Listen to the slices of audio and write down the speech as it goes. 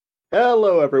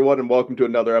Hello, everyone, and welcome to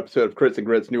another episode of Crits and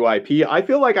Grits New IP. I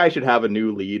feel like I should have a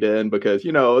new lead in because,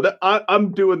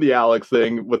 I'm doing the Alex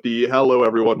thing with the hello,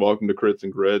 everyone, welcome to Crits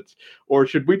and Grits. Or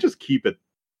should we just keep it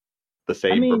the I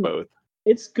same for mean, both?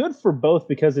 it's good for both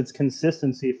because it's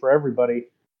consistency for everybody.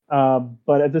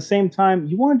 But at the same time,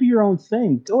 you want to do your own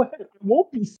thing. Go ahead. I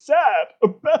won't be sad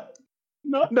about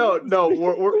not No,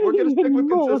 we're going to stick with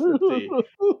consistency.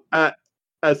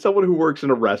 As someone who works in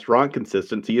a restaurant,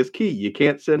 consistency is key. You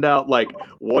can't send out like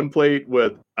one plate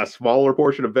with a smaller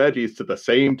portion of veggies to the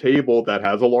same table that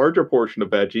has a larger portion of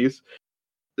veggies.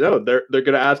 No, they're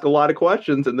going to ask a lot of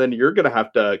questions, and then you're going to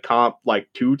have to comp like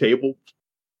two table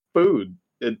food.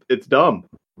 It's dumb.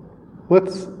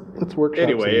 Let's workshop.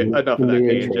 Anyway, enough of that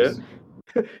tangent.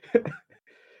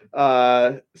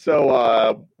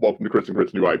 Welcome to Chris and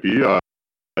Chris New IP. You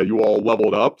all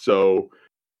leveled up, so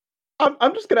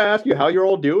I'm just gonna ask you how you're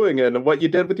all doing and what you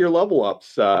did with your level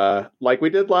ups, like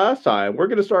we did last time. We're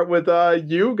gonna start with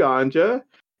you, Ganja.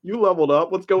 You leveled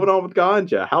up. What's going on with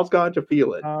Ganja? How's Ganja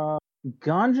feeling?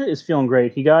 Ganja is feeling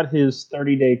great. He got his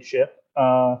 30-day chip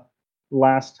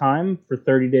last time for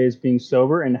 30 days being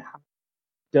sober. And how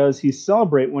does he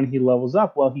celebrate when he levels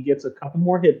up? Well, he gets a couple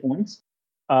more hit points.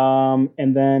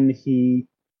 And then he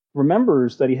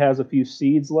remembers that he has a few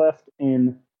seeds left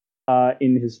in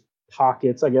his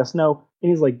pockets, I guess. No, in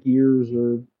his like gears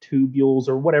or tubules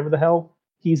or whatever the hell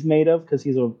he's made of, because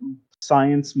he's a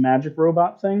science magic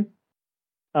robot thing.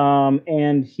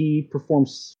 And he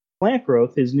performs plant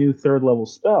growth, his new 3rd level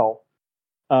spell,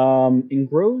 and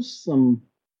grows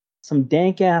some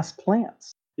dank ass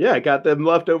plants. Yeah, I got them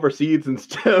leftover seeds and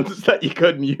stems that you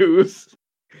couldn't use.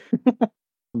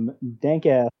 Dank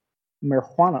ass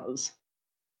marijuanas.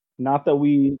 Not that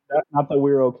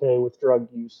we're okay with drug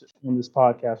use on this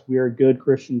podcast. We are a good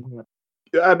Christian.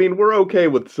 I mean, we're okay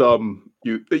with some.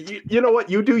 You know what?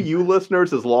 You do, you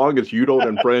listeners, as long as you don't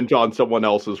infringe on someone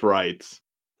else's rights.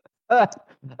 That's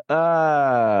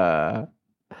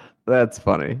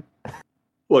funny.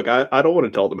 Look, I don't want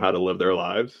to tell them how to live their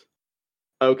lives.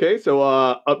 Okay, so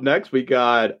up next we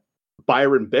got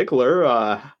Byron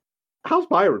Bickler. How's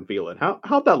Byron feeling?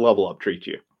 How'd that level up treat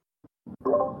you?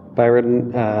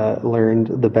 Byron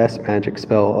learned the best magic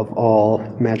spell of all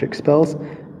magic spells,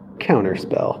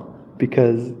 Counterspell.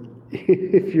 Because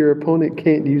if your opponent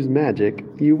can't use magic,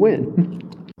 you win.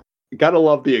 Gotta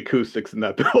love the acoustics in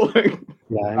that building.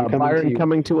 Yeah, Byron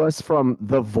coming to us from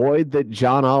the void that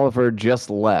John Oliver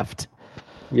just left.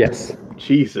 Yes.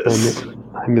 Jesus.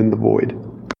 I'm in the void.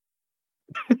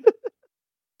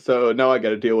 So now I got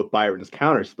to deal with Byron's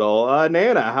counterspell.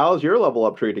 Nana, how's your level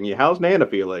up treating you? How's Nana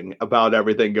feeling about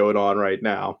everything going on right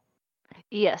now?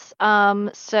 Yes.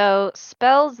 So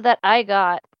spells that I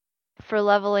got for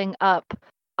leveling up,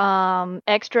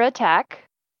 extra attack.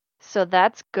 So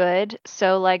that's good.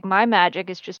 So like my magic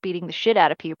is just beating the shit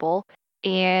out of people.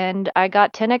 And I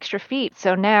got 10 extra feet.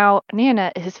 So now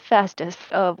Nana is fastest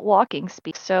of walking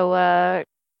speed. So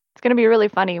it's going to be really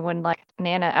funny when like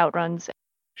Nana outruns.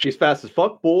 She's fast as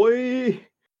fuck, boy.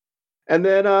 And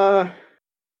then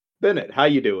Bennett, how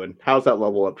you doing? How's that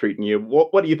level up treating you?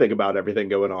 What do you think about everything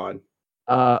going on?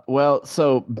 Well,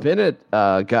 so Bennett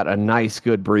got a nice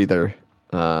good breather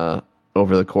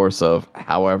over the course of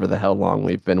however the hell long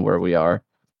we've been where we are,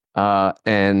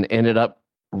 and ended up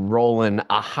rolling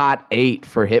a hot 8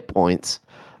 for hit points,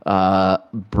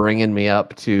 bringing me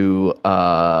up to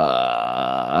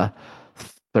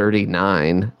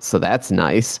 39. So that's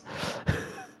nice.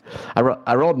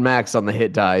 I rolled max on the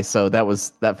hit die, so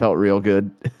that felt real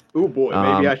good. Ooh boy,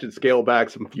 maybe I should scale back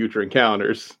some future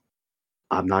encounters.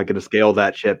 I'm not going to scale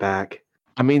that shit back.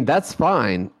 I mean, that's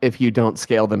fine if you don't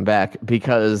scale them back,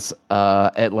 because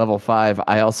at level 5,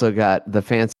 I also got the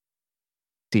fancy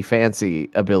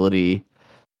ability,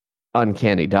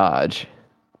 Uncanny Dodge.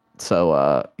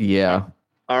 So, yeah.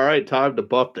 All right, time to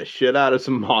buff the shit out of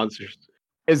some monsters.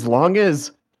 As long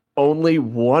as only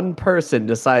one person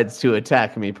decides to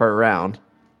attack me per round,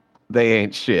 they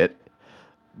ain't shit.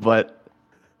 But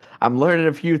I'm learning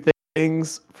a few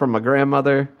things from my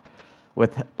grandmother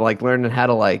with, like, learning how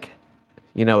to, like,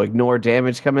 ignore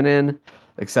damage coming in,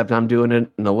 except I'm doing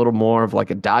it in a little more of,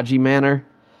 like, a dodgy manner.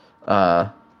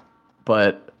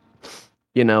 But,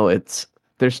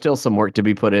 there's still some work to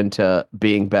be put into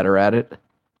being better at it.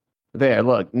 There,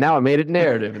 look, now I made it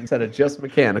narrative instead of just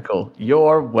mechanical.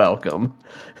 You're welcome.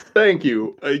 Thank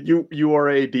you. You are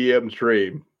a DM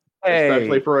stream,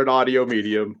 especially for an audio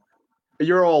medium.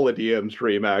 You're all a DM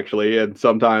stream, actually, and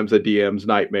sometimes a DM's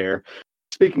nightmare.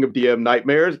 Speaking of DM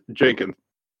nightmares, Jenkins,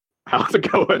 how's it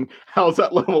going? How's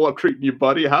that level up treating you,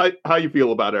 buddy? How you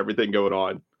feel about everything going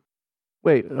on?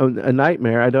 Wait, a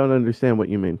nightmare? I don't understand what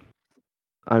you mean.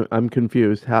 I'm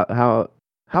confused. How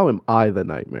am I the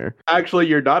nightmare? Actually,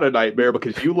 you're not a nightmare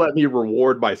because you let me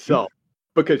reward myself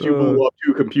because you blew up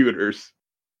 2 computers.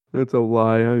 That's a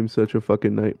lie. I'm such a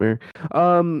fucking nightmare.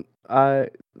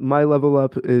 My level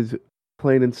up is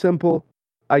plain and simple.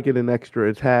 I get an extra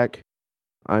attack.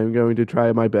 I'm going to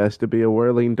try my best to be a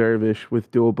whirling dervish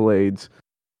with dual blades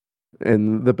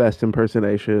and the best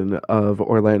impersonation of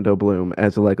Orlando Bloom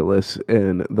as Legolas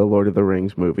in the Lord of the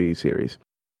Rings movie series.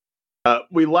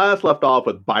 We last left off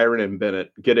with Byron and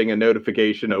Bennett getting a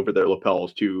notification over their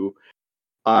lapels to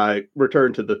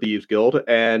return to the Thieves Guild,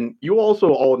 and you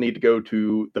also all need to go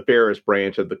to the Ferris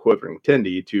branch of the Quivering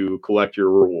Tendy to collect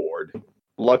your reward.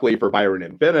 Luckily for Byron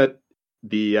and Bennett,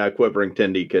 the Quivering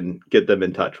Tendy can get them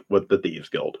in touch with the Thieves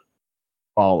Guild.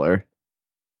 Baller.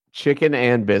 Chicken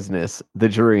and business. The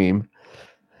dream.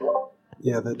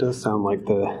 Yeah, that does sound like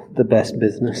the best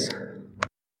business.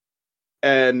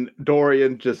 And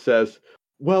Dorian just says,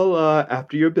 well,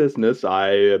 after your business,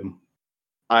 I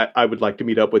would like to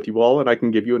meet up with you all, and I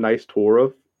can give you a nice tour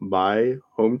of my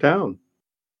hometown.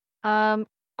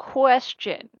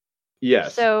 Question.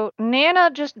 Yes. So Nana,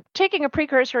 just taking a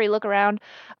precursory look around,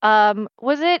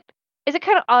 is it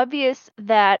kind of obvious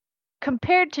that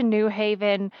compared to New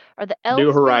Haven, are the elves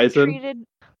New Horizon being treated?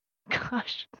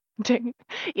 Gosh, dang it.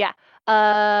 Yeah.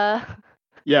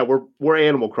 Yeah, we're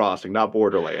Animal Crossing, not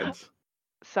Borderlands.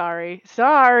 Sorry.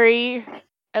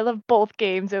 I love both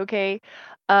games. Okay.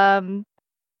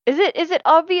 Is it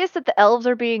obvious that the elves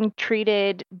are being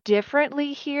treated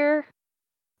differently here?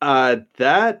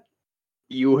 That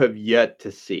you have yet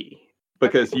to see,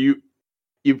 because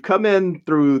you've come in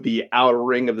through the outer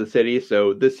ring of the city.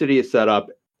 So this city is set up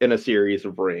in a series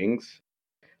of rings,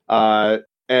 and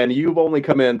you've only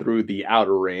come in through the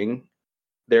outer ring.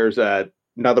 There's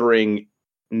another ring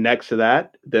next to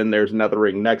that. Then there's another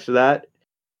ring next to that,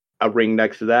 a ring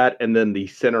next to that, and then the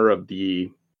center of the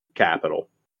capital.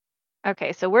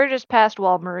 Okay, so we're just past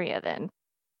Wall Maria then.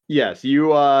 Yes,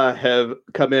 you have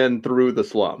come in through the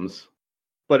slums.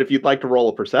 But if you'd like to roll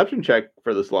a perception check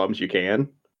for the slums, you can.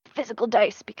 Physical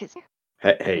dice, because...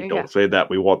 Hey, don't say that.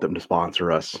 We want them to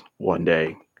sponsor us one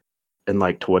day in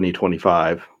like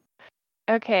 2025.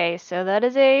 Okay, so that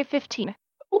is a 15.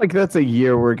 Like that's a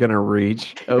year we're gonna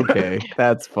reach. Okay,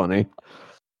 that's funny.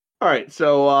 All right,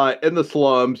 so in the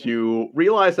slums, you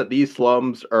realize that these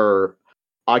slums are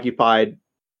occupied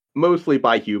mostly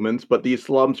by humans, but these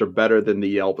slums are better than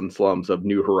the elven slums of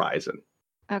New Horizon.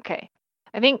 Okay.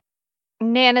 I think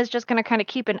Nana's just going to kind of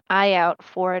keep an eye out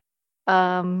for it.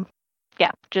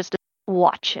 Yeah, just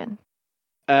watching.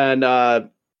 And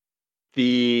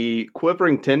the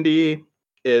Quivering Tendy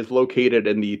is located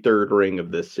in the third ring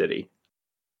of this city.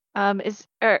 Is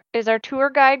our tour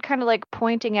guide kind of like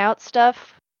pointing out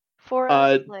stuff for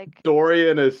us?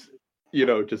 Dorian is,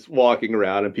 just walking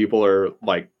around, and people are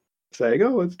like saying,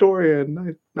 "Oh, it's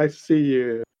Dorian. Nice to see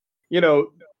you."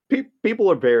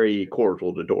 People are very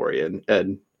cordial to Dorian,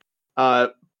 and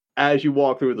as you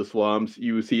walk through the slums,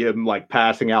 you see him like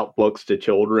passing out books to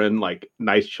children, like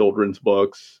nice children's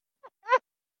books.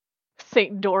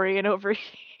 Saint Dorian over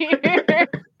here.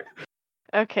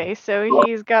 Okay, so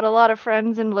he's got a lot of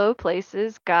friends in low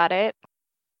places. Got it.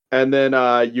 And then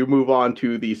you move on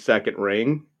to the second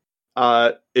ring.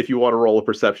 If you want to roll a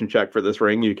perception check for this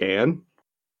ring, you can.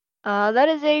 That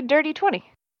is a dirty 20.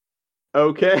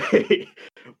 Okay.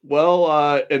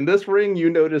 Well, in this ring, you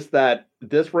notice that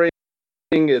this ring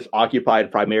is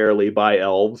occupied primarily by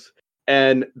elves.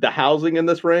 And the housing in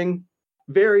this ring,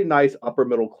 very nice upper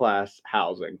middle class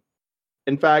housing.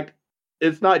 In fact,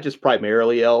 it's not just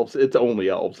primarily elves, it's only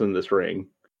elves in this ring.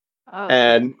 Oh,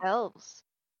 and elves.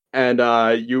 And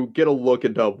you get a look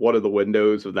into one of the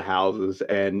windows of the houses,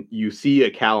 and you see a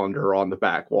calendar on the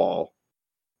back wall.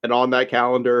 And on that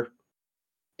calendar,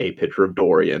 a picture of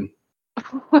Dorian.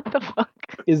 What the fuck?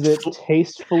 Is it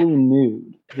tastefully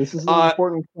nude? This is an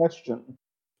important question.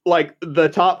 Like, the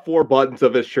top 4 buttons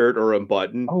of his shirt are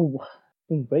unbuttoned. Oh,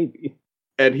 baby.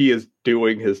 And he is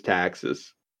doing his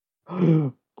taxes.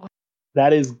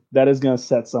 That is going to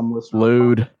set some listeners.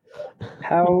 Lewd.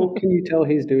 How can you tell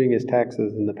he's doing his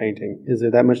taxes in the painting? Is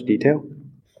there that much detail?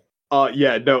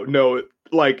 Yeah, no,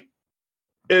 like,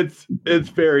 it's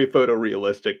very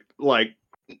photorealistic. Like,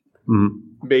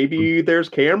 maybe there's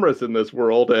cameras in this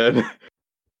world, and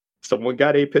someone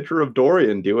got a picture of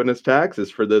Dorian doing his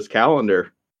taxes for this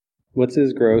calendar. What's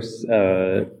his gross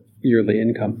yearly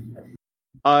income?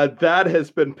 That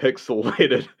has been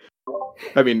pixelated.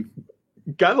 I mean,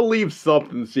 gotta leave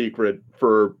something secret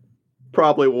for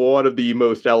probably one of the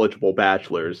most eligible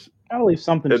bachelors. Gotta leave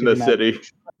something in the city.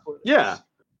 Yeah.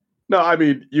 No, I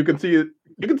mean, you can see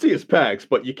his pecs,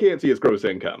 but you can't see his gross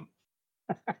income.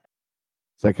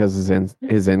 Is that because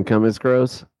his income is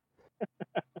gross?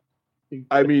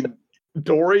 I mean,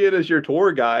 Dorian is your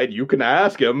tour guide. You can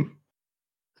ask him.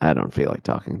 I don't feel like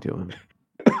talking to him.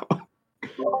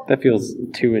 That feels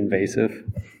too invasive.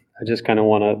 I just kind of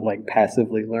want to like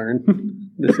passively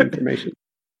learn this information.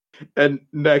 And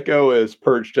Neko is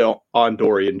perched on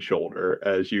Dorian's shoulder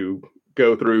as you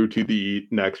go through to the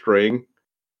next ring.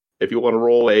 If you want to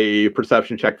roll a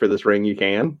perception check for this ring, you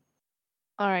can.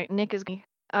 All right, Nick is.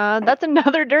 That's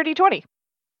another dirty 20.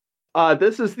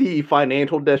 This is the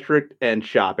financial district and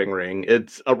shopping ring.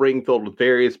 It's a ring filled with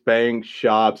various banks,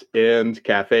 shops, inns,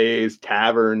 cafes,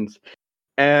 taverns.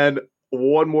 And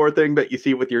one more thing that you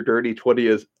see with your dirty 20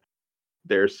 is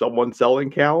there's someone selling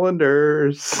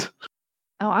calendars.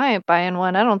 Oh, I ain't buying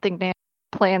one. I don't think Dan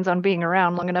plans on being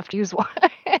around long enough to use one.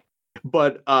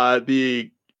 But the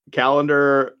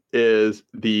calendar is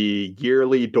the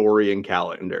yearly Dorian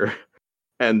calendar.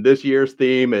 And this year's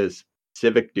theme is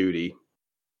civic duty.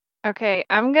 Okay,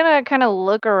 I'm gonna kind of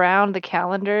look around the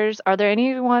calendars. Are there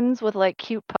any ones with like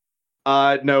cute?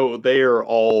 No, they are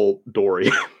all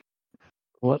Dorian.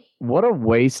 What a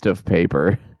waste of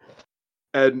paper.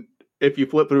 And if you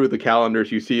flip through the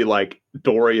calendars, you see like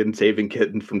Dorian saving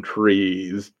kittens from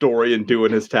trees, Dorian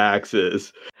doing his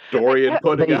taxes, Dorian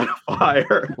putting out a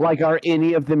fire. Like, are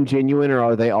any of them genuine, or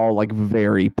are they all like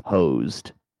very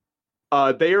posed?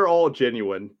 They are all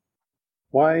genuine.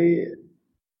 Why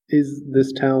is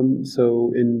this town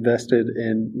so invested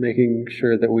in making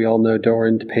sure that we all know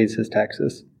Dorian pays his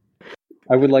taxes?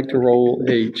 I would like to roll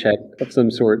a check of some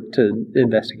sort to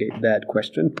investigate that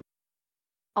question.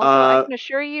 Also, I can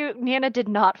assure you, Nana did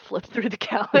not flip through the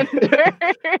calendar.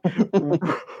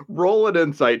 Roll an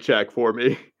insight check for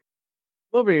me.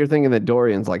 Over you're thinking that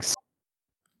Dorian's like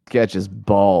sketches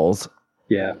balls.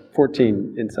 Yeah,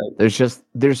 14 insight.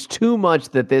 There's too much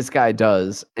that this guy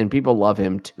does, and people love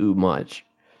him too much.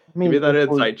 I mean, Give me that if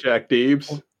insight check,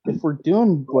 Deebs. If we're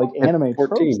doing like anime 14.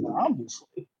 tropes, then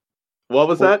obviously. What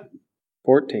was that?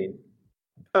 14.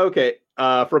 Okay.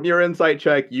 From your insight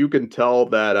check, you can tell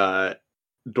that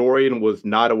Dorian was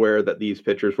not aware that these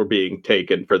pictures were being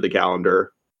taken for the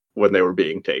calendar when they were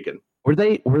being taken. Were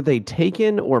they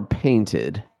taken or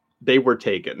painted? They were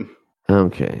taken.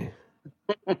 Okay.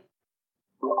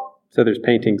 So there's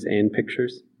paintings and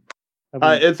pictures?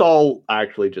 It's all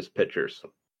actually just pictures.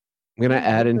 I'm gonna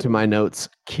add into my notes,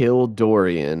 kill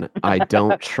Dorian. I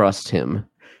don't trust him.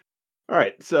 All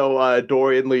right, so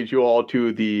Dorian leads you all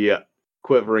to the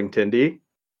Quivering Tindy.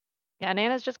 Yeah,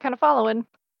 Nana's just kind of following.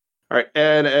 All right,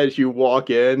 and as you walk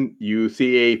in, you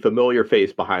see a familiar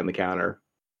face behind the counter.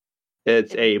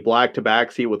 It's a black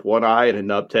tabaxi with one eye and a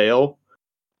nub tail.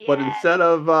 Yeah. But instead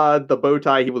of the bow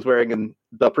tie he was wearing in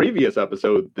the previous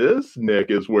episode, this Nick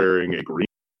is wearing a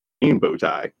green bow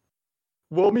tie.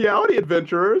 Well, meowdy,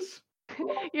 adventurers.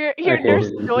 You're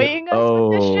destroying us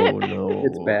with this shit. No.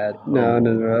 It's bad.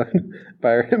 No.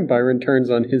 Byron turns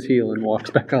on his heel and walks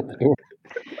back out the door.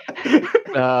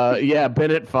 Yeah,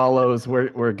 Bennett follows.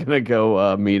 We're gonna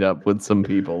go meet up with some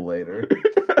people later.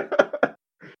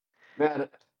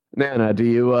 Nana, do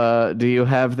you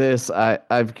have this?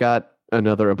 I've got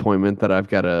another appointment that I've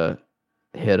got to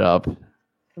hit up.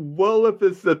 Well, if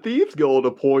it's the Thieves Guild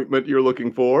appointment you're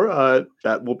looking for,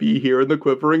 that will be here in the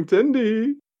Quivering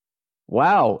Tindy.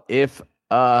 Wow, if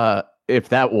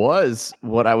that was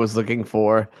what I was looking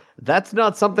for, that's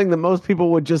not something that most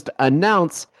people would just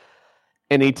announce.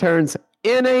 And he turns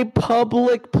in a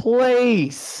public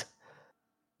place.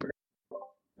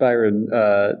 Byron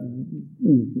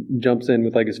jumps in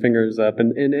with like his fingers up,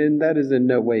 and that is in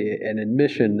no way an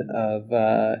admission of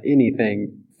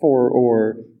anything for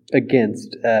or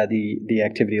against the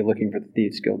activity of looking for the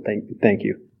Thieves Guild. Thank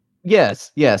you.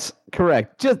 Yes,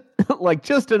 correct.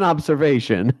 Just an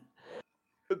observation.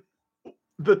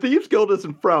 The Thieves Guild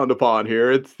isn't frowned upon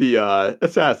here. It's the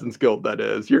Assassin's Guild that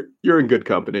is. You're in good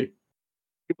company.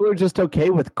 People are just okay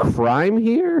with crime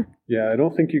here? Yeah, I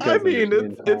don't think you guys. I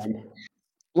mean, it's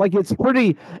like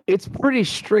it's pretty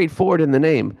straightforward in the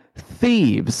name.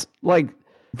 Thieves, like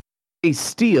they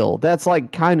steal. That's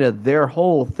like kind of their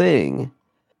whole thing.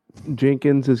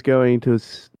 Jenkins is going to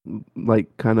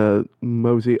like kind of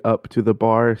mosey up to the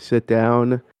bar, sit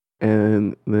down,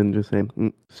 and then just say,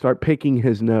 start picking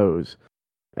his nose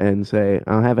and say,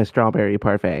 I'll have a strawberry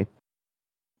parfait.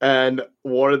 And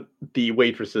one of the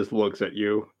waitresses looks at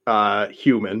you,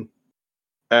 human,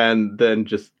 and then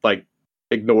just like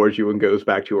ignores you and goes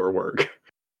back to her work.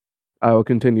 I will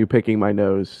continue picking my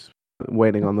nose,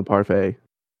 waiting on the parfait.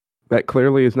 That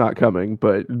clearly is not coming,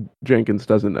 but Jenkins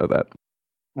doesn't know that.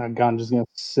 Gon's just gonna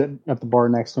sit at the bar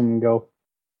next to him and go,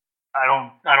 I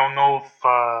don't know if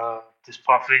this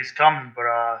parfait's coming, but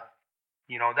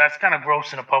that's kind of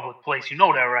gross in a public place. You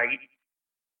know that, right?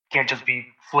 Can't just be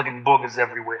flicking boogers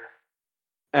everywhere.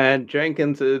 And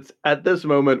Jenkins, it's at this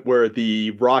moment where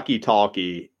the Rocky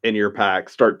Talkie in your pack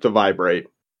starts to vibrate.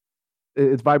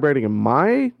 It's vibrating in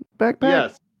my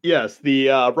backpack? Yes, the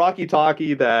Rocky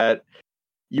Talkie that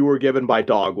you were given by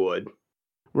Dogwood.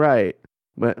 Right.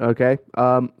 Okay.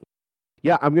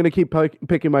 Yeah, I'm going to keep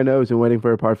picking my nose and waiting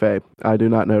for a parfait. I do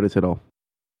not notice it all.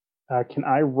 Can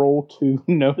I roll to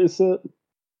notice it?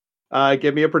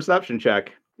 Give me a perception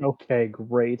check. Okay,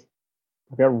 great.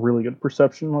 I've got really good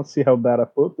perception. Let's see how bad I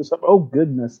put this up. Oh,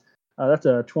 goodness. That's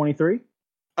a 23.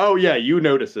 Oh, yeah, you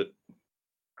notice it.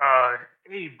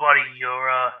 Hey, buddy,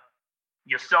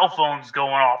 your cell phone's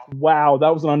going off. Wow,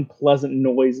 that was an unpleasant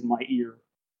noise in my ear.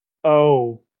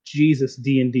 Oh, Jesus,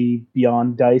 D&D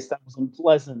Beyond Dice, that was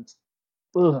unpleasant.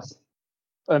 Ugh.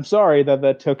 I'm sorry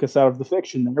that took us out of the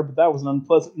fiction there, but that was an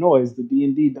unpleasant noise. The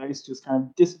D&D dice just kind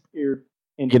of disappeared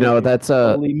into that's a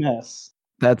ugly mess.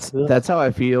 That's how I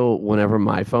feel whenever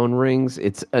my phone rings.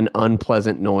 It's an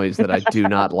unpleasant noise that I do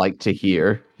not like to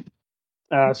hear.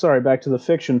 Sorry, back to the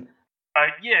fiction.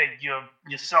 Yeah,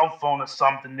 your cell phone or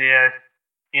something there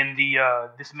in the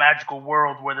this magical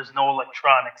world where there's no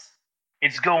electronics.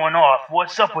 It's going off.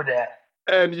 What's up with that?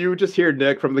 And you just hear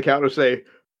Nick from the counter say,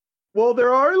 "Well,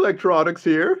 there are electronics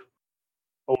here."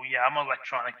 Oh yeah, I'm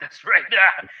electronic. That's right.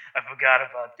 I forgot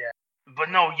about that. But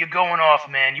no, you're going off,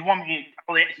 man. You want me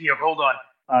to... Here, hold on.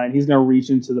 And he's gonna reach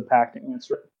into the pack to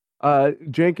answer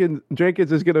it.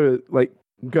 Jenkins is gonna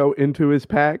go into his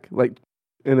pack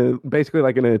basically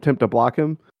in an attempt to block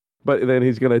him, but then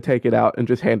he's gonna take it out and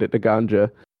just hand it to Ganja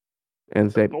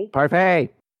and say, "Parfait."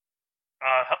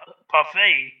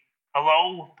 Parfait.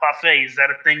 Hello, parfait. Is that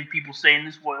a thing people say in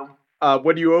this world?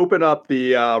 When you open up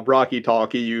the Rocky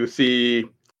Talkie, you see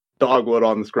Dogwood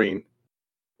on the screen.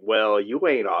 Well, you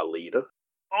ain't our leader.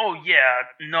 Oh yeah,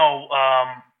 no.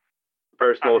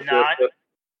 Personal I'm not. assistant.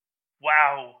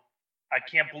 Wow, I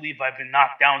can't believe I've been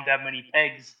knocked down that many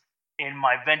pegs in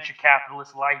my venture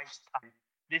capitalist lifetime.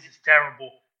 This is terrible.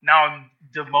 Now I'm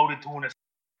demoted to an assistant.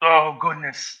 Oh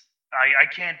goodness, I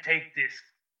can't take this.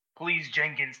 Please,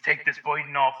 Jenkins, take this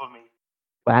burden off of me.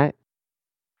 What?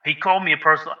 He called me a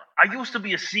personal... I used to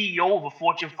be a CEO of a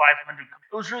Fortune 500.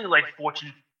 It was really like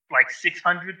Fortune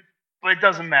 600, but it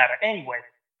doesn't matter. Anyway,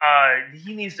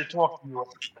 he needs to talk to you.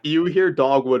 You hear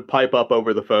Dogwood pipe up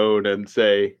over the phone and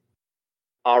say,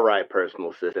 "All right,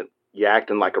 personal assistant, you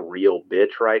acting like a real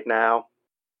bitch right now?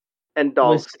 And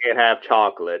dogs can't have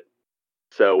chocolate.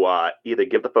 So either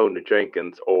give the phone to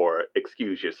Jenkins or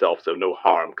excuse yourself so no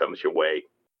harm comes your way."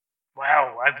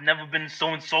 Wow, I've never been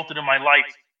so insulted in my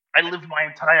life. I lived my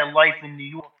entire life in New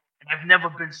York, and I've never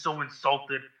been so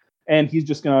insulted. And he's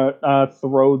just gonna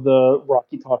throw the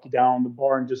Rocky Talkie down on the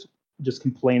bar and just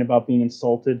complain about being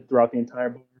insulted throughout the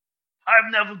entire bar.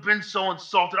 I've never been so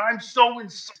insulted. I'm so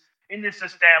insulted in this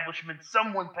establishment.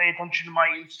 Someone pay attention to my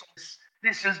insults.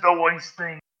 This is the worst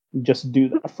thing. Just do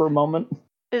that for a moment.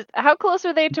 How close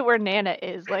are they to where Nana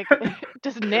is? Like,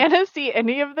 does Nana see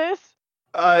any of this?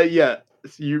 Yeah,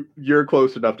 you're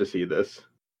close enough to see this.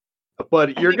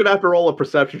 But you're going to have to roll a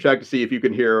perception check to see if you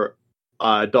can hear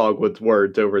Dogwood's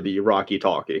words over the Rocky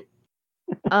Talkie.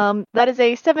 That is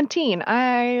a 17.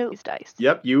 I use dice.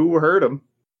 Yep, you heard him.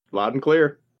 Loud and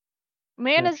clear.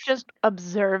 Nana's just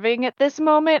observing at this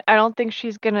moment. I don't think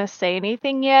she's going to say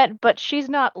anything yet, but she's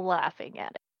not laughing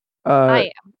at it. I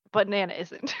am, but Nana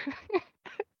isn't.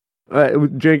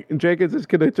 Jenkins is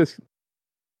going to just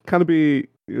kind of be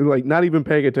not even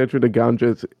paying attention to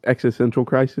Ganja's existential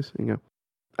crisis. You know,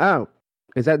 oh,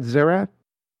 is that Zerath?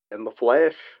 In the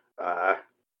flesh.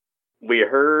 We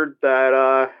heard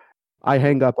that. I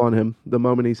hang up on him the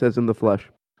moment he says "in the flesh."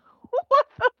 What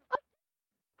the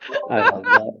fuck? I love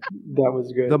that. That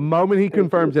was good. The moment he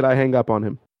confirms it, I hang up on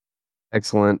him.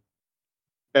 Excellent.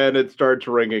 And it starts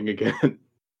ringing again.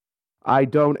 I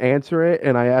don't answer it,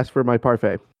 and I ask for my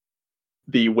parfait.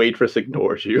 The waitress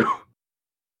ignores you.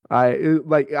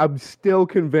 I'm still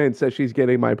convinced that she's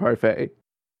getting my parfait.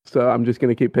 So I'm just going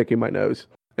to keep picking my nose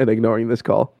and ignoring this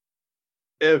call.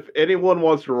 If anyone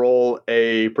wants to roll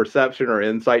a perception or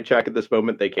insight check at this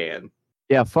moment, they can.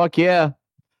 Yeah, fuck yeah.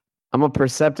 I'm going to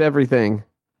percept everything.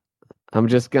 I'm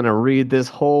just going to read this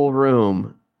whole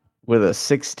room with a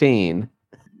 16.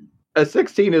 A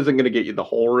 16 isn't going to get you the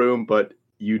whole room, but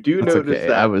you do That's notice okay.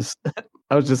 that...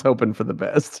 I was just hoping for the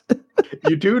best.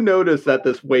 You do notice that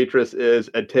this waitress is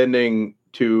attending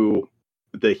to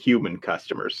the human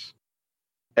customers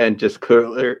and just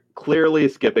clearly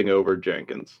skipping over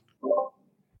Jenkins.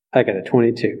 I got a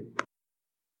 22.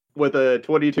 With a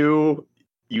 22,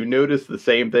 you notice the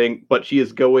same thing, but she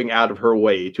is going out of her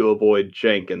way to avoid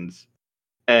Jenkins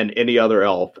and any other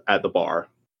elf at the bar.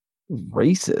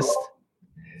 Racist.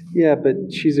 Yeah, but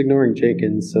she's ignoring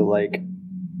Jenkins, so, like,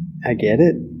 I get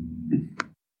it.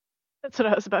 That's what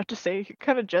I was about to say. You're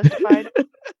kind of justified.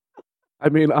 I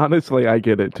mean, honestly, I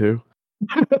get it too.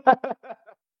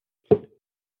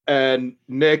 And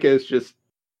Nick is just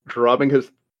drumming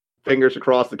his fingers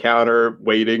across the counter,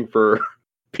 waiting for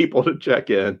people to check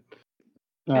in.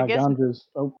 I guess- Gandra's,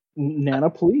 oh, Nana,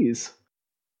 please.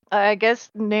 I guess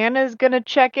Nana's gonna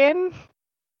check in.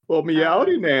 Well,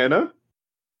 meowdy, Nana.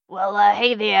 Well,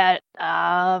 hey there.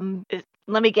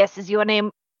 Let me guess, is your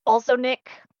name also Nick?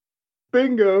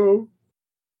 Bingo.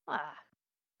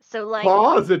 So like,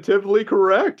 Positively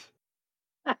correct.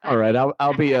 All right,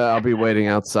 I'll be waiting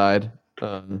outside.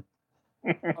 Oh,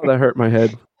 that hurt my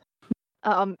head.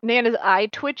 Nana's eye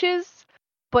twitches,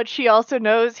 but she also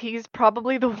knows he's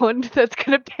probably the one that's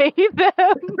gonna pay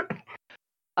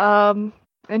them.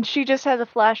 And she just has a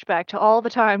flashback to all the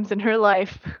times in her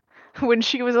life when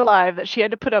she was alive that she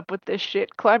had to put up with this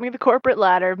shit, climbing the corporate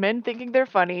ladder, men thinking they're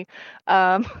funny.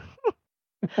 And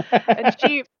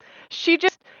she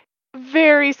just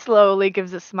very slowly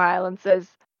gives a smile and says,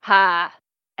 "Ha,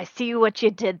 I see what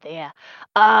you did there.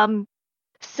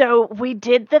 So we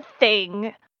did the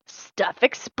thing, stuff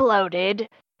exploded,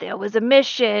 there was a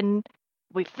mission,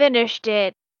 we finished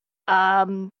it.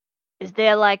 Is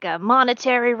there like a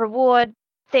monetary reward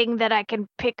thing that I can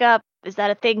pick up? Is that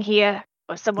a thing here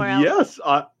or somewhere else?" Yes,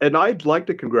 and I'd like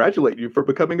to congratulate you for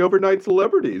becoming overnight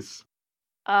celebrities.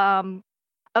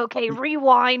 Okay,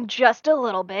 rewind just a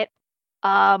little bit.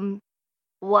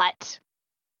 What?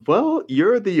 Well,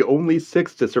 you're the only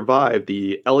 6 to survive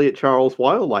the Elliot Charles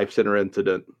Wildlife Center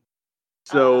incident.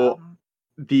 So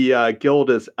the guild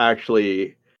is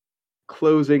actually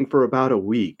closing for about a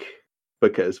week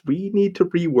because we need to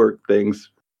rework things.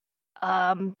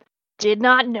 Did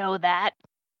not know that.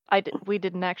 We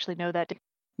didn't actually know that.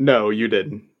 No, you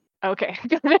didn't. Okay.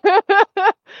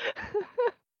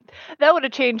 That would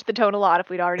have changed the tone a lot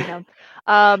if we'd already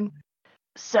known.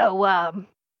 So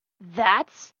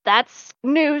that's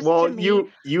news Well, to me.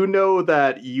 you know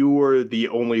that you were the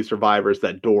only survivors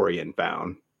that Dorian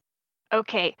found.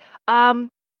 Okay.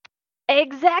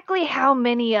 Exactly how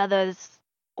many others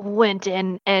went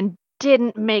in and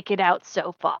didn't make it out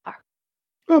so far?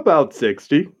 About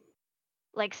 60.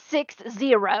 Like 60.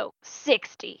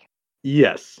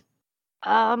 Yes.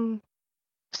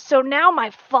 So now my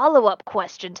follow-up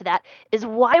question to that is,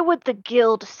 why would the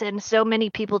guild send so many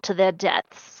people to their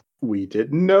deaths? We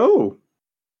didn't know.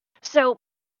 So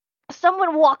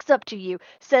someone walks up to you,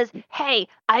 says, "Hey,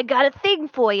 I got a thing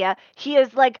for you.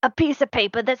 Here's like a piece of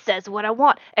paper that says what I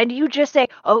want." And you just say,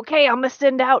 "Okay, I'm going to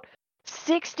send out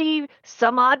 60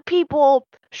 some odd people.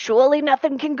 Surely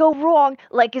nothing can go wrong."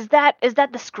 Like, is that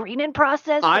the screening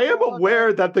process? I am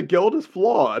aware that the guild is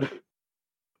flawed.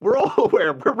 We're all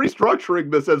aware. We're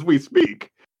restructuring this as we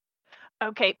speak.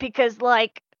 Okay, because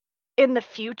like in the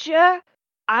future,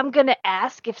 I'm going to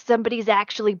ask if somebody's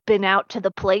actually been out to the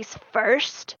place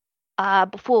first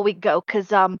before we go, because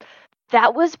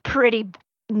that was pretty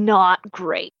not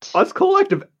great. Us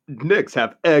collective Nicks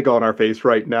have egg on our face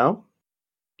right now.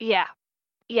 Yeah.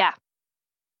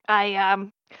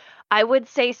 I would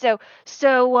say so.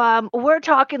 So we're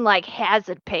talking like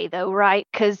hazard pay though, right?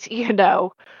 Because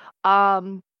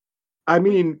I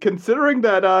mean, considering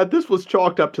that this was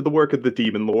chalked up to the work of the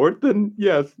Demon Lord, then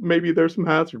yes, maybe there's some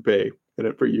hazard pay in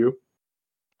it for you.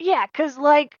 Yeah, because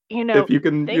like, if you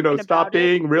can, stop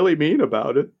being really mean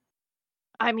about it.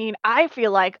 I mean, I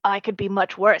feel like I could be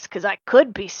much worse because I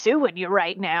could be suing you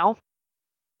right now.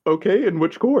 Okay, in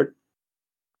which court?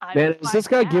 Nana, is this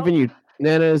guy giving you?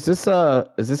 Nana, is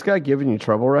this guy giving you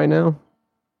trouble right now?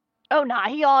 Oh, nah,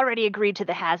 he already agreed to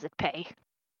the hazard pay.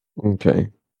 Okay.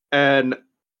 And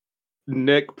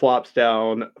Nick plops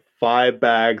down 5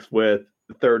 bags with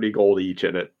 30 gold each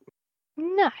in it.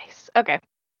 Nice. Okay.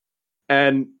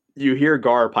 And you hear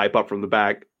Gar pipe up from the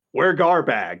back. Where Gar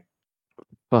bag?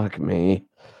 Fuck me.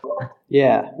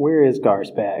 Yeah, where is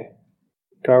Gar's bag?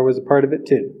 Gar was a part of it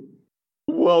too.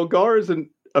 Well, Gar isn't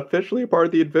officially a part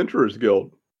of the Adventurers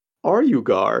Guild. Are you,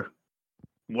 Gar?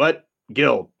 What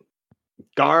guild?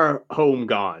 Gar home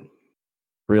gone.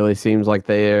 Really seems like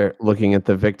they're looking at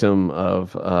the victim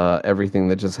of everything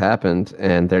that just happened,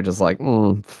 and they're just like,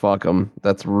 fuck them.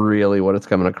 That's really what it's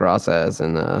coming across as.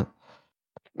 And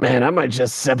man, I might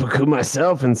just seppuku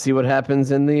myself and see what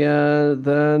happens in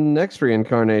the next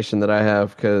reincarnation that I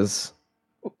have, because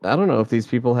I don't know if these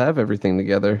people have everything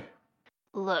together.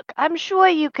 Look, I'm sure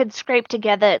you could scrape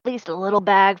together at least a little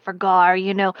bag for Gar,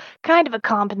 kind of a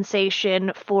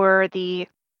compensation for the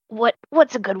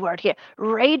what's a good word here?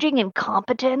 Raging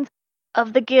incompetence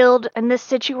of the guild in this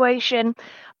situation.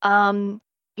 And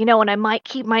I might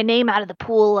keep my name out of the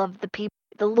pool of the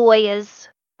lawyers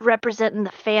representing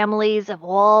the families of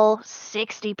all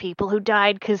 60 people who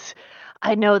died, because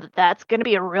I know that that's going to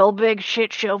be a real big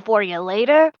shit show for you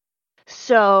later.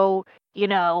 So,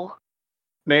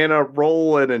 Nana,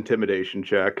 roll an intimidation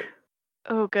check.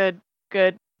 Oh, good.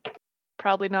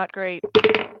 Probably not great.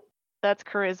 That's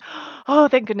charisma. Oh,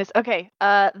 thank goodness. Okay,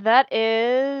 that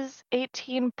is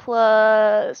 18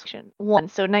 plus 1,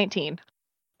 so 19.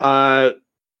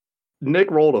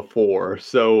 Nick rolled a 4,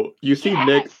 so you see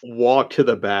Nick Yes! walk to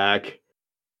the back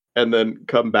and then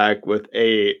come back with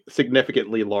a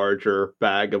significantly larger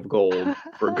bag of gold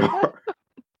for Gar.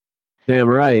 Damn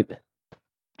right.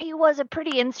 He was a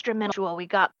pretty instrumental. We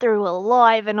got through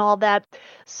alive and all that,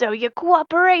 so your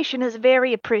cooperation is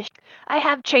very appreciated. I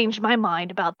have changed my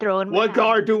mind about throwing. What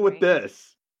Gar do with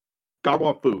this? Gar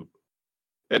want food.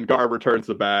 And Gar returns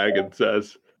the bag and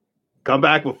says, "Come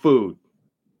back with food."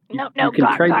 No, You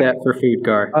can trade that for food,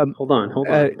 Gar. Hold on.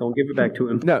 Don't give it back to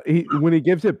him. No, when he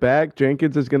gives it back,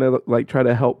 Jenkins is gonna try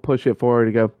to help push it forward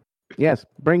and go, "Yes,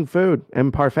 bring food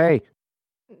and parfait."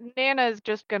 Nana is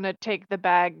just gonna take the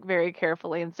bag very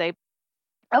carefully and say,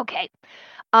 "Okay,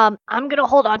 I'm gonna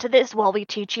hold on to this while we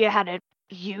teach you how to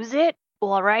use it.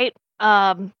 All right.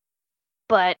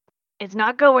 But it's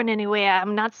not going anywhere.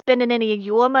 I'm not spending any of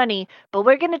your money, but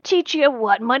we're gonna teach you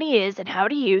what money is and how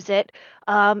to use it.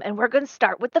 And we're gonna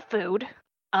start with the food.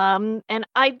 And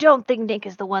I don't think Nick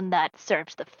is the one that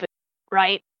serves the food,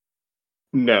 right?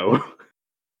 No.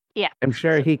 Yeah. I'm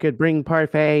sure he could bring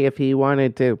parfait if he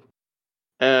wanted to.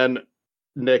 And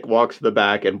Nick walks to the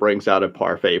back and brings out a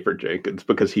parfait for Jenkins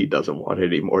because he doesn't want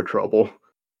any more trouble.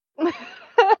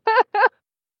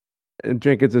 And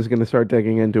Jenkins is going to start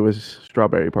digging into his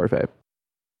strawberry parfait.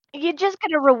 You're just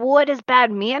gonna reward his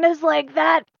bad manners like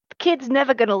that? The kid's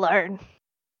never gonna learn.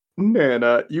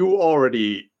 Nana, you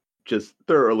already just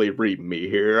thoroughly read me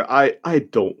here. I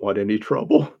don't want any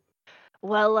trouble.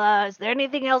 Well, is there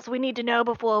anything else we need to know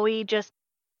before we just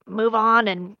move on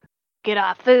and get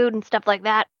our food and stuff like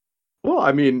that? Well,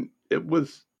 I mean, it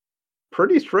was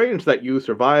pretty strange that you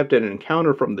survived an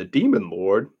encounter from the Demon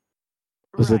Lord.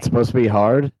 Was it supposed to be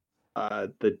hard?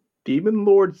 The Demon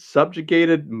Lord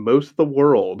subjugated most of the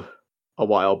world a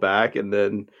while back, and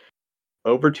then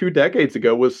over 2 decades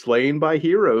ago was slain by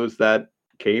heroes that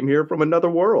came here from another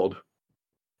world.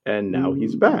 And now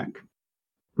he's back.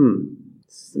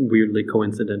 It's weirdly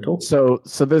coincidental. So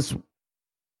this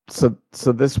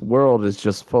world is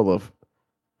just full of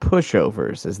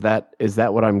pushovers. Is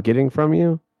that what I'm getting from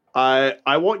you?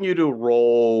 I want you to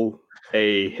roll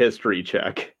a history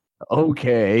check.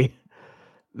 Okay.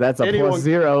 That's a Anyone-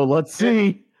 +0. Let's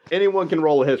see. Anyone can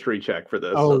roll a history check for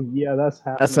this. Oh yeah, that's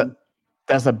happening.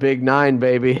 That's a big 9,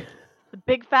 baby. The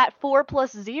big fat 4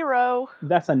 plus 0.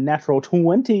 That's a natural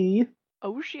 20.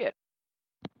 Oh shit.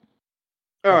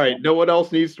 All right, no one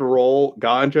else needs to roll.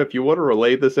 Ganja, if you want to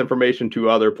relay this information to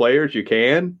other players, you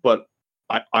can, but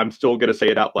I'm still going to say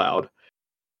it out loud.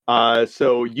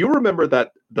 So you remember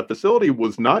that the facility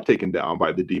was not taken down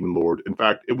by the Demon Lord. In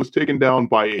fact, it was taken down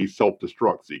by a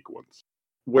self-destruct sequence.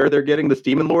 Where they're getting this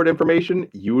Demon Lord information,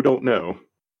 you don't know.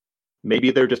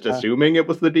 Maybe they're just assuming it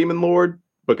was the Demon Lord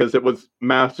because it was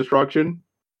mass destruction.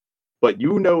 But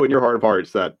you know in your heart of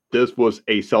hearts that this was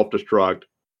a self-destruct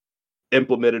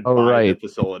implemented by the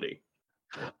facility.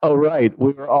 Oh, right.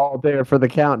 We were all there for the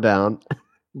countdown.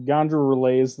 Gandra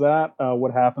relays that.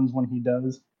 What happens when he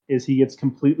does is he gets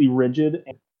completely rigid,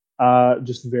 and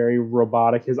just very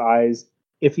robotic. His eyes,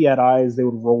 if he had eyes, they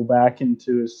would roll back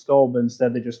into his skull, but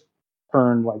instead they just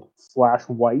turn like flash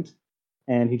white.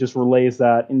 And he just relays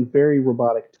that in very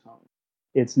robotic tone.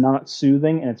 It's not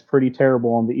soothing, and it's pretty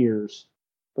terrible on the ears.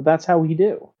 But that's how he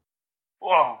do.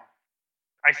 Whoa.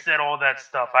 I said all that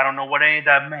stuff. I don't know what any of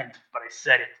that meant, but I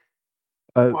said it.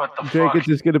 What the Jenkins fuck?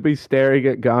 is going to be staring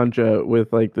at Ganja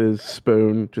with like this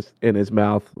spoon just in his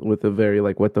mouth with a very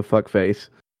like what the fuck face,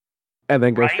 and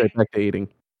then go Right? straight back to eating.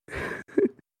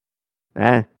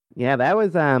 Yeah, that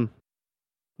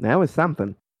was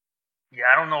something. Yeah,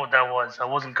 I don't know what that was. I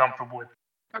wasn't comfortable with.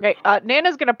 Okay,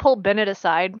 Nana's gonna pull Bennett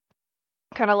aside,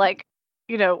 kind of like,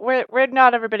 where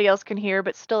not everybody else can hear,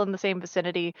 but still in the same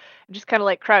vicinity. Just kind of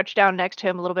like crouch down next to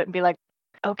him a little bit and be like,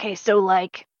 okay, so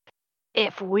like,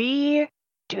 if we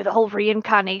do the whole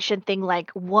reincarnation thing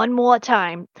like one more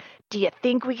time, do you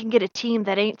think we can get a team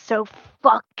that ain't so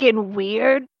fucking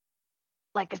weird?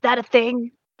 Like, is that a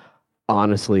thing?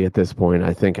 Honestly, at this point,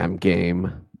 I think I'm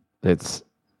game.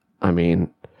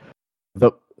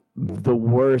 The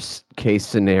worst case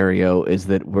scenario is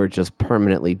that we're just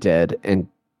permanently dead and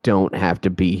don't have to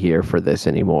be here for this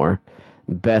anymore.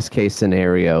 Best case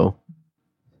scenario,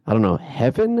 I don't know,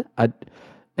 heaven?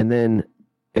 And then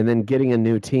getting a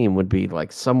new team would be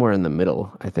like somewhere in the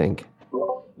middle, I think.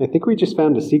 I think we just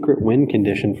found a secret win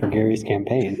condition for Gary's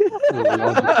campaign.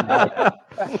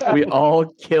 We all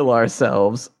kill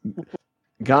ourselves.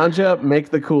 Ganja, make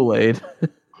the Kool-Aid.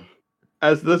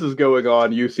 As this is going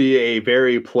on, you see a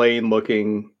very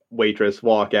plain-looking waitress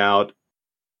walk out.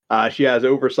 She has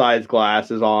oversized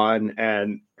glasses on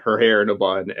and her hair in a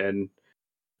bun, and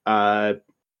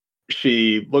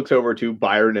she looks over to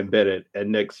Byron and Bennett,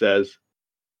 and Nick says,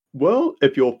 "Well,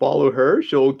 if you'll follow her,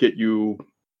 she'll get you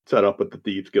set up with the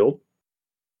Thieves Guild."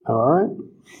 All right.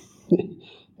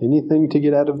 Anything to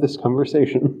get out of this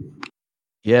conversation?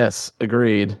 Yes,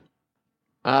 agreed.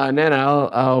 Nana,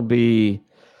 I'll be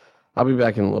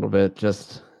back in a little bit.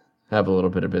 Just have a little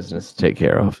bit of business to take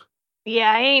care of.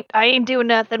 Yeah, I ain't doing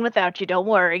nothing without you. Don't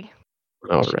worry. She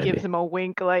Alrighty. gives him a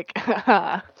wink, like,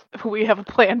 we have a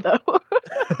plan, though.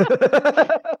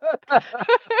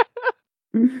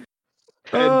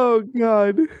 Oh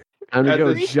God. I'm gonna And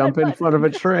go this- jump in front of a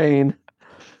train.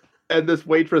 And this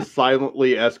waitress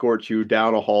silently escorts you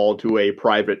down a hall to a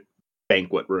private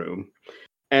banquet room.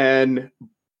 And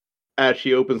as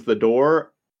she opens the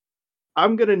door,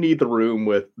 I'm going to need the room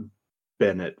with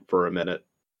Bennett for a minute.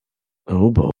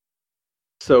 Oh boy.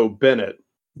 So, Bennett,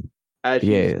 as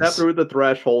you Yes. step through the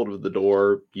threshold of the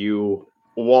door, you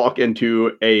walk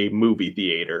into a movie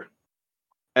theater.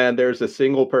 And there's a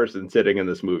single person sitting in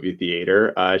this movie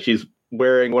theater. She's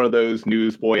wearing one of those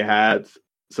newsboy hats,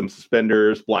 some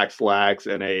suspenders, black slacks,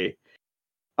 and a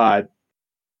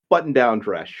button-down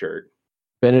dress shirt.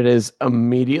 Bennett is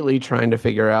immediately trying to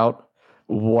figure out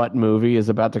what movie is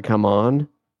about to come on.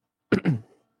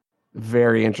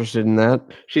 Very interested in that.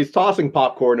 She's tossing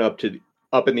popcorn up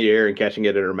in the air and catching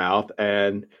it in her mouth,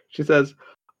 and she says,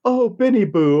 "Oh, Benny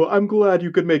Boo, I'm glad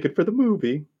you could make it for the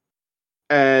movie."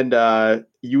 And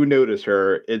you notice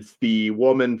her. It's the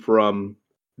woman from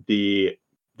the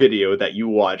video that you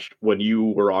watched when you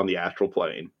were on the astral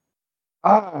plane.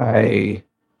 Hi.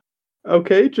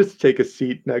 Okay, just take a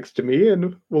seat next to me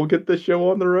and we'll get the show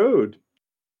on the road.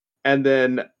 And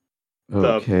then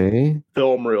Okay.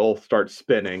 film reel starts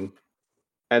spinning.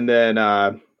 And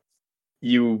then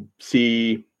you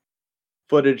see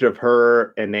footage of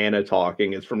her and Nana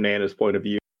talking. It's from Nana's point of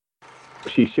view.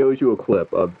 She shows you a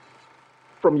clip of,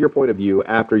 from your point of view,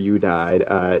 after you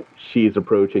died. She's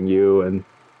approaching you and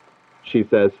she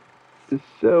says,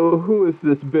 "So who is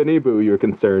this Benny Boo you're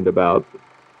concerned about?"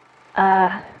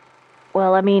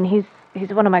 Well, I mean, he's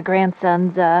one of my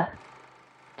grandsons,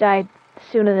 died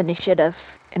sooner than he should have,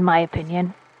 in my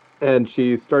opinion. And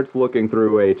she starts looking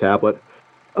through a tablet.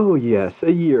 "Oh yes,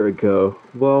 a year ago.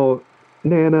 Well,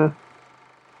 Nana,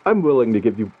 I'm willing to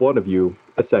give one of you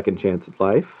a second chance at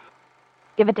life.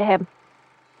 Give it to him.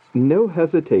 No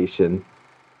hesitation.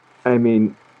 I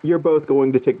mean, you're both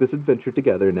going to take this adventure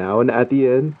together now, and at the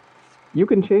end, you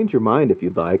can change your mind if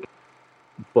you'd like.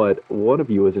 But one of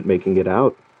you isn't making it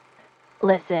out."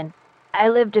 Listen, I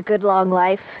lived a good long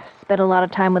life, spent a lot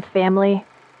of time with family,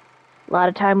 a lot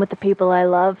of time with the people I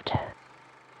loved.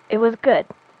 It was good.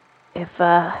 If,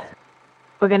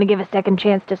 we're gonna give a second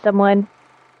chance to someone,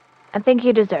 I think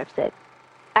he deserves it.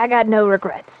 I got no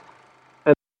regrets.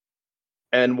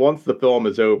 And once the film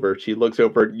is over, she looks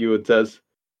over at you and says,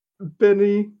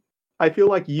 "Benny, I feel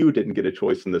like you didn't get a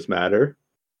choice in this matter.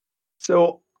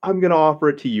 So I'm going to offer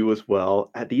it to you as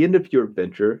well. At the end of your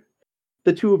adventure,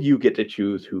 the two of you get to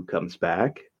choose who comes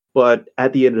back. But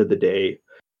at the end of the day,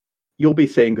 you'll be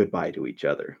saying goodbye to each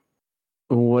other.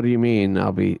 What do you mean?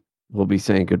 We'll be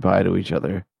saying goodbye to each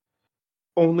other.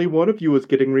 Only one of you is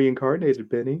getting reincarnated,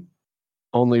 Benny."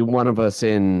 Only one of us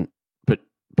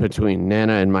between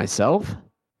Nana and myself?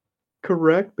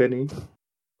 "Correct, Benny.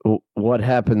 What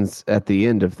happens at the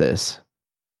end of this?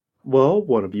 Well,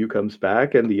 one of you comes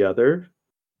back and the other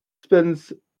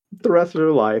spends the rest of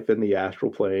their life in the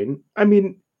astral plane. I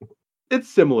mean, it's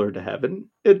similar to heaven.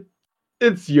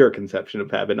 It's your conception of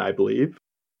heaven, I believe.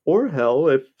 Or hell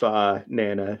if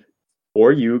Nana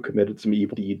or you committed some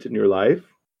evil deeds in your life."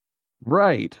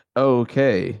 Right.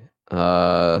 Okay.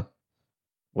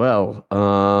 Well,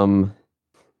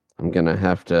 I'm gonna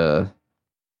have to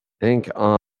think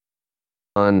on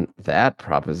that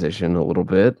proposition a little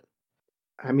bit.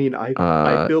 I mean,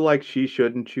 I feel like she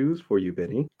shouldn't choose for you,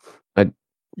 Benny.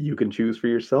 You can choose for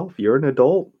yourself. You're an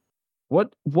adult.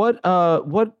 What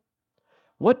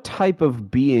type of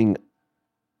being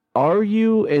are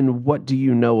you, and what do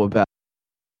you know about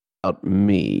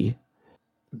me?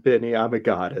 Benny, I'm a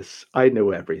goddess. I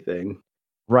know everything.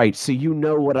 Right, so you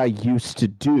know what I used to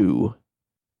do.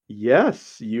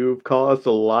 Yes, you've caused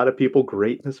a lot of people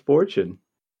great misfortune.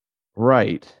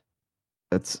 Right.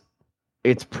 It's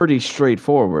pretty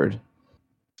straightforward.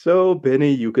 So,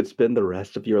 Benny, you could spend the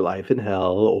rest of your life in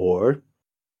hell, or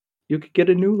you could get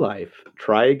a new life.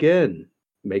 Try again.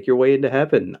 Make your way into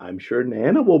heaven. I'm sure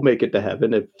Nana will make it to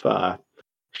heaven if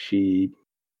she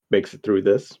makes it through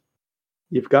this.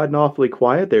 You've gotten awfully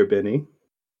quiet there, Benny.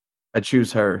 I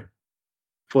choose her.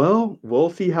 Well, we'll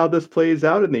see how this plays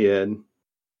out in the end.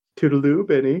 Toodaloo,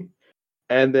 Benny.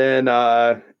 And then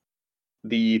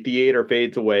the theater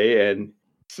fades away, and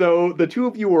so the two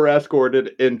of you were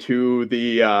escorted into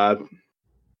the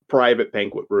private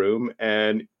banquet room,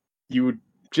 and you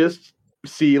just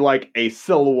see like a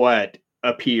silhouette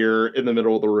appear in the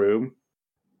middle of the room.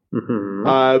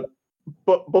 Mm-hmm.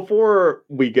 But before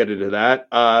we get into that,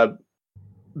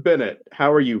 Bennett,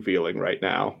 how are you feeling right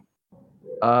now?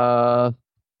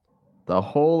 The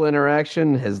whole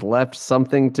interaction has left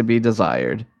something to be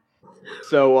desired.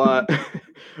 So, a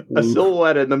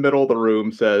silhouette in the middle of the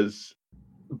room says,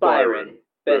 Byron,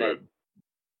 Bennett,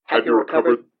 have you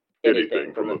recovered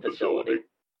anything from the facility?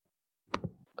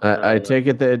 I take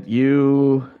it that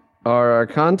you are our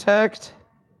contact?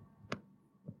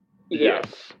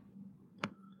 Yes.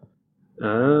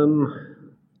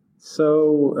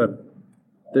 So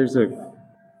there's a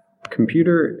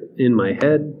computer in my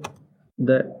head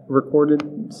that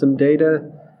recorded some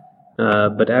data,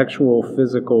 but actual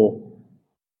physical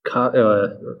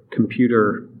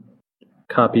computer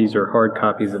copies or hard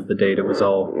copies of the data was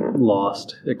all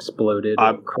lost, exploded,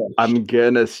 or crushed. I'm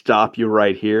gonna stop you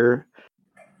right here.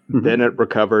 Mhm. Bennett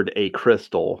recovered a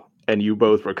crystal, and you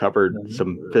both recovered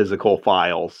some physical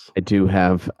files. I do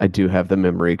have the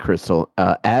memory crystal.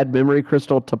 Add memory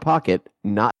crystal to pocket,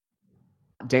 not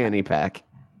Danny pack.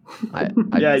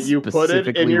 Yeah, you put it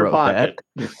in specifically your wrote pocket.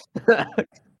 that.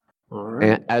 All right.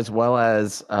 And as well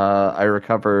as I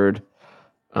recovered.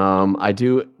 I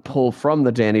do pull from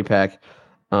the Danny pack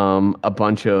a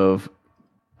bunch of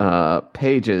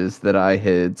pages that I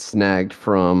had snagged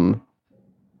from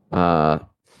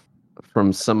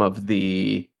some of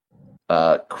the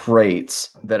crates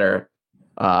that are.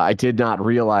 I did not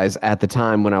realize at the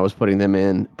time when I was putting them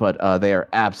in, but they are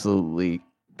absolutely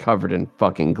covered in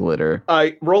fucking glitter.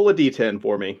 Roll a d10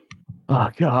 for me. Oh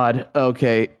God.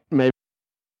 Okay, maybe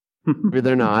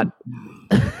they're not.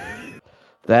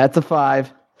 That's a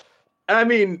 5. I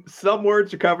mean, some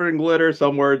words are covered in glitter,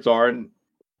 some words aren't.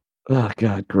 Oh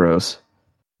God, gross.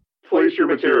 Place your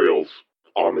materials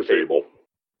on the table.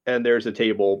 And there's a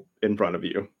table in front of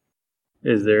you.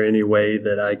 Is there any way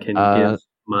that I can give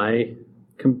my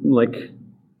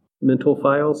mental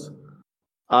files?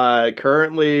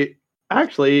 Currently,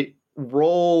 actually,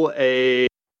 roll a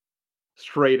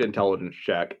straight intelligence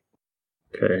check.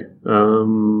 Okay.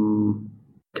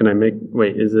 Can I make?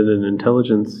 Wait, is it an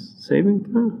intelligence saving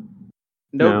throw?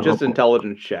 Nope, No. just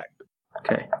intelligence check.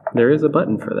 Okay. There is a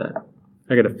button for that.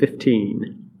 I got a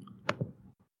 15.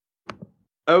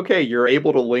 Okay, you're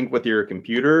able to link with your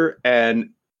computer, and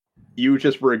you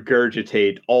just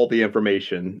regurgitate all the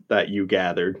information that you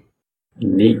gathered.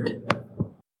 Neat.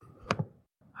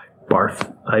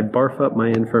 I barf up my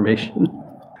information.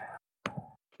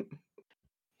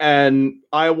 And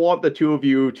I want the two of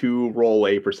you to roll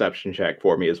a perception check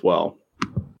for me as well.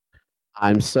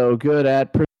 I'm so good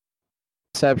at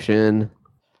perception.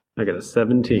 I got a He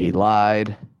 17.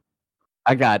 lied.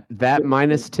 I got that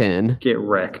minus 10. Get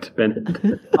wrecked, Bennett.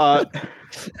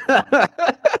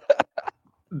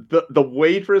 The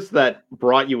waitress that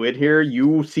brought you in here,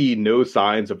 you see no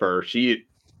signs of her. She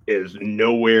is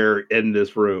nowhere in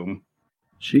this room.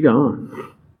 She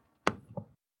gone.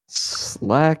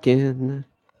 Slacking.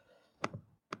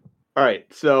 All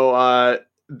right, so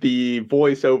the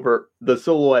voiceover, the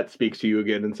silhouette speaks to you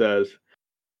again and says,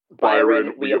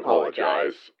 Byron, we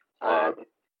apologize.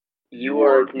 You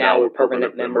are now a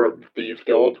permanent member of the Thieves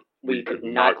Guild. We could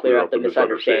not clear up the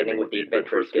misunderstanding with the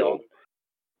Adventurers Guild.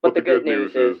 But the good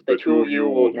news is the two of you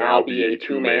will now be a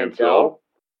two-man cell,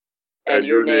 and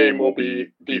your name will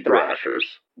be the Thrashers.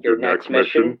 Your next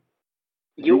mission,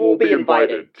 you will be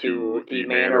invited to the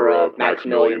manor of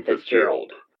Maximilian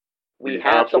Fitzgerald. We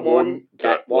have someone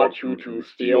that wants you to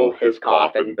steal his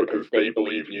coffin because they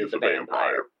believe he is a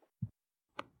vampire.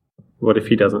 What if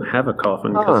he doesn't have a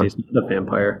coffin because he's not a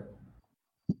vampire?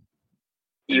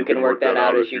 You can work that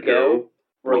out as you go.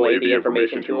 Relay the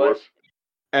information to us.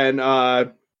 and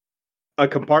a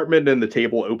compartment in the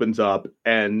table opens up,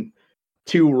 and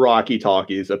two Rocky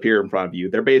Talkies appear in front of you.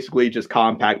 They're basically just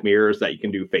compact mirrors that you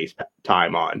can do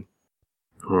FaceTime on.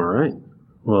 All right.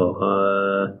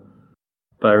 Well,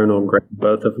 Byron will grab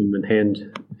both of them and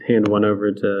hand one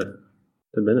over to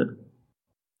Bennett.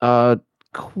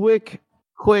 Quick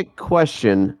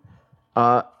question.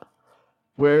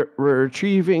 We're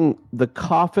retrieving the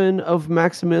coffin of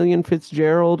Maximilian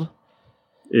Fitzgerald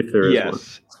If there is one.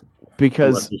 Yes. Unless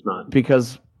because there's not.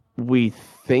 because we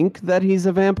think that he's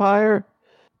a vampire.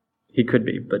 He could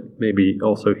be, but maybe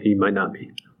also he might not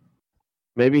be.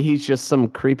 Maybe he's just some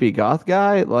creepy goth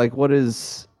guy. Like, what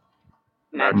is?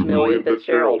 Maximilian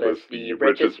Fitzgerald is the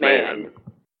richest man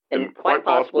in quite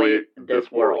possibly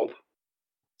this world.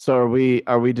 So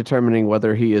are we determining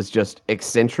whether he is just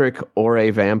eccentric or a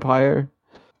vampire?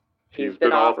 He's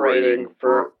been operating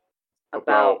for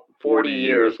about 40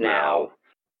 years now,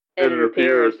 and it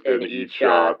appears in each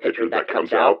picture that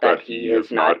comes out that he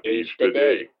has not aged a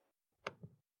day.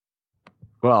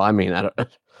 Well, I mean, I don't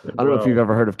know if you've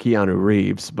ever heard of Keanu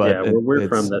Reeves, but yeah, where we're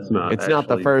from, that's not. It's not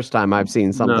the first time I've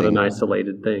seen something. Not an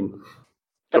isolated thing.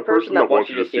 The person that wants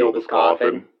you to steal this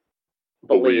coffin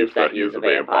believes that he is a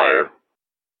vampire.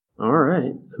 All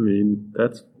right. I mean,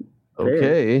 that's fair.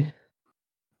 Okay.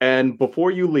 And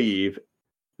before you leave,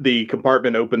 the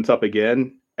compartment opens up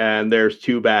again, and there's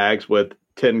 2 bags with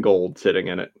 10 gold sitting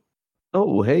in it.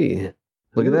 Oh, hey,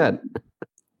 look at that.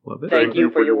 Love it. Thank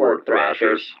you for your work,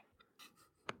 Thrashers.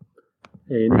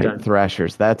 Hey, anytime. Right,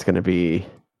 Thrashers. That's gonna be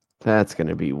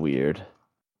weird.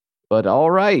 But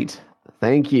all right,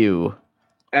 thank you.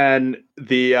 And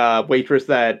the waitress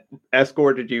that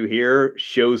escorted you here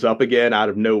shows up again out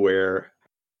of nowhere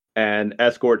and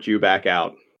escorts you back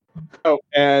out. Oh,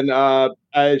 and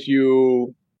as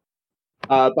you,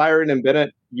 Byron and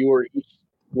Bennett, you were each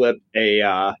slipped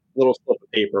a little slip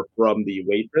of paper from the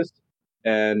waitress,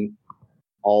 and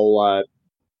I'll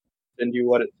send you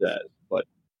what it says. But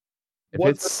If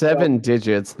what's it's 7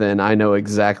 digits, then I know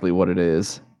exactly what it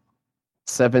is.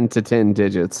 7 to 10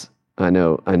 digits. I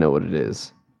know what it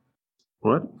is.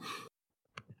 What?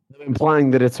 I'm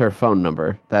implying that it's her phone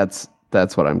number. That's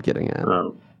what I'm getting at.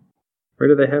 Oh. Where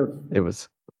do they have? It was.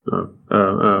 Oh,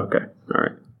 okay. All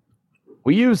right.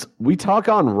 We talk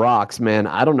on rocks, man.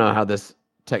 I don't know how this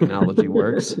technology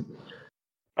works.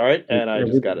 all right, and I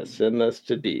just gotta send this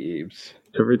to Deebs.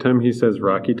 Every time he says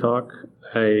Rocky Talk,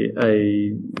 I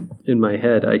in my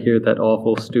head I hear that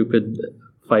awful stupid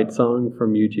fight song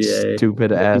from UGA.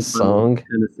 Stupid ass song.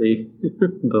 Tennessee.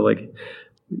 The like,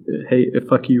 hey,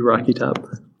 fuck you, Rocky Top.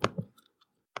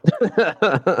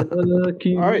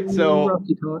 All right, so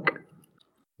Rocky Talk.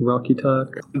 Rocky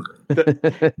Talk.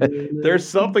 there's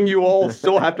something you all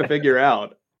still have to figure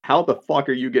out. How the fuck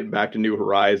are you getting back to New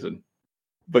Horizon?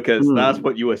 Because that's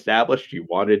what you established you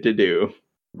wanted to do.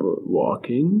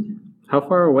 Walking? How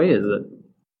far away is it?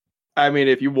 I mean,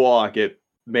 if you walk, it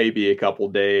may be a couple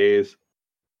days.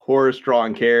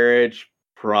 Horse-drawn carriage,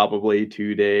 probably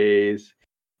 2 days.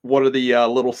 What are the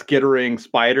little skittering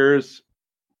spiders?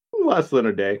 Less than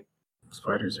a day.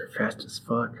 Spiders are fast as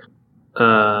fuck.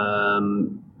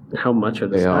 How much are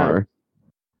They are.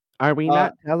 Are we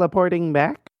not teleporting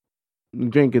back?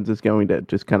 Jenkins is going to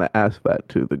just kind of ask that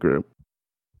to the group.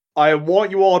 I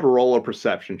want you all to roll a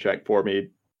perception check for me.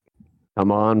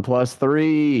 Come on,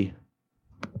 +3.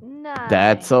 Nice.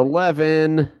 That's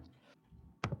 11.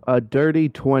 A dirty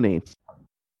 20.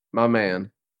 My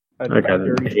man. A I got an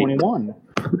dirty 8. 21.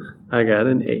 I got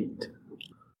an 8.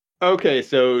 Okay,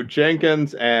 so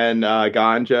Jenkins and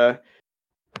Ganja,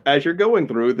 as you're going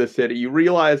through the city, you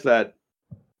realize that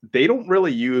they don't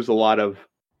really use a lot of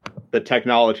the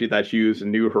technology that's used in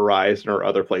New Horizon or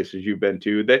other places you've been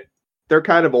to. They're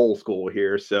kind of old school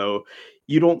here, so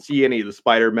you don't see any of the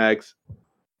spider mechs.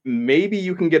 Maybe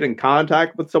you can get in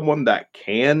contact with someone that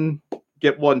can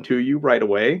get one to you right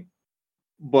away,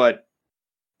 but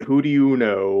who do you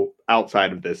know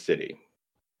outside of this city?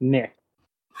 Nick.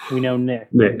 We know Nick.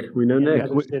 We know In Nick.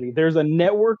 the other city. There's a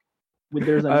network.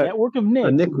 There's a network of Nicks.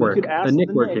 a Nick We work. could ask A Nick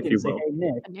the work, Nick if and you say, will. Hey,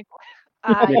 Nick. Nick,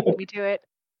 I beat me to it.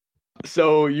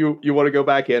 So you want to go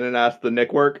back in and ask the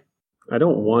Nick work? I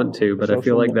don't want to, but I feel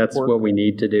Social like that's network. what we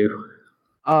need to do.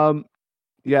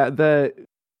 Yeah,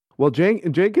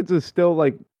 Jenkins is still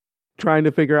like trying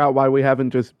to figure out why we haven't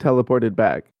just teleported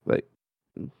back. Like,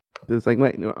 it's like,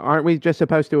 wait, aren't we just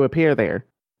supposed to appear there?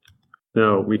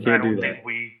 No, we I can't do don't that. think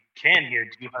we can here.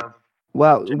 Do you have?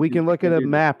 Well, we Jenkins can look at can a do that.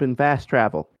 map and fast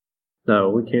travel. No,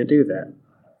 we can't do that.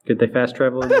 Could they fast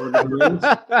travel in Lord of the Rings?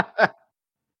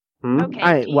 Okay,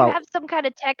 Alright, do you well- have some kind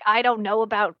of tech I don't know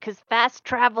about? Because fast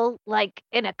travel, like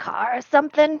in a car or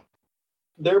something?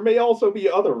 There may also be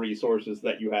other resources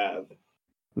that you have.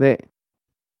 They,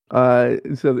 so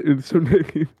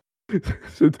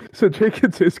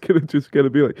Jenkins is gonna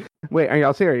be like, wait, are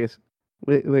y'all serious?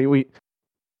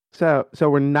 So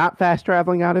we're not fast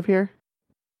traveling out of here?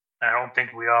 I don't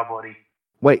think we are, buddy.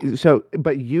 Wait,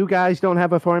 but you guys don't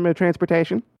have a form of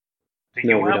transportation? Do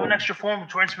No, you we have an don't. extra form of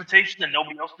transportation that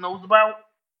nobody else knows about?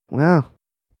 Well,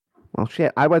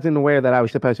 shit. I wasn't aware that I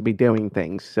was supposed to be doing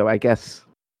things, so I guess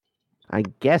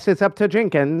it's up to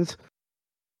Jenkins.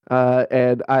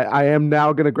 And I am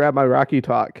now gonna grab my Rocky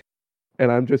Talk,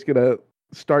 and I'm just gonna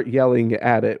start yelling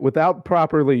at it without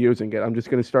properly using it. I'm just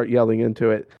gonna start yelling into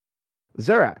it.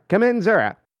 Zura, come in,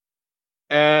 Zura.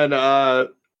 And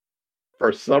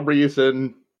for some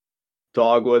reason,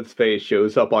 Dogwood's face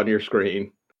shows up on your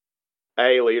screen.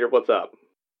 Hey, leader, what's up?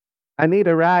 I need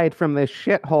a ride from this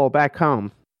shithole back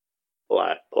home.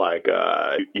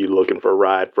 You looking for a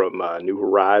ride from New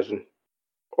Horizon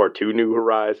or to New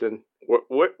Horizon?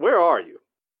 Where are you?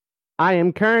 I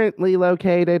am currently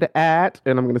located at,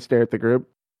 and I'm going to stare at the group.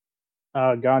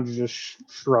 Ganja just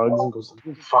shrugs and goes, "I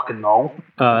don't fucking know."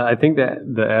 I think that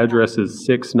the address is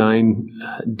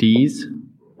 69Ds.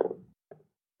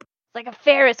 It's like a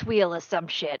Ferris wheel or some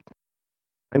shit.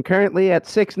 I'm currently at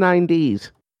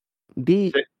 69Ds.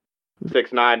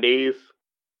 69Ds?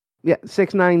 Yeah,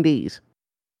 69Ds.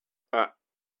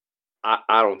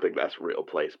 I don't think that's a real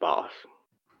place, boss.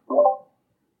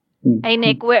 Hey,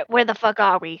 Nick, where the fuck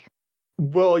are we?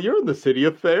 Well, you're in the city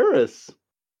of Ferris.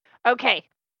 Okay,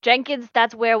 Jenkins,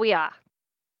 that's where we are.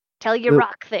 Tell your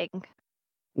rock thing.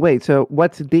 Wait, so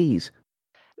what's D's?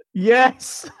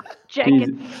 Yes.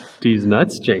 Jenkins. D's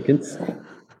nuts, Jenkins.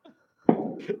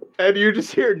 And you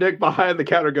just hear Nick behind the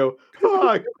counter go,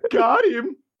 "Oh, got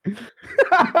him."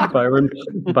 Byron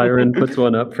puts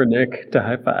one up for Nick to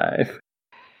high five.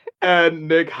 And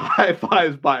Nick high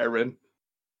fives Byron.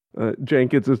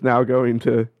 Jenkins is now going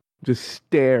to just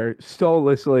stare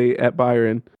soullessly at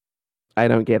Byron. I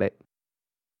don't get it.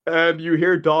 And you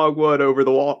hear Dogwood over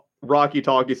the Rocky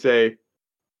Talkie say,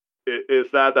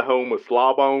 "Is that the home of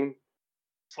Slawbone?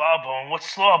 Slawbone? What's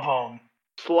Slawbone?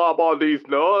 Slob on these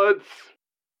nuts."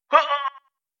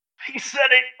 He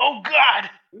said it. Oh God.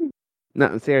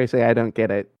 No, seriously, I don't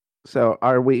get it. So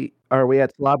are we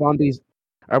at Slob on these?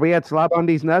 Are we at Slob on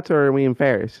these nuts, or are we in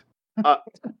Ferris?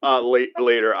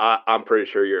 Later, I'm pretty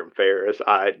sure you're in Ferris.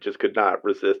 I just could not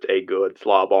resist a good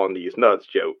slob on these nuts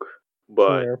joke.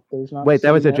 But wait,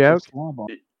 that was a joke?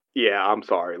 Yeah, I'm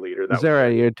sorry, leader.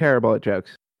 Zara, you're terrible at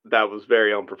jokes. That was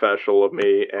very unprofessional of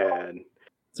me, and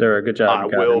Zara, good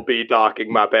job. I will be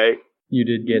docking my pay. You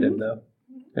did get him though,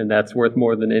 and that's worth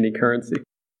more than any currency.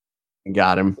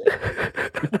 Got him.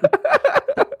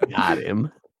 Got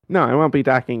him. No, I won't be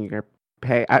docking your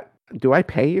pay. Do I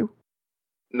pay you?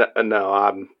 No,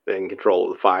 I'm in control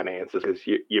of the finances because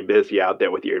you're busy out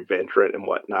there with your adventuring and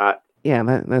whatnot. Yeah,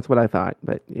 that's what I thought,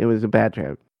 but it was a bad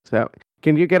joke. So,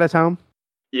 can you get us home?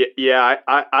 Yeah,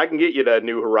 I can get you to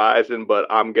New Horizon, but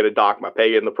I'm going to dock my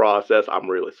pay in the process. I'm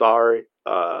really sorry.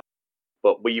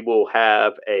 But we will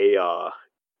have a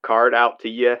card out to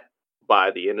you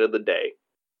by the end of the day.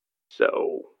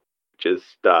 So, just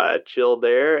chill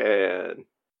there, and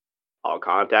I'll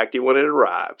contact you when it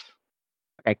arrives.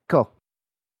 Okay, cool.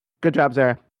 Good job,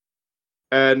 Zara.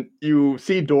 And you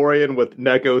see Dorian with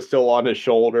Neko still on his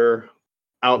shoulder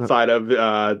outside of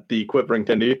the quivering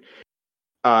Tindy.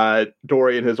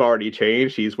 Dorian has already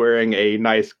changed. He's wearing a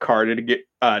nice cardigan.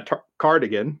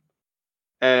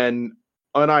 And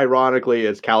unironically,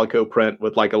 it's calico print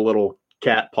with like a little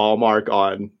cat paw mark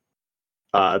on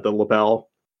the lapel.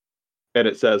 And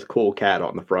it says "Cool Cat"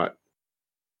 on the front.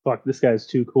 Fuck, this guy's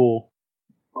too cool.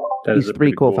 That He's is a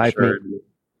pretty pretty cool, cool 5 shirt.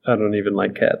 I don't even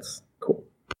like cats. Cool.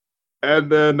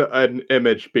 And then an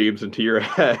image beams into your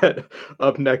head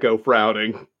of Neko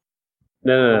frowning.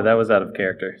 No, that was out of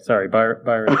character. Sorry, Byron.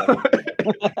 Sorry,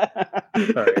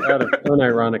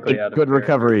 unironically out of Good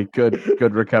recovery.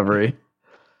 Good recovery.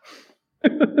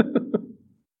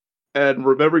 And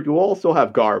remember, you also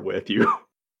have Gar with you.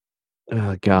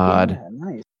 Oh God. Yeah,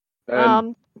 nice.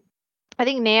 And I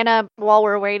think Nana, while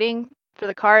we're waiting for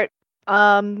the cart,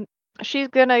 she's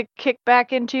gonna kick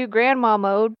back into grandma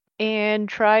mode and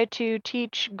try to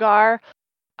teach Gar,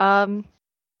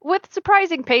 with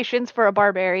surprising patience for a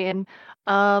barbarian,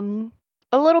 a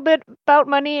little bit about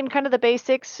money and kind of the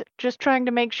basics, just trying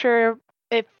to make sure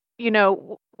if,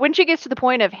 when she gets to the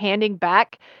point of handing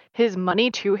back his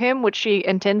money to him, which she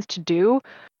intends to do,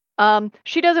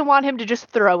 she doesn't want him to just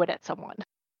throw it at someone.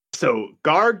 so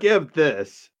Gar give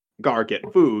this, Gar get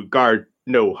food, Gar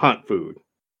no hunt food.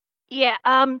 Yeah,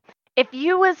 if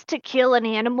you was to kill an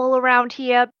animal around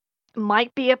here,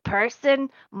 might be a person,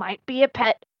 might be a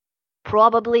pet,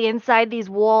 probably inside these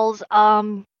walls,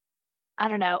 I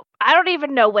don't know. I don't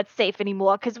even know what's safe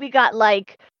anymore, because we got,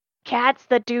 like, cats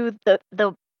that do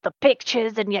the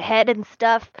pictures in your head and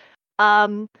stuff.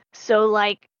 So,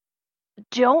 like,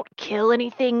 don't kill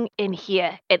anything in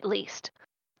here, at least.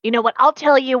 You know what? I'll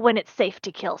tell you when it's safe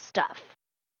to kill stuff.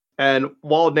 And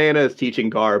while Nana is teaching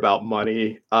Gar about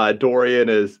money, Dorian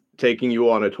is taking you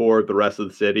on a tour of the rest of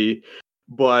the city.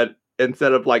 But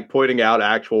instead of like pointing out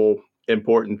actual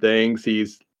important things,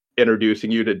 he's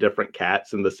introducing you to different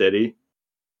cats in the city.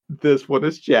 This one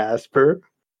is Jasper.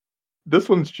 This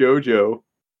one's Jojo.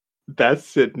 That's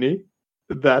Sydney.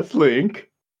 That's Link.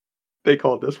 They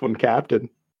call this one Captain.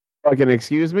 Fucking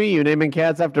excuse me? You naming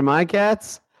cats after my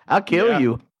cats? I'll kill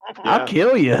you. I'll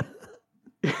kill you.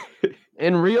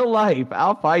 In real life,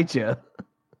 I'll fight you.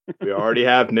 We already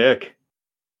have Nick.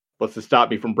 What's to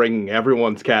stop me from bringing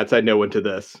everyone's cats I know into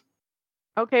this?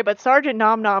 Okay, but Sergeant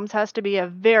Nom Noms has to be a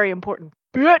very important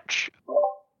bitch.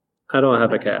 I don't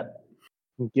have a cat.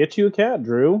 Get you a cat,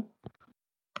 Drew.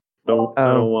 I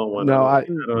don't want one. No, I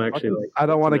don't actually like. I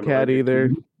don't want a cat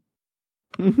either.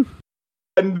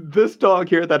 And this dog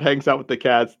here that hangs out with the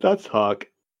cats, Huck.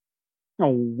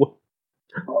 Oh,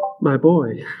 My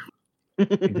boy.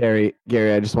 Gary,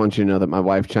 I just want you to know that my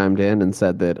wife chimed in and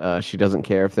said that she doesn't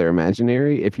care if they're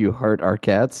imaginary. If you hurt our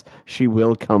cats, she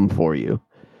will come for you.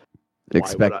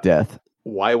 Expect death.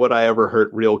 Why would I ever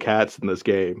hurt real cats in this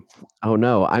game? Oh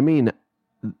no, I mean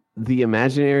the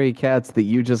imaginary cats that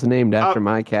you just named after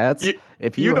my cats.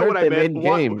 If you know hurt what I them meant. in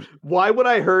game, Why would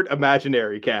I hurt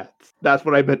imaginary cats? That's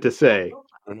what I meant to say.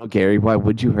 I don't know, Gary. Why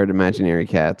would you hurt imaginary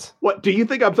cats? What, do you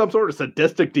think I'm some sort of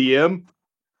sadistic DM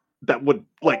that would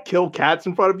like kill cats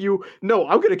in front of you? No,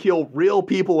 I'm gonna kill real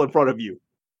people in front of you.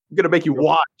 I'm gonna make you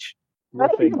watch. I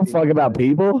don't give a fuck about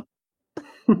people.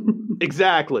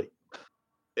 Exactly.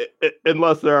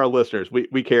 Unless there are listeners,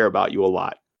 we care about you a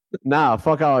lot. Nah,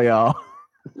 fuck all y'all.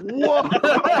 Whoa!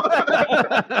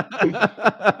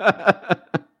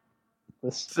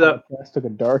 this podcast took a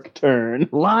dark turn.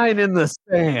 Line in the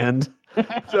sand.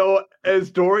 So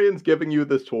as Dorian's giving you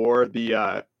this tour,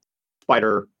 the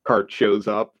spider cart shows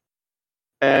up,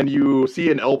 and you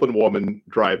see an elven woman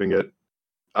driving it.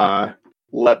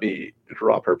 Let me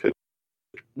drop her picture.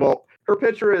 Well, her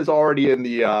picture is already in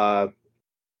the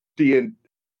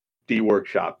D&D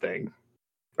workshop thing,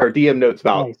 or DM notes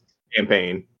about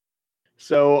campaign.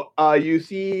 So you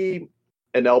see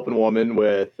an elven woman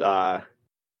with a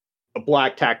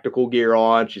black tactical gear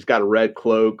on. She's got a red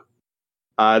cloak.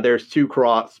 There's 2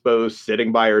 crossbows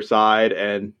sitting by her side,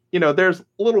 and there's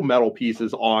little metal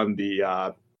pieces on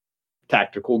the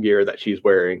tactical gear that she's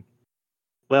wearing.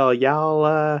 Well,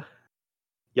 y'all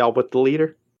with the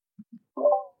leader?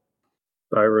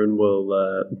 Byron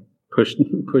will push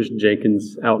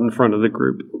Jenkins out in front of the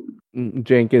group.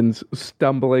 Jenkins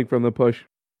stumbling from the push.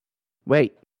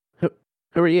 Wait, who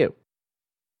are you?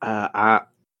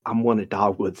 I'm one of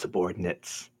Dogwood's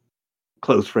subordinates.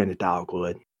 Close friend of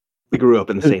Dogwood. We grew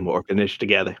up in the same orphanage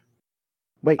together.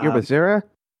 Wait, you're Bazura?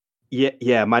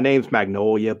 Yeah, my name's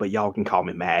Magnolia, but y'all can call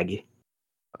me Maggie.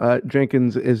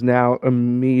 Jenkins is now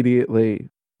immediately,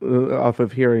 off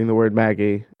of hearing the word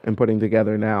Maggie and putting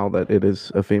together now that it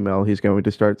is a female, he's going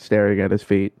to start staring at his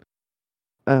feet.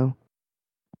 Oh.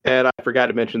 And I forgot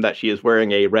to mention that she is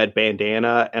wearing a red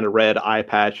bandana and a red eye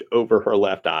patch over her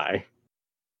left eye.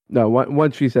 No,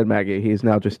 once she said Maggie, he's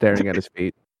now just staring at his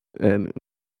feet and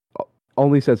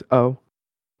only says, oh,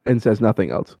 and says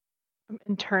nothing else. I'm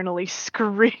internally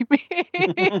screaming.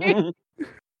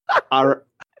 All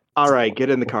right,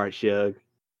 get in the cart, Shug.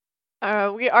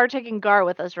 We are taking Gar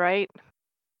with us, right?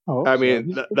 Oh, I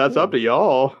mean, that's up to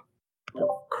y'all.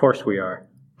 Of course we are.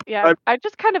 Yeah, I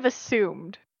just kind of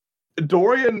assumed.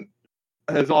 Dorian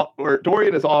is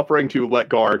offering to let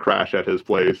Gar crash at his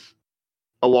place,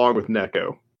 along with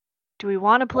Neko. Do we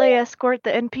want to play escort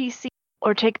the NPC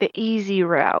or take the easy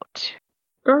route?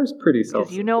 Gar's pretty self.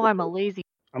 Because I'm a lazy.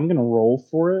 I'm gonna roll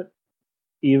for it.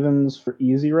 Evens for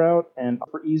easy route and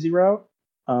for easy route.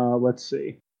 Let's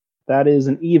see. That is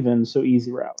an even, so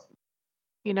easy route.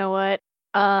 You know what?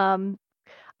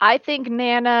 I think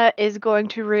Nana is going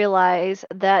to realize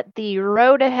that the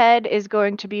road ahead is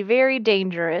going to be very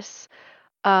dangerous.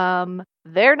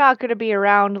 They're not going to be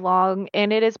around long,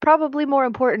 and it is probably more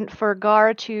important for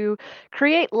Gar to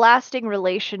create lasting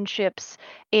relationships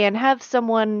and have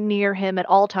someone near him at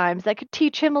all times that could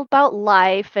teach him about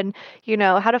life and,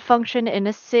 how to function in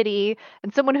a city,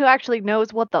 and someone who actually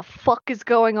knows what the fuck is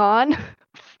going on.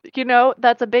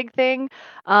 That's a big thing.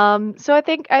 So I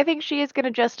think she is going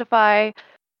to justify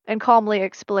and calmly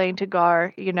explain to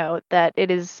Gar, that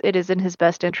it is in his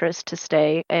best interest to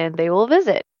stay, and they will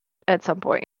visit at some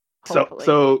point. Hopefully.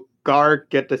 So Gar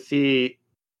get to see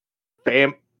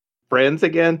friends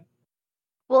again?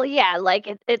 Well, yeah,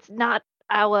 it's not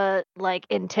our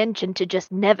intention to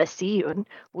just never see you. And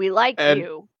we like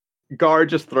you. Gar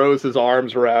just throws his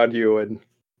arms around you and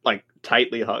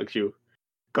tightly hugs you.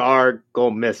 Gar go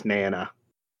miss Nana.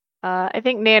 I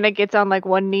think Nana gets on like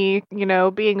one knee,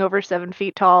 being over 7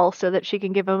 feet tall, so that she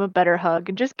can give him a better hug,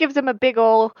 and just gives him a big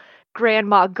ol'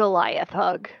 Grandma Goliath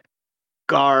hug.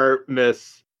 Gar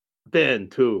miss Ben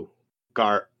too.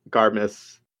 Gar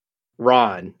miss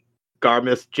Ron. Gar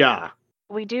miss Ja.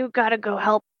 We do gotta go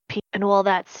help people and all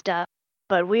that stuff,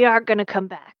 but we are gonna come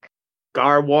back.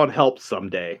 Gar won't help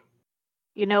someday.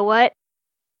 You know what?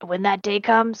 When that day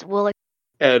comes, we'll...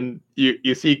 And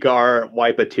you see Gar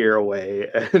wipe a tear away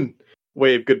and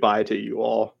wave goodbye to you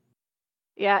all.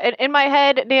 Yeah, in my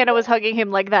head, Nana was hugging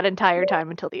him like that entire time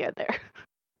until the end there.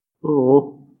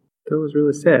 Oh, that was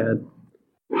really sad.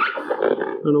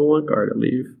 I don't want Gar to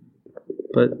leave,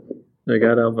 but I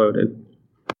got outvoted.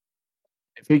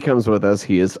 If he comes with us,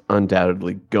 he is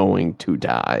undoubtedly going to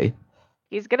die.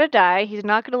 He's gonna die. He's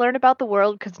not gonna learn about the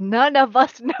world because none of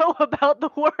us know about the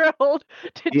world.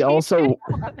 He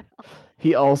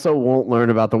also won't learn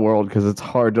about the world because it's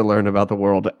hard to learn about the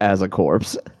world as a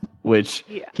corpse, which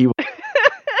he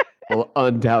will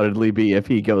undoubtedly be if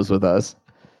he goes with us.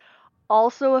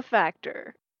 Also a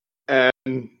factor.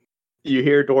 And you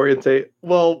hear Dorian say,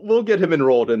 well, we'll get him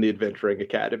enrolled in the Adventuring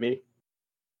Academy.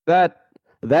 That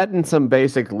and some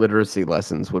basic literacy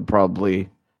lessons would probably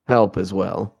help as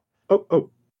well. Oh,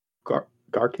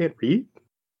 Gar can't read?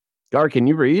 Gar, can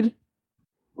you read?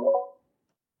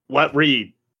 What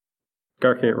read?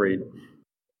 Gar can't read.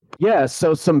 Yeah,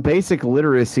 so some basic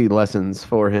literacy lessons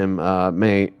for him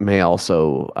may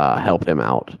also help him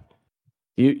out.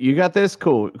 You got this?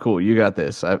 Cool. You got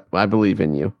this. I believe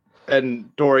in you.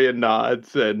 And Dorian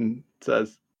nods and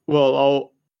says,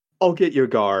 well, I'll get your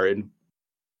Gar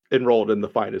enrolled in the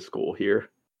finest school here.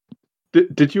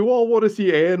 Did you all want to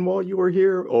see Anne while you were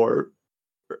here, or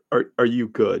are you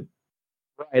good?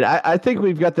 Right. I think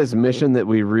we've got this mission that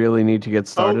we really need to get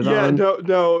started on.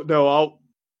 No.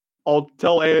 I'll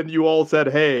tell Anne you all said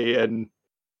hey, and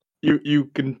you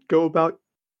can go about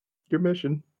your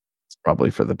mission. It's probably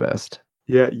for the best.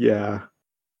 Yeah.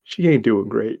 She ain't doing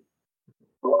great.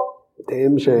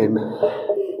 Damn shame.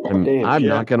 I'm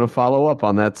not going to follow up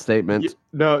on that statement.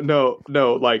 No.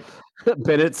 Like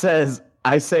Bennett says,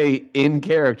 I say in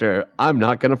character, I'm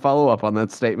not going to follow up on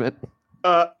that statement.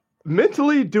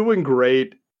 Mentally doing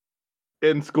great.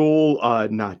 In school,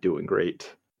 not doing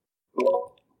great.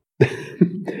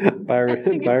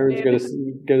 Byron's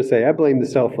gonna say, I blame the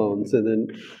cell phones, and then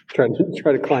try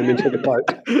to climb into the cart.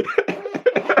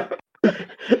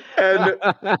 And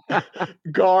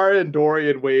Gar and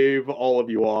Dorian wave all of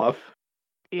you off.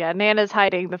 Yeah, Nana's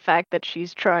hiding the fact that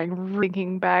she's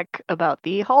thinking back about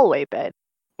the hallway bed.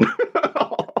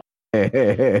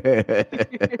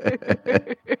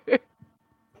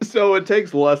 So it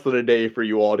takes less than a day for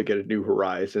you all to get a new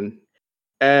horizon.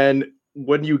 And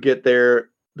when you get there,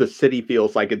 the city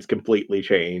feels like it's completely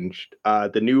changed.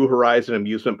 The New Horizon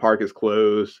amusement park is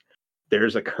closed.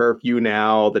 There's a curfew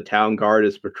now. The town guard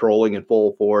is patrolling in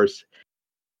full force.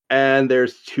 And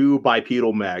there's 2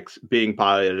 bipedal mechs being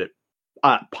piloted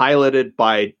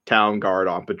by town guard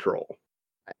on patrol.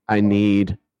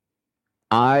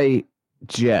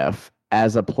 Jeff,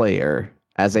 as a player,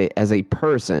 as a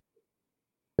person,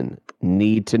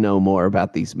 need to know more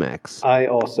about these mechs. I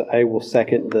will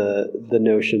second the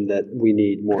notion that we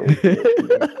need more.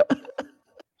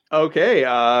 Okay,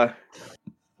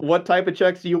 what type of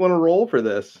checks do you want to roll for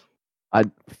this? I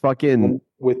fucking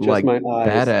with just my eyes.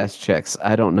 Badass checks.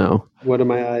 I don't know. What are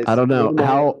my eyes? I don't know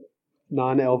how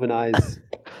non-elven eyes.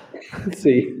 Let's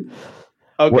see.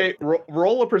 Okay,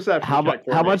 roll a perception check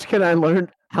for how me. much can I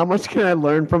learn? How much can I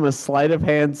learn from a sleight of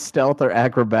hand, stealth, or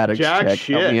acrobatics check?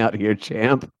 Shit. Help me out here,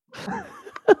 champ.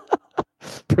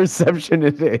 Perception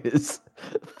it is.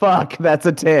 Fuck, that's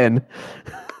a 10.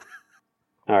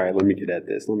 All right, let me get at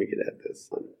this.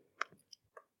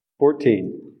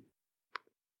 14.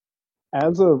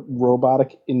 As a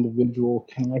robotic individual,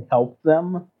 can I help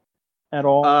them at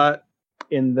all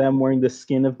in them wearing the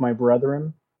skin of my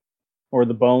brethren? Or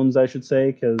the bones, I should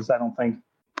say, because I don't think,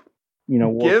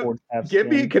 Warforged have skin.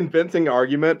 Give me a convincing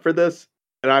argument for this,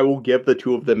 and I will give the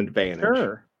 2 of them advantage.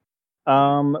 Sure.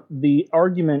 The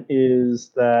argument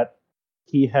is that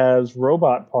he has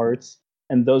robot parts,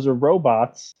 and those are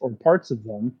robots, or parts of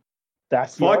them.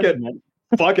 That's the argument.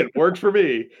 Fuck it, works for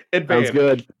me. Advantage. Sounds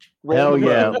good. Hell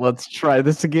yeah, let's try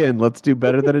this again. Let's do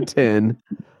better than a 10.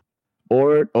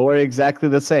 Or exactly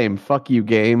the same. Fuck you,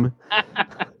 game.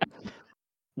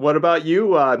 What about you,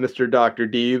 Mr. Dr.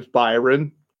 Deeves,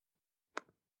 Byron?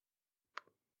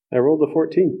 I rolled a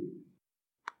 14.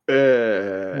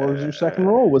 What was your second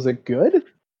roll? Was it good?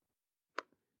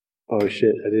 Oh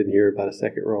shit, I didn't hear about a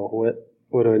second roll.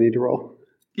 What do I need to roll?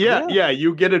 Yeah,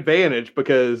 you get advantage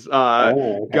because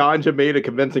okay. Ganja made a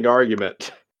convincing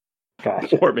argument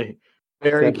Gotcha. for me.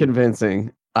 Very 17.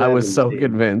 convincing. I was so 17.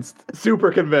 convinced.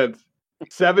 Super convinced.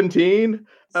 17?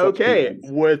 Okay,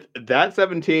 17. with that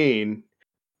 17,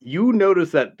 you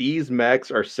notice that these mechs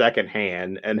are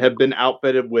secondhand and have been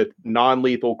outfitted with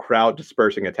non-lethal crowd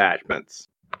dispersing attachments.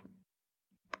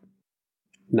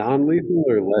 Non-lethal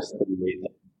or less than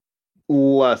lethal?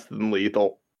 Less than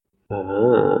lethal.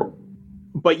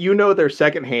 But you know they're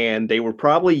secondhand. They were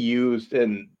probably used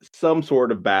in some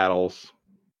sort of battles.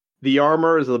 The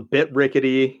armor is a bit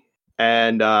rickety,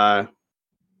 and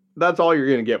that's all you're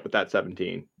going to get with that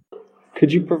 17.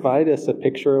 Could you provide us a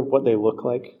picture of what they look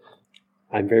like?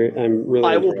 I'm really.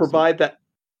 I will interested. provide that.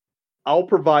 I'll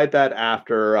provide that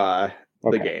after the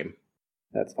Okay. game.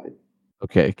 That's fine.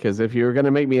 Okay, because if you were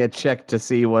gonna make me a check to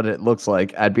see what it looks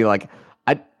like, I'd be like,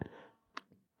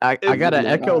 I gotta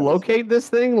echolocate this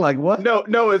thing? Like what?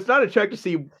 No, it's not a check to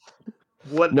see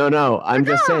what. No, I'm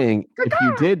just saying, if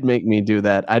you did make me do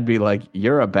that, I'd be like,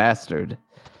 you're a bastard.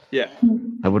 Yeah.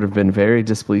 I would have been very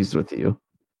displeased with you.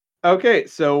 Okay,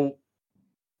 so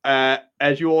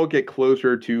as you all get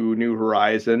closer to New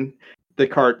Horizon, the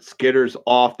cart skitters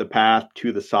off the path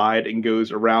to the side and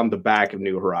goes around the back of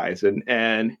New Horizon,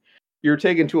 and you're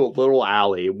taken to a little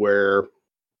alley where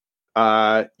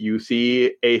you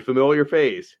see a familiar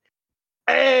face.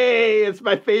 Hey, it's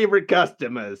my favorite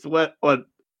customers. What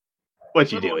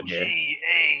you doing here?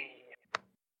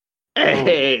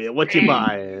 Hey, what you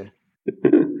buying?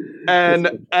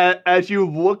 And as you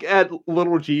look at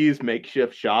Little G's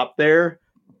makeshift shop there,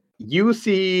 you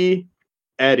see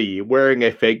Eddie wearing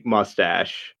a fake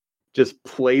mustache, just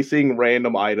placing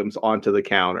random items onto the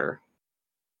counter.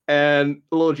 And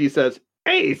Little G says,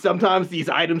 hey, sometimes these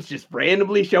items just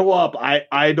randomly show up.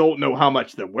 I don't know how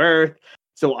much they're worth,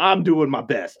 so I'm doing my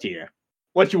best here.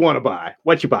 What you want to buy?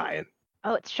 What you buying?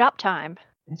 Oh, it's shop time.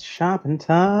 It's shopping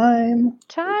time.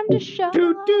 Time to shop.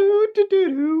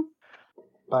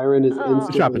 Byron is Oh.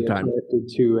 instantly Shopping time. attracted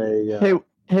to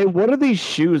Hey, what are these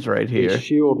shoes right a here?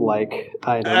 shield-like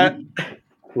item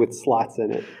with slots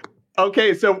in it.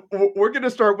 Okay, so we're going to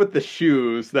start with the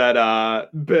shoes that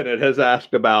Bennett has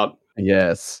asked about.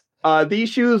 Yes. These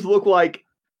shoes look like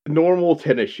normal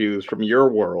tennis shoes from your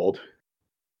world.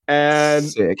 And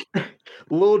Sick.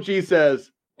 Lil G says,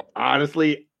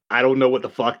 honestly, I don't know what the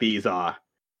fuck these are.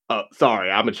 Sorry,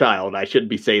 I'm a child. I shouldn't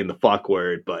be saying the fuck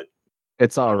word, but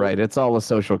It's all right. It's all a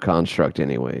social construct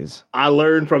anyways. I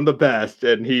learned from the best.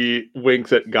 And he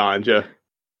winks at Ganja.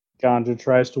 Ganja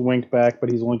tries to wink back,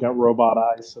 but he's only got robot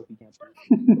eyes, so he can't.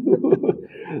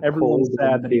 Everyone's Cold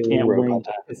sad that he feeling can't robot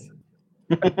wink.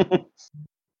 eyes.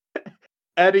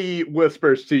 Eddie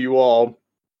whispers to you all,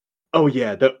 oh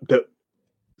yeah,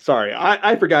 sorry,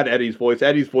 I forgot Eddie's voice.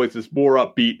 Eddie's voice is more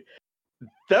upbeat.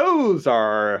 Those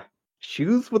are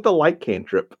shoes with a light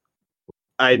cantrip,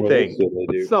 I What think. else do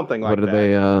they do? Something like What are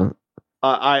that.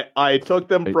 they? I took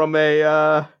them from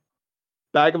a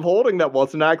bag of holding that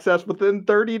wasn't accessed within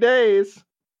 30 days.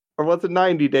 Or was it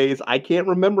 90 days? I can't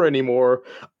remember anymore.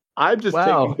 I'm just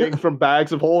Wow. taking things from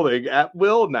bags of holding at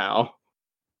will now.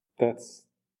 That's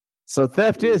So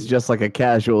theft is just like a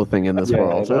casual thing in this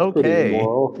world. that's pretty Okay.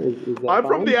 immoral. Is that I'm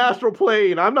from fine? the astral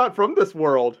plane. I'm not from this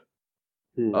world.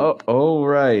 Oh,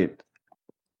 right.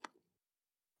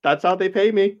 That's how they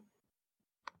pay me.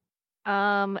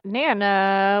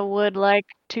 Nana would like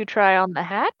to try on the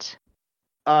hat.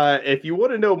 If you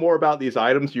want to know more about these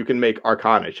items, you can make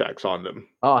Arcana checks on them.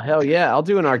 Oh, hell yeah. I'll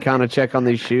do an Arcana check on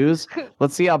these shoes.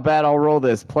 Let's see how bad I'll roll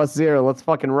this. +0. Let's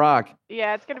fucking rock.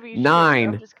 Yeah, it's gonna be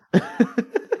 9.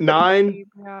 9.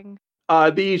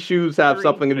 These shoes have 3.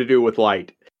 something to do with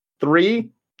light. 3.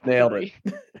 Nailed it.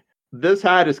 This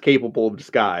hat is capable of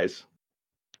disguise.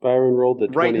 Byron rolled a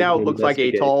 20 Right now, to it looks like a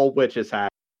investigate. tall witch's hat.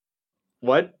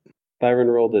 What? Byron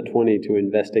rolled a 20 to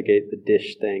investigate the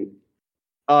dish thing.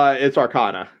 It's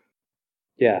Arcana.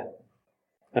 Yeah,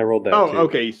 I rolled that. Oh, too.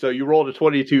 okay. So you rolled a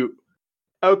 22.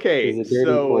 Okay, It was a dirty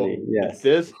so 20, yes.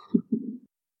 this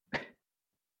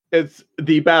it's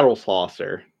the battle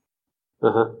saucer,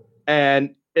 Uh-huh.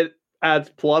 and it adds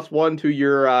 +1 to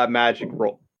your magic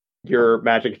roll, your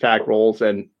magic attack rolls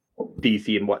and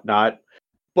DC and whatnot.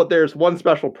 But there's one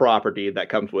special property that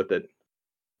comes with it.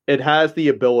 It has the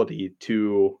ability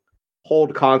to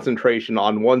hold concentration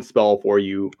on one spell for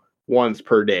you once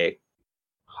per day,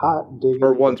 Hot digging.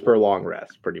 or once per long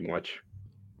rest, pretty much.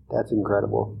 That's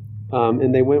incredible.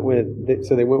 And they went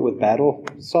with battle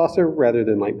saucer rather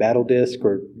than like battle disc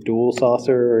or dual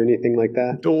saucer or anything like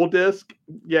that. Dual disc?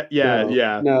 Yeah.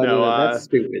 No, that's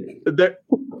stupid.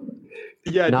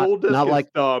 Yeah, Not- dual disc not is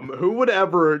like- dumb. Who would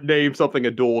ever name something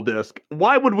a dual disc?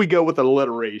 Why would we go with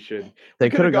alliteration? They We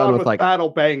could have gone with like Battle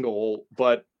Bangle,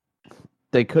 but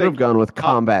they could have gone with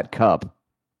Combat Cup.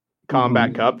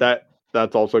 Combat Cup,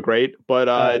 that's also great. But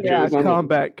Yeah, Joseph-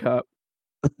 Combat Cup.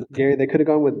 Gary, they could have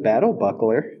gone with Battle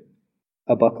Buckler.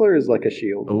 A buckler is like a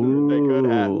shield. they could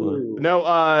have. Ooh.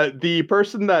 No, the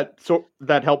person that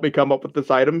helped me come up with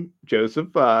this item, Joseph,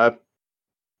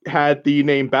 had the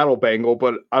name Battle Bangle,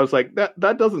 but I was like, that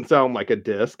doesn't sound like a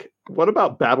disc. What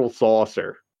about Battle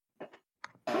Saucer?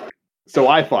 So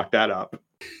I fucked that up.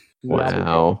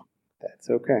 Wow.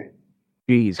 That's okay.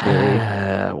 Jeez,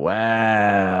 Gary.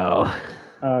 Wow.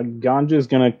 Ganja's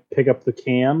gonna pick up the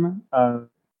can,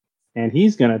 and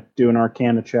he's gonna do an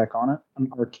Arcana check on it. An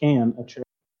Arcana check.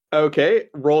 Okay,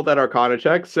 roll that Arcana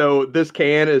check. So this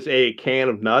can is a can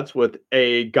of nuts with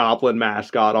a goblin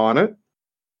mascot on it.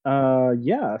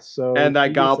 Yeah. So And that he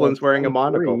gets goblin's wearing a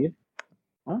 23. monocle.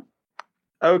 Huh?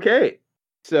 Okay,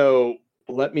 so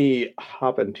let me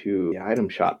hop into the item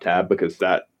shop tab because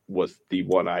that was the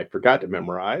one I forgot to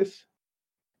memorize.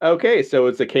 Okay, so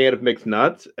it's a can of mixed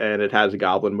nuts, and it has a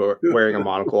goblin wearing a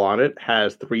monocle on it.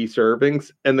 Has 3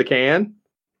 servings in the can,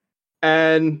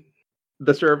 and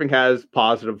the serving has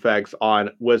positive effects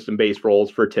on wisdom-based rolls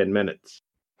for 10 minutes.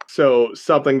 So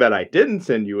something that I didn't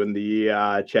send you in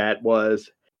the chat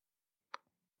was,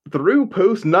 through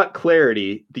post-nut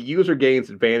clarity, the user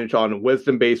gains advantage on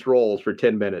wisdom-based rolls for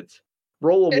 10 minutes.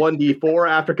 Roll a 1d4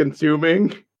 after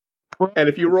consuming, and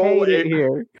if you roll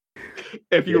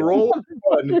if you roll a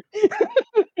 1,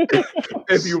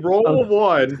 if you roll a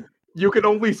 1, you can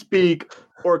only speak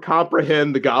or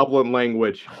comprehend the goblin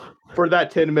language for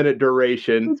that 10-minute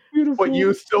duration, but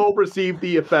you still receive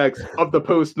the effects of the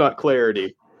post-nut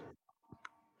clarity.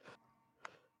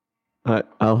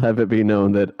 I'll have it be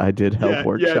known that I did help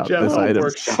workshop Jeff this helped item.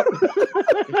 workshop.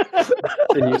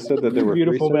 And you said that there were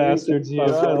Beautiful 3 servings bastards. Yeah,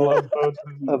 I love both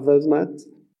of you. of those nuts.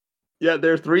 Yeah,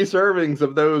 there's 3 servings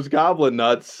of those goblin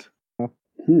nuts.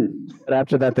 But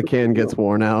after that, the can gets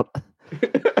worn out.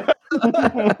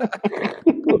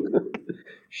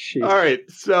 Sheesh. All right,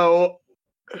 so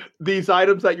these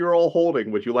items that you're all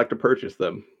holding, would you like to purchase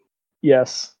them?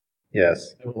 Yes.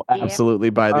 Yes. I will absolutely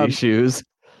buy these shoes.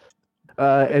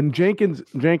 And Jenkins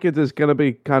is gonna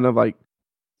be kind of like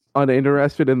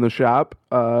uninterested in the shop,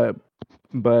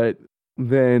 but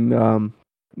then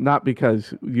not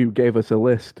because you gave us a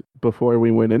list before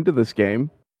we went into this game,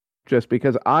 just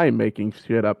because I'm making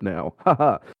shit up now.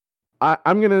 Haha.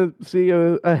 I'm gonna see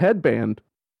a headband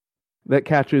that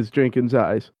catches Jenkins'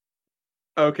 eyes,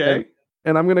 Okay.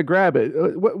 and I'm gonna grab it.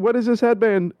 What is this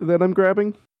headband that I'm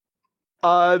grabbing?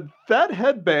 That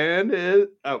headband is.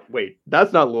 Oh, wait,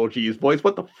 that's not Lil G's voice.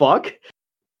 What the fuck?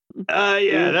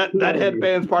 Yeah, that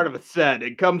headband's part of a set.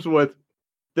 It comes with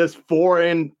this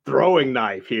foreign throwing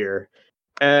knife here,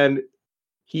 and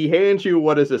he hands you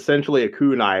what is essentially a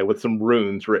kunai with some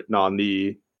runes written on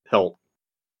the hilt.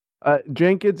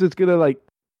 Jenkins is gonna like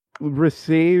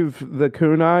receive the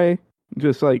kunai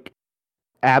just like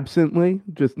absently,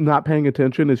 just not paying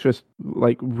attention. It's just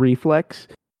like reflex,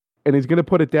 and he's gonna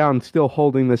put it down, still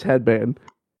holding this headband.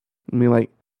 I mean,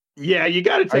 like, Yeah, you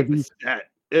got to take the set.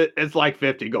 It's like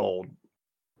 50 gold.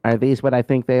 are these what I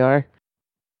think they are?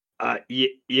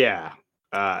 Yeah.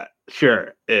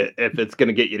 Sure. If it's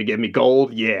gonna get you to give me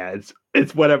gold, yeah,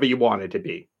 it's whatever you want it to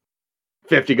be.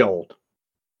 50 gold.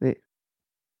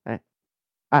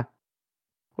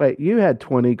 Wait, you had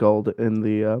 20 gold in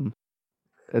the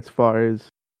as far as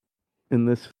in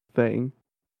this thing.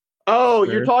 Oh,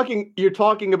 Sure. you're talking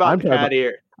about I'm the talking cat about-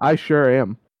 ear. I sure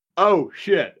am. Oh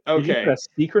shit. Did you Okay. put a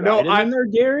secret No, item in there,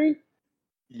 Gary?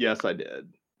 Yes, I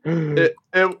did.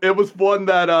 It was one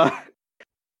that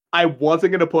I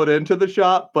wasn't gonna put into the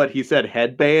shop, but he said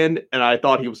headband, and I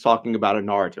thought he was talking about a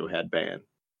Naruto headband.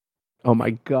 Oh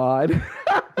my god.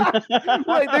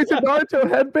 Wait, there's a Naruto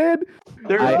headband?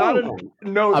 There's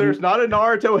there's not a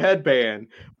Naruto headband,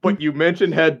 but you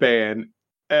mentioned headband,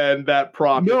 and that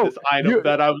prompted No, this item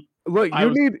that I was. Look,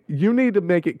 you need to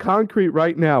make it concrete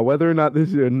right now whether or not this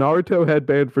is a Naruto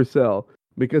headband for sale,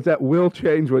 because that will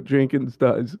change what Jenkins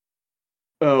does.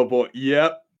 Oh boy,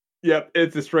 yep.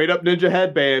 It's a straight up ninja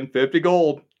headband, 50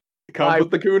 gold. It comes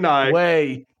with the kunai.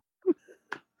 Way.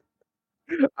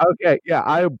 Okay, yeah,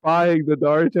 I am buying the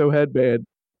Naruto headband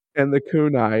and the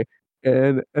kunai,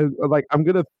 and like I'm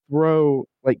gonna throw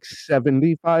like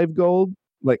 75 gold.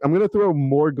 Like I'm gonna throw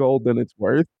more gold than it's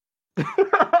worth.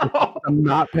 I'm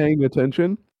not paying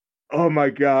attention. Oh my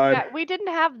god. Yeah, we didn't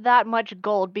have that much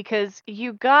gold because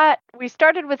we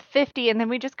started with 50 and then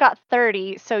we just got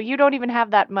 30, so you don't even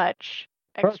have that much.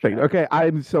 Perfect. Okay,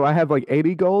 I have like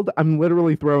 80 gold. I'm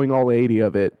literally throwing all 80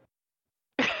 of it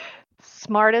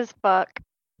Smart as fuck.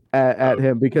 at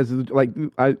him because like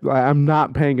I'm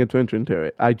not paying attention to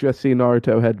it. I just see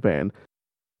Naruto headband,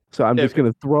 so I'm just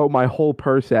gonna throw my whole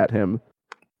purse at him.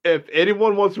 If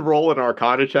anyone wants to roll an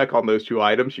Arcana check on those 2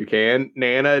 items, you can.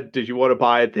 Nana, did you want to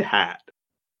buy the hat?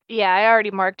 Yeah, I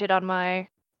already marked it on my.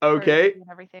 Okay. And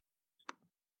everything.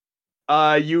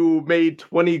 You made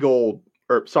 30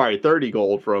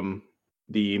 gold from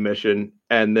the mission,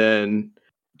 and then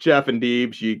Jeff and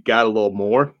Deebs, you got a little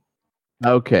more.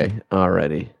 Okay,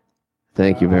 alrighty.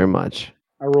 Thank you very much.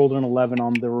 I rolled an 11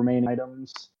 on the remaining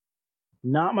items.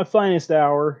 Not my finest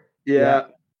hour. Yeah.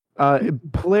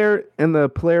 Player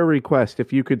request,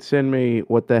 if you could send me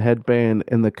what the headband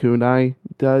and the kunai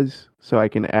does, so I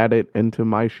can add it into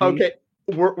my sheet. Okay,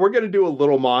 we're gonna do a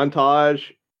little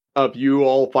montage of you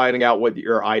all finding out what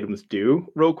your items do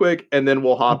real quick, and then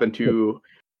we'll hop into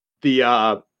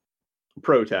the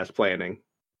protest planning.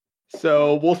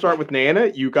 So we'll start with Nana.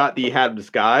 You got the hat of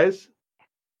disguise.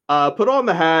 Put on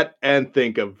the hat and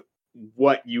think of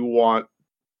what you want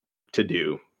to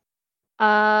do.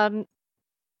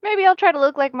 Maybe I'll try to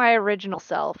look like my original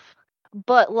self,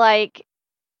 but like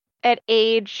at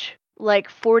age like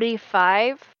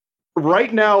 45.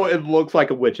 Right now, it looks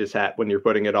like a witch's hat when you're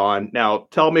putting it on. Now,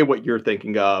 tell me what you're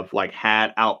thinking of, like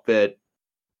hat, outfit,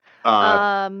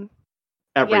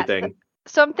 everything. Yeah,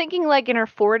 so I'm thinking like in her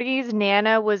 40s,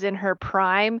 Nana was in her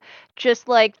prime. Just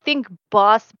like think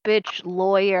boss bitch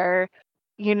lawyer,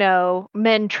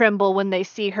 men tremble when they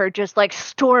see her just like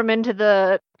storm into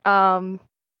the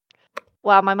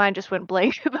wow, my mind just went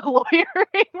blank. The lawyering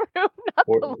room, not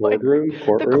the boardroom,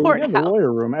 courtroom, the courthouse. Yeah, the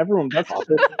lawyer room. Everyone, that's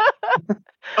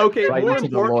okay. Right into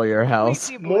the lawyer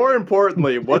house. More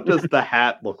importantly, what does the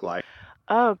hat look like?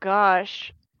 Oh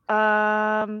gosh.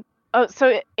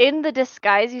 So in the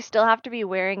disguise, you still have to be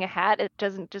wearing a hat. It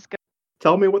doesn't just go.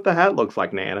 Tell me what the hat looks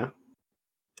like, Nana.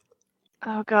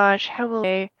 Oh gosh, how will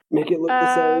I make it look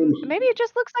the same? Maybe it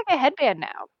just looks like a headband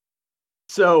now.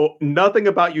 So nothing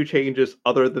about you changes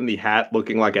other than the hat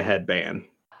looking like a headband.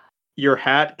 Your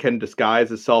hat can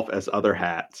disguise itself as other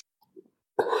hats.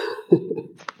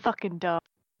 It's fucking dumb.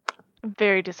 I'm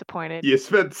very disappointed. You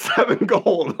spent 7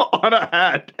 gold on a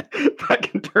hat that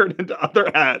can turn into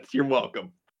other hats. You're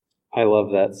welcome. I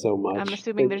love that so much. I'm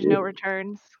assuming there's no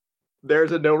returns.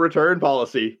 There's a no return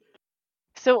policy.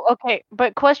 So, okay,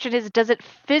 but question is, does it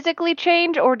physically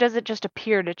change or does it just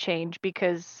appear to change?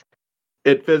 Because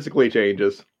it physically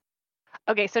changes.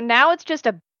 Okay, so now it's just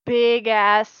a big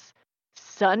ass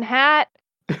sun hat.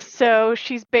 So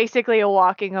she's basically a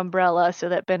walking umbrella so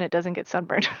that Bennett doesn't get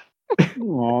sunburned.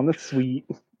 Oh, that's sweet.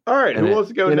 All right, who wants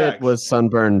to go next? Bennett was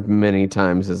sunburned many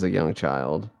times as a young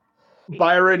child.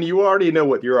 Byron, you already know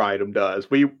what your item does.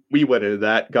 We went into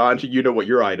that. Ganji, you know what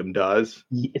your item does.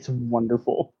 It's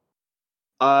wonderful.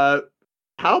 How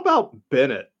about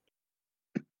Bennett?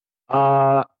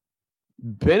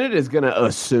 Bennett is gonna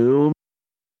assume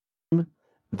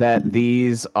that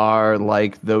these are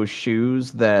like those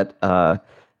shoes that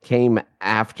came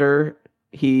after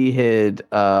he had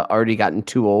already gotten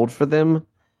too old for them.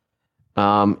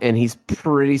 And he's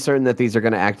pretty certain that these are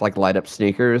going to act like light up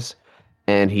sneakers,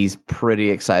 and he's pretty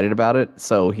excited about it.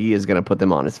 So he is going to put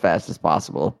them on as fast as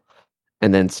possible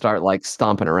and then start like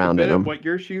stomping around in them. What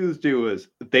your shoes do is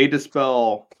they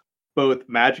dispel both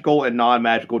magical and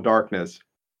non-magical darkness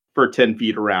for 10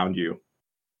 feet around you.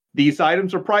 These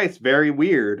items are priced very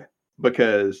weird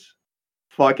because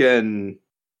fucking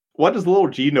what does little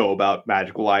G know about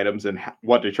magical items and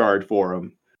what to charge for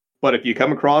them? But if you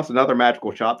come across another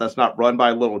magical shop that's not run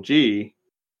by little G,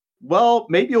 well,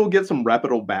 maybe you'll get some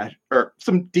reputable or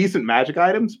some decent magic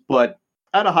items, but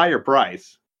at a higher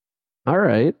price. All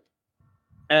right.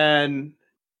 And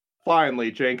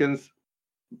finally, Jenkins,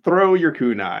 throw your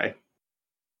kunai.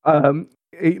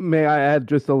 May I add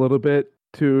just a little bit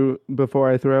before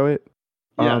I throw it?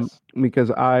 Yes. Because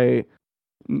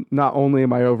not only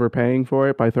am I overpaying for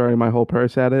it by throwing my whole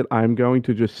purse at it, I'm going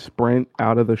to just sprint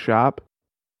out of the shop,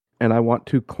 and I want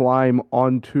to climb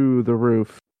onto the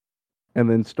roof and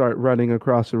then start running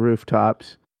across the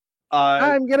rooftops.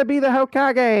 I'm going to be the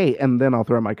Hokage! And then I'll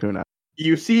throw my kunai.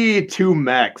 You see two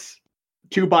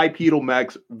bipedal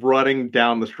mechs running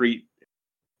down the street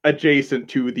adjacent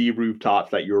to the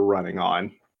rooftops that you're running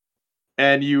on.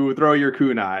 And you throw your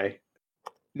kunai.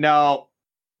 Now,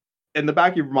 in the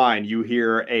back of your mind, you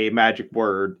hear a magic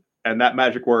word, and that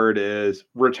magic word is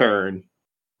return.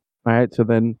 All right, so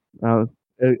then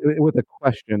with a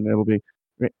question, it'll be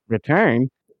return.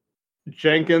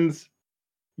 Jenkins,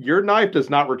 your knife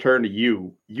does not return to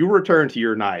you. You return to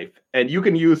your knife, and you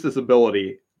can use this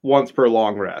ability once per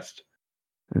long rest.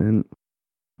 And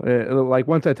like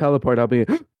once I teleport, I'll be.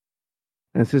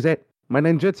 This is it. My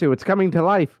ninjutsu. It's coming to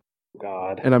life.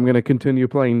 God. And I'm gonna continue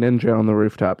playing ninja on the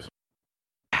rooftops.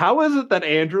 How is it that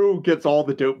Andrew gets all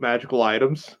the dope magical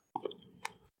items?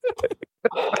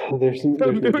 There's I'm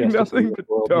no doing justice in nothing the but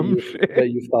world dumb that shit. that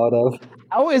you've thought of.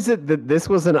 How is it that this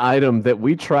was an item that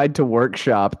we tried to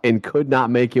workshop and could not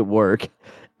make it work,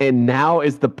 and now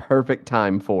is the perfect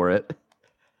time for it?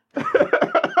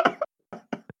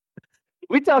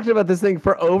 We talked about this thing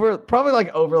for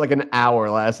probably over an hour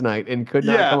last night and could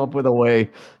not come up with a way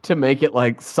to make it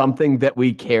like something that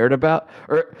we cared about.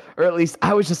 Or at least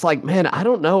I was just like, man, I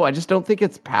don't know. I just don't think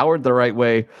it's powered the right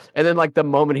way. And then like the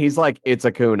moment he's like, it's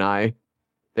a kunai,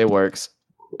 it works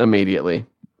immediately.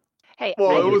 Hey,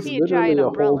 Well, I it can was see a Literally giant a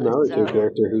whole umbrella. Naruto So.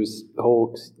 character whose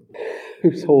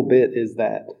whole bit is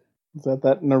that. Is that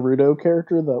Naruto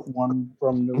character? That one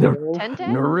from Naruto? Tenten?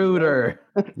 Naruto.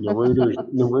 Naruto's dad.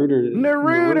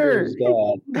 Naruto.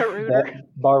 That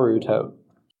Baruto.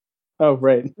 Oh,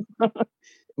 right.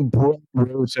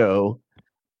 Naruto.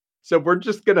 So we're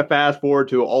just going to fast forward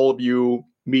to all of you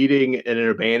meeting in an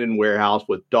abandoned warehouse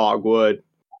with Dogwood,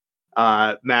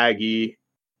 Maggie,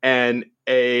 and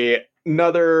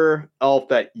another elf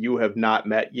that you have not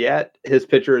met yet. His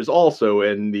picture is also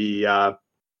in the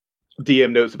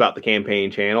DM notes about the campaign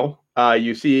channel.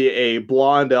 You see a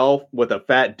blonde elf with a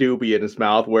fat doobie in his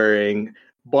mouth wearing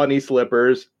bunny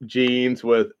slippers, jeans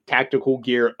with tactical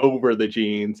gear over the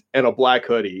jeans, and a black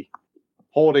hoodie,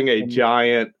 holding a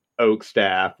giant oak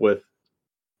staff with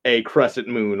a crescent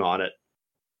moon on it.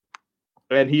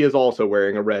 And he is also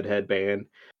wearing a red headband.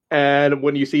 And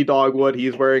when you see Dogwood,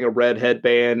 he's wearing a red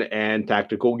headband and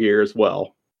tactical gear as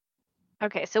well.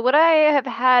 Okay, so would I have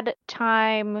had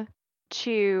time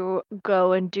to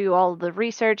go and do all the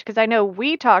research? Because I know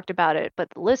we talked about it, but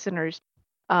the listeners,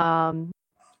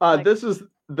 this is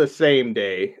the same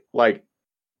day, like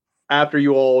after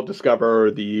you all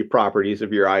discover the properties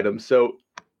of your items. So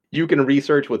you can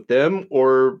research with them,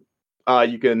 or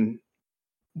we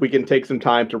can take some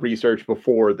time to research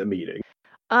before the meeting.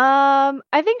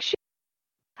 I think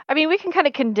we can kind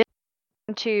of condense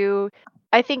to.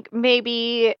 I think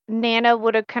maybe Nana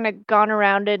would have kind of gone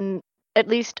around and at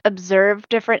least observed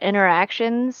different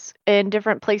interactions in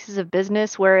different places of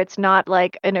business where it's not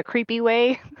like in a creepy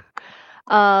way.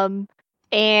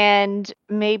 And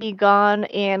maybe gone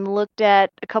and looked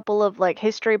at a couple of like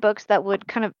history books that would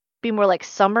kind of be more like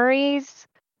summaries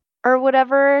or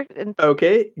whatever. And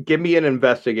Okay, give me an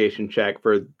investigation check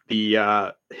for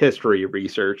the history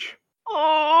research.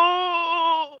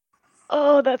 oh,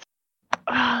 that's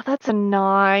a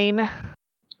 9.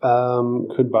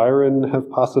 Could Byron have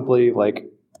possibly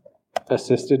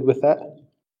assisted with that?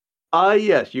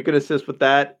 Yes, you can assist with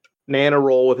that. Nana,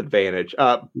 roll with advantage.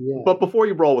 Yeah. But before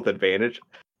you roll with advantage,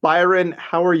 Byron,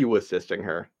 how are you assisting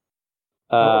her?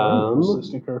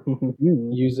 Assisting her.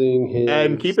 Using his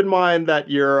And keep in mind that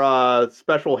your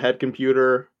special head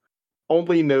computer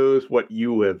only knows what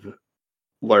you have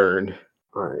learned.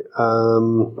 All right.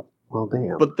 Well,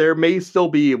 damn. But there may still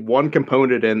be one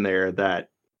component in there that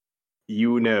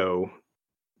you know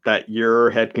that your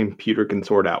head computer can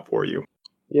sort out for you.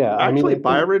 Yeah. Actually, I think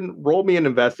Byron, roll me an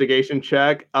investigation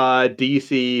check.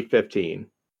 DC 15.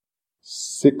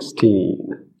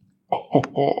 16.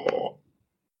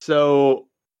 So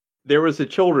there was a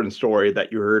children's story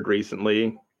that you heard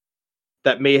recently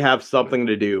that may have something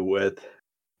to do with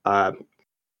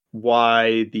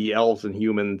why the elves and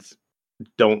humans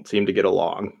don't seem to get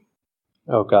along.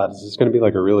 Oh God, is this going to be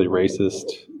like a really racist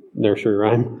nursery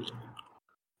rhyme?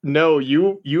 No,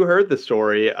 you heard the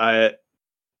story.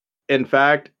 In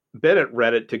fact, Bennett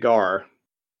read it to Gar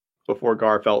before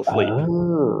Gar fell asleep.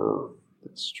 Oh,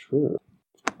 that's true.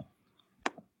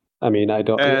 I mean, I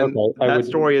don't. And okay, that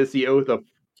story is the oath of.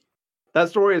 That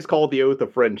story is called the Oath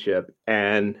of Friendship,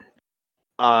 and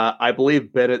I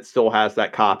believe Bennett still has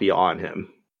that copy on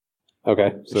him.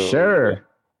 Okay, so Sure.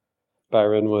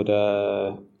 Byron would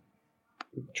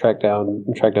track down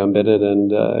Bennett and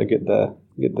get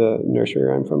the nursery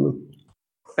rhyme from him.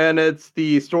 And it's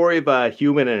the story of a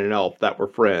human and an elf that were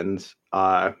friends.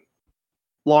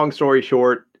 Long story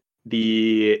short,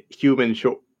 the human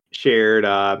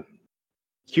shared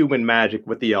human magic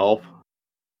with the elf.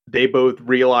 They both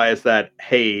realized that,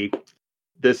 hey,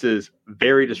 this is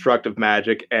very destructive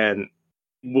magic and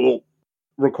will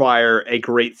require a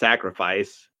great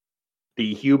sacrifice.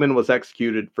 The human was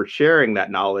executed for sharing that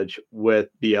knowledge with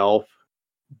the elf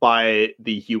by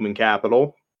the human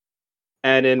capital.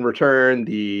 And in return,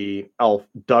 the elf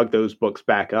dug those books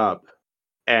back up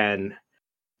and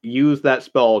used that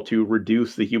spell to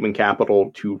reduce the human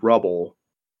capital to rubble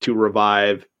to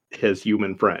revive his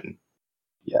human friend.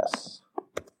 Yes.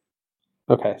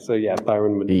 Okay, so yeah,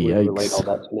 Byron would relate all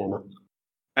that to Nana.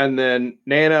 And then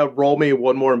Nana, roll me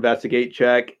one more investigate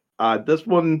check. This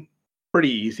one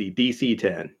pretty easy, DC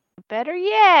 10. Better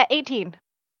yet, 18.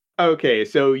 Okay,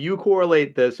 so you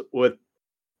correlate this with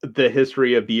the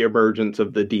history of the emergence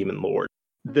of the Demon Lord.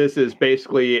 This is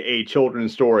basically a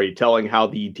children's story telling how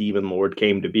the Demon Lord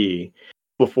came to be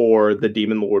before the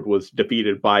Demon Lord was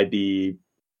defeated by the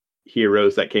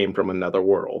heroes that came from another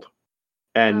world.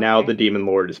 And now the Demon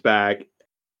Lord is back.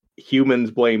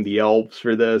 Humans blame the elves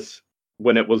for this,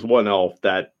 when it was one elf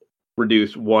that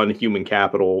reduced one human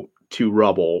capital to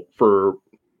rubble for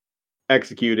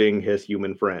executing his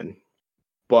human friend.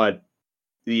 But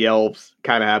the elves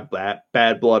kind of have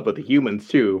bad blood with the humans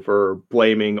too for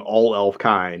blaming all elf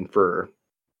kind for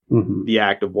the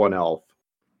act of one elf.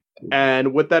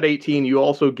 And with that 18, you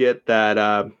also get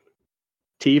that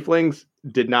tieflings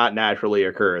did not naturally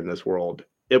occur in this world.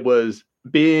 It was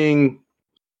being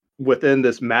within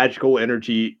this magical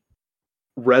energy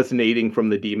resonating from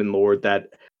the Demon Lord that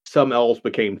some elves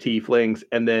became tieflings,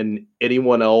 and then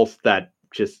anyone else that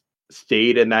just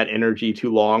stayed in that energy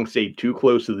too long, stayed too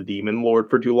close to the Demon Lord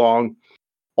for too long,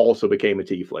 also became a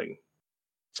tiefling.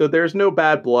 So there's no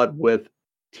bad blood with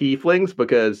tieflings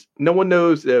because no one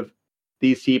knows if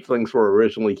these tieflings were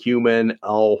originally human,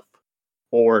 elf,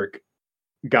 orc,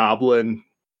 goblin.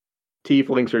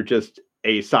 Tieflings are just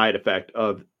a side effect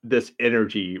of this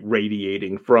energy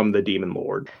radiating from the Demon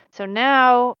Lord. So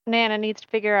now Nana needs to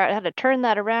figure out how to turn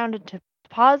that around into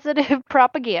positive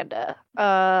propaganda.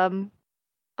 All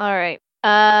right.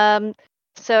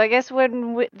 So I guess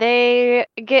when they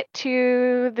get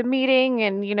to the meeting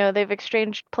and, they've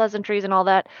exchanged pleasantries and all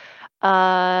that,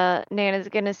 Nana's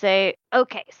gonna say,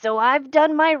 okay, so I've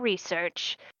done my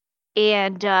research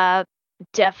and,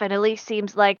 definitely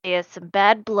seems like there's some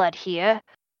bad blood here,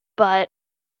 but,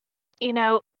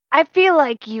 I feel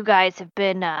like you guys have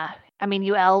been,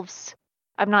 you elves,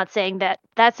 I'm not saying that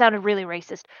sounded really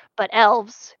racist, but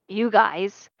elves, you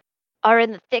guys, are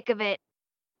in the thick of it.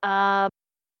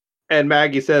 And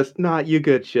Maggie says, "Nah, you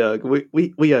good, Shug.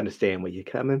 We understand where you're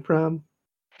coming from."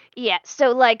 Yeah,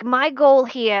 so my goal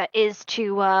here is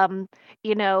to I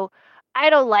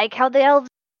don't like how the elves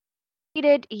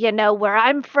treated, where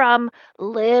I'm from,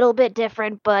 little bit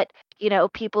different, but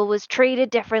people was treated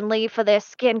differently for their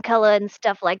skin color and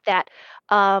stuff like that.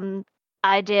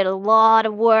 I did a lot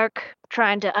of work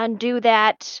trying to undo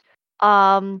that.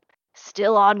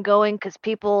 Still ongoing because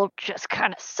people just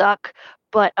kind of suck.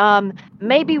 But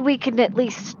maybe we can at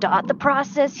least start the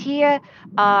process here.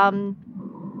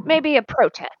 Maybe a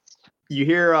protest. You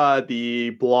hear the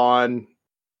blonde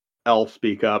elf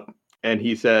speak up, and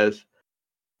he says,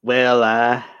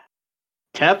 "Well,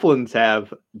 Teflons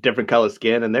have different color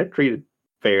skin, and they're treated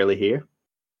fairly here."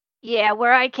 Yeah,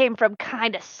 where I came from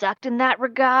kind of sucked in that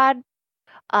regard.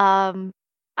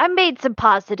 I made some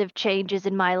positive changes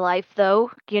in my life,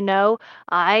 though.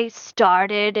 I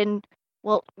started and,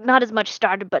 well, not as much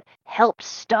started, but helped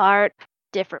start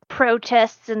different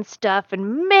protests and stuff,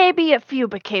 and maybe a few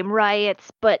became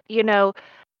riots, but,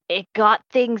 it got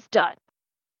things done.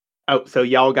 Oh, so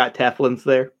y'all got Teflons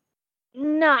there?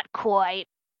 Not quite.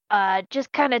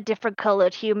 Just kind of different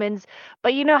colored humans.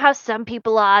 But you know how some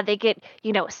people are, they get,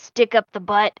 stick up the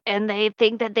butt and they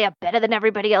think that they're better than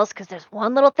everybody else because there's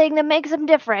one little thing that makes them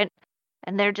different.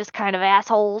 And they're just kind of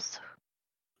assholes.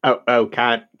 Oh,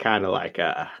 kind of like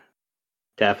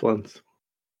Teflons.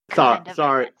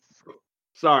 Sorry.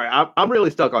 I'm really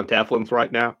stuck on Teflons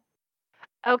right now.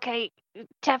 Okay,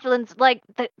 Teflons, like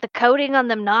the coating on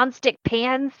them nonstick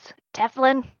pans,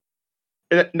 Teflon.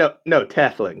 No,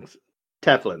 Teflons.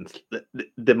 Teflons,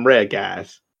 them red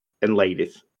guys and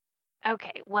ladies.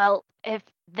 Okay, well, if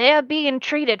they're being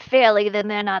treated fairly, then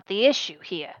they're not the issue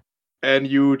here. And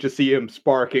you just see him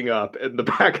sparking up in the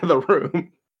back of the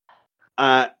room.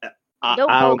 Don't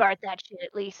bogart that shit,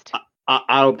 at least.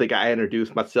 I don't think I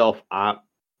introduced myself.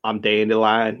 I'm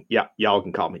Dandelion. Yeah, y'all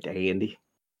can call me Dandy.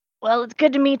 Well, it's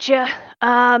good to meet you.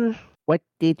 What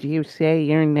did you say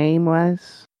your name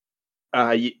was?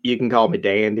 You can call me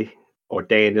Dandy or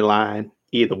Dandelion,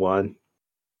 either one.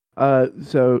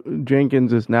 So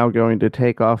Jenkins is now going to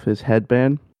take off his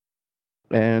headband,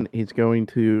 and he's going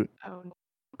to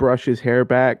brush his hair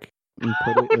back and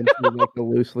put it into like a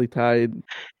loosely tied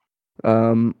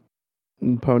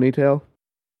ponytail,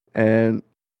 and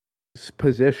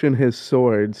position his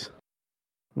swords,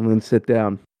 and then sit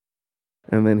down.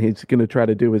 And then he's going to try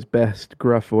to do his best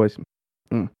gruff voice.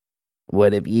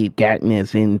 What have you gotten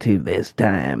us into this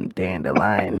time,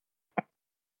 Dandelion?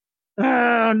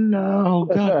 Oh no,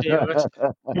 god damn it.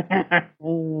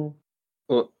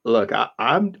 Look,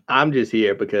 I'm just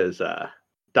here because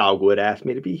Dogwood asked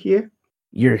me to be here.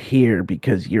 You're here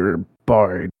because you're a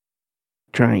bard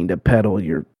trying to peddle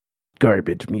your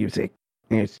garbage music.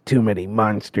 There's too many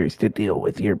monsters to deal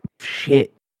with your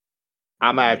shit.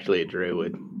 I'm actually a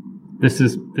druid. This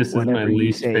is Whatever my you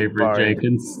least say, favorite bard.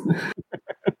 Jenkins.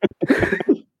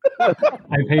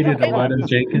 I've hated a lot of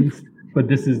Jenkins, but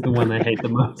this is the one I hate the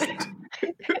most.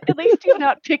 At least he's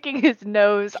not picking his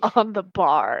nose on the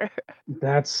bar.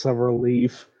 That's a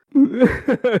relief.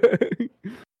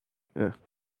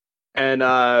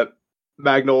 And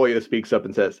Magnolia speaks up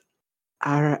and says,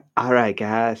 all right,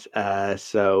 guys.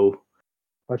 So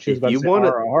But she was If about you to say, wanna-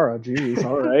 Ara, jeez,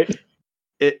 all right.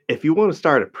 if you want to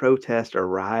start a protest or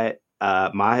riot,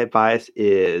 my advice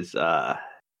is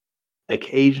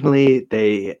occasionally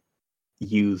they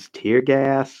use tear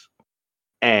gas,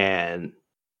 and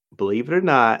believe it or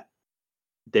not,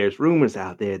 there's rumors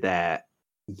out there that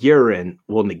urine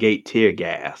will negate tear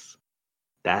gas.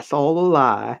 That's all a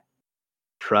lie.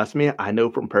 Trust me, I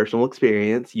know from personal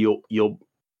experience. You'll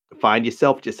find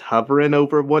yourself just hovering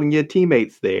over one of your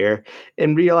teammates there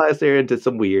and realize they're into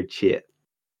some weird shit.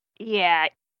 Yeah,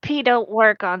 pee don't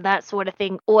work on that sort of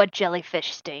thing, or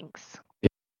jellyfish stinks.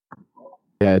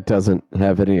 Yeah, it doesn't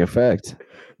have any effect.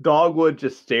 Dogwood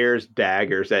just stares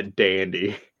daggers at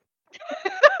Dandy.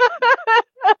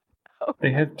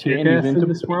 They have tear Danny's gas in into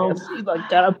this world. piss. He's like,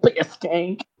 got a piss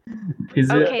tank. Is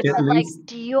it Okay, at but like, least?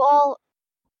 do you all?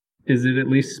 Is it at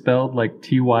least spelled like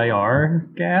TYR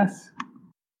gas,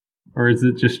 or is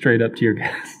it just straight up tear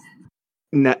gas?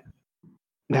 Nah,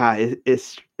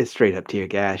 it's straight up tear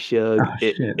gas, Shug. Oh,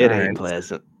 it shit, ain't alright.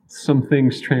 pleasant. Some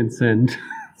things transcend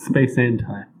space and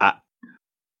time.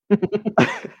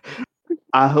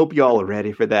 I hope y'all are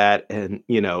ready for that, and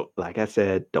like I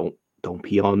said, don't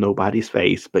pee on nobody's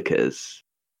face because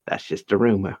that's just a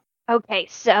rumor. Okay,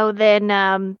 so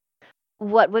then,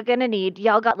 what we're gonna need?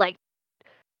 Y'all got like,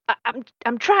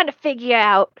 I'm trying to figure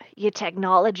out your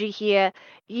technology here.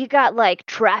 You got like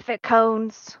traffic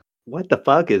cones. What the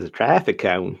fuck is a traffic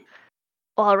cone?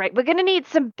 All right, we're gonna need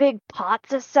some big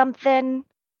pots or something.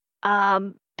 I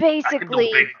can do Basically,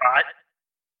 big pot.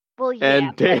 well, yeah.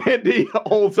 And Dandy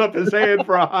holds up his hand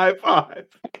for a high five.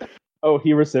 Oh,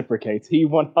 he reciprocates. He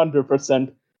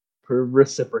 100%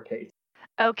 reciprocates.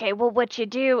 Okay, well, what you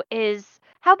do is,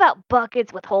 how about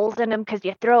buckets with holes in them? Because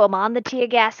you throw them on the tear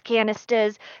gas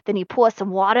canisters, then you pour some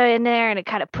water in there, and it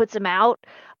kind of puts them out.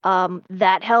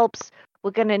 That helps. We're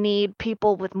gonna need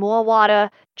people with more water,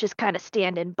 just kind of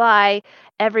standing by.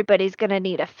 Everybody's gonna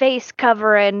need a face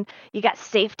covering. You got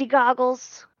safety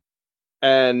goggles.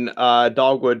 And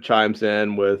Dogwood chimes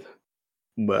in with,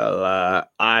 well,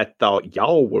 I thought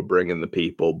y'all were bringing the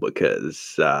people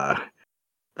because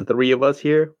the three of us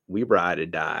here, we ride or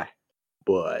die.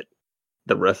 But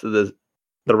the rest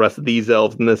of these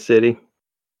elves in this city,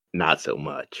 not so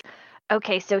much.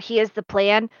 Okay, so here's the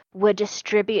plan. We're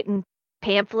distributing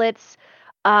pamphlets.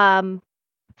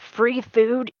 Free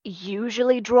food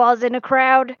usually draws in a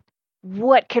crowd.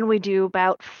 What can we do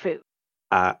about food?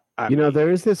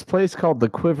 There is this place called the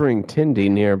Quivering Tindy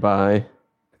nearby.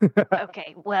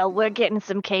 Okay, well, we're getting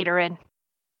some catering.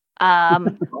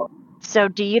 So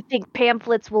do you think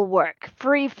pamphlets will work?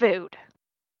 Free food.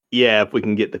 Yeah, if we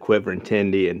can get the quivering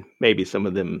tindy and maybe some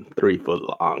of them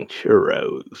 3-foot-long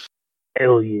churros.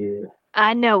 Hell yeah.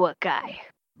 I know a guy.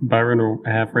 Byron will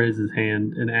half raise his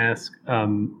hand and ask,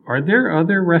 "Are there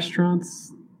other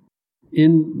restaurants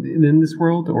in this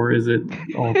world, or is it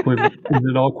all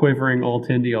quivering, all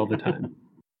tindy all the time?"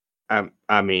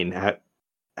 I mean, have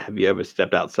you ever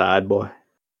stepped outside, boy?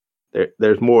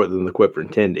 There's more than the quivering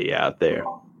tindy out there.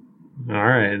 All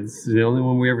right, it's the only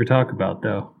one we ever talk about,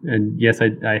 though. And yes,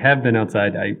 I have been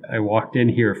outside. I walked in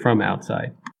here from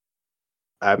outside.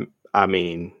 I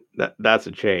mean, that's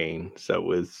a chain,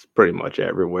 so it's pretty much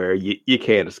everywhere. You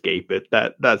can't escape it.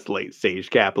 That's late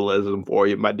stage capitalism for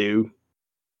you, my dude.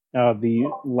 The Damn, that's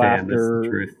the laughter,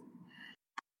 truth.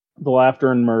 the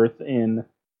laughter and mirth in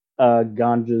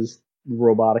Ganja's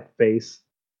robotic face,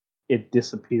 it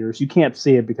disappears. You can't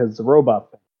see it because it's a robot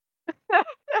thing,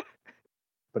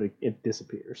 but it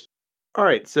disappears. All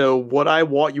right, so what I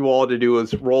want you all to do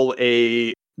is roll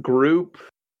a group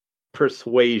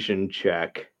persuasion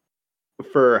check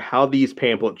for how these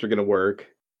pamphlets are going to work.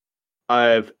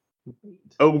 If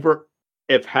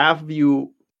half of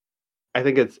you, I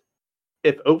think it's,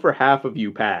 if over half of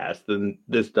you pass, then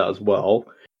this does well.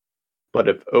 But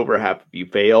if over half of you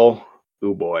fail,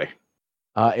 oh boy.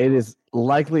 It is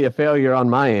likely a failure on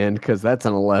my end because that's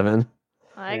an 11.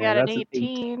 I Yeah, got an that's an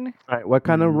 18. All right, what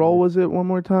kind of roll was it one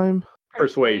more time?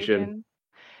 Persuasion.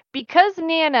 because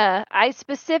Nana, I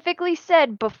specifically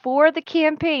said before the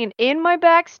campaign in my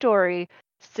backstory,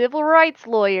 civil rights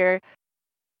lawyer.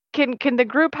 Can the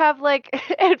group have like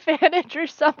advantage or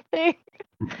something?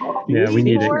 Yeah, we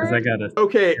need it Before? because I got a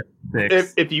Okay,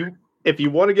 6. if you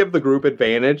want to give the group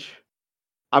advantage,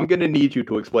 I'm gonna need you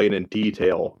to explain in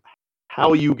detail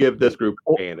how you give this group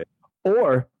advantage.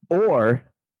 Or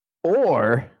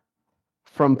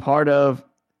from part of,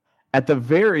 at the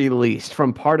very least,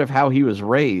 from part of how he was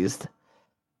raised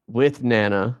with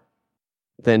Nana,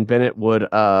 then Bennett would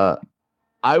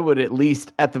I would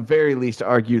at the very least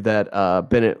argue that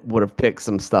Bennett would have picked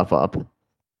some stuff up.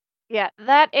 Yeah,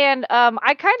 that and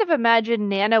I kind of imagine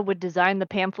Nana would design the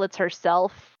pamphlets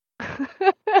herself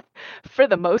for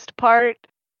the most part.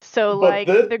 So But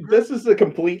like this is a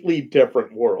completely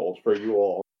different world for you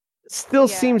all. Still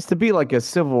Yeah. seems to be like a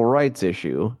civil rights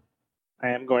issue. I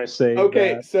am going to say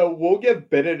Okay, that so we'll give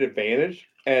Bennett advantage,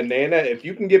 and Nana, if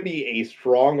you can give me a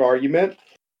strong argument,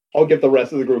 I'll give the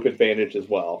rest of the group advantage as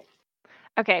well.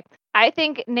 Okay, I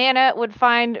think Nana would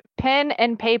find pen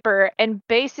and paper and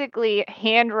basically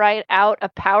handwrite out a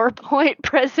PowerPoint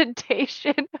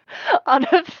presentation on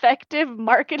effective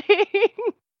marketing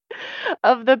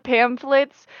of the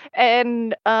pamphlets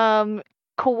and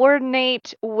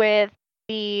coordinate with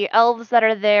the elves that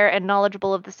are there and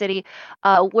knowledgeable of the city,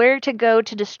 where to go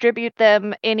to distribute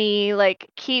them, any like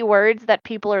keywords that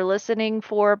people are listening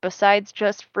for besides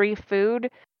just free food.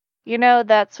 You know,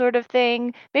 that sort of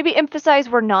thing. Maybe emphasize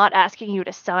we're not asking you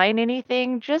to sign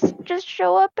anything. Just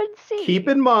show up and see. Keep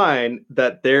in mind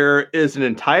that there is an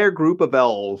entire group of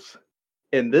elves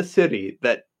in this city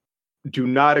that do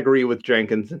not agree with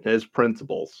Jenkins and his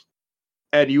principles.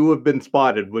 And you have been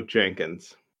spotted with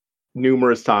Jenkins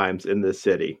numerous times in this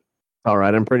city. All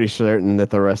right, I'm pretty certain that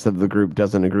the rest of the group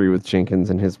doesn't agree with Jenkins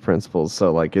and his principles,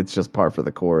 so like it's just par for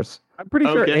the course. I'm pretty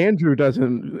sure Okay. Andrew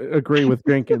doesn't agree with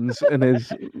Jenkins and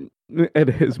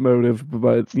his motive,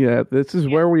 but yeah, this is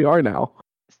where we are now.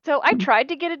 So I tried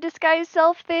to get a disguise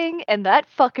self thing, and that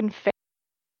fucking failed.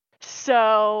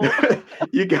 So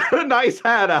You got a nice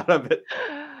hat out of it.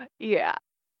 yeah.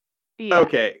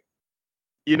 Okay.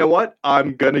 You know what?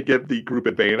 I'm going to give the group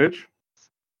advantage.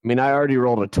 I mean, I already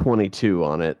rolled a 22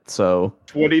 on it, so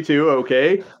 22,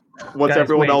 okay. What's Guys,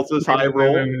 everyone wait, else's high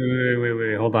roll?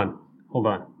 Wait. Hold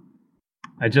on.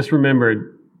 I just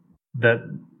remembered that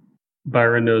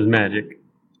Byron knows magic,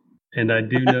 and I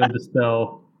do know the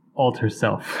spell Alter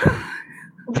Self.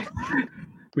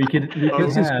 we could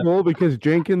This is have cool because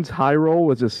Jenkins' high roll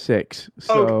was a 6.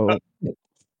 So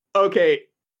Okay.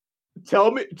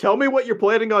 Tell me what you're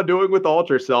planning on doing with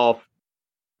Alter Self.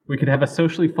 we could have a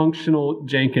socially functional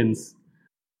Jenkins,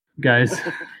 guys.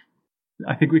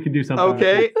 I think we can do something.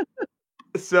 Okay.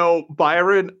 So,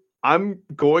 Byron, I'm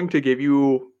going to give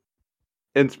you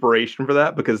inspiration for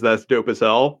that because that's dope as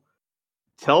hell.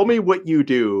 Tell me what you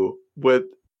do with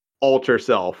Alter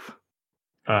Self.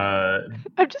 I'm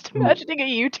just imagining a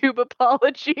YouTube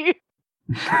apology.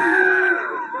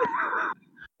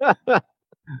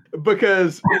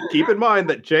 Because keep in mind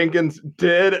that Jenkins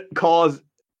did cause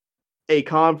a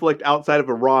conflict outside of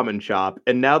a ramen shop,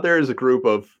 and now there is a group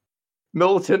of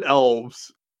militant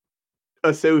elves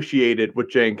associated with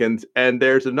Jenkins, and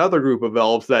there's another group of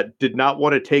elves that did not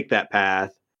want to take that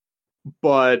path,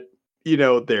 but you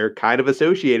know, they're kind of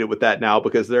associated with that now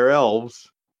because they're elves.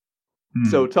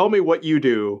 So tell me what you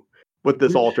do with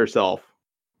this Alter Self.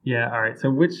 Yeah, all right. So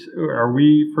which are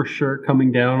we for sure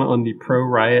coming down on the pro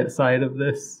riot side of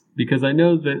this? Because I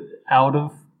know that out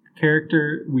of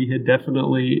character, we had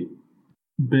definitely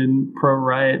been pro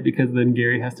riot because then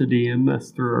Gary has to DM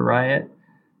us through a riot.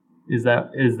 Is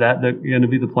that going to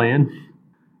be the plan?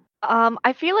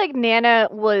 I feel like Nana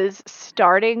was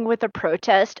starting with a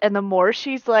protest, and the more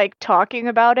she's like talking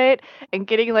about it and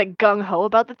getting like gung ho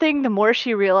about the thing, the more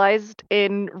she realized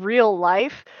in real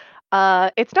life,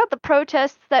 it's not the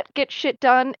protests that get shit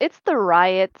done; it's the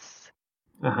riots.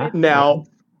 Uh-huh. Now,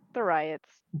 The riots.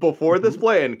 before this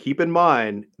plan, keep in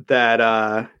mind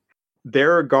that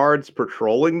there are guards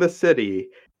patrolling the city,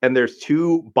 and there's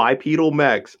 2 bipedal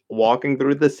mechs walking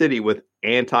through the city with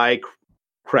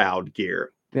anti-crowd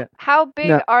gear. How big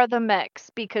No. are the mechs?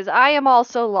 Because I am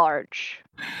also large.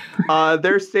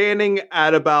 They're standing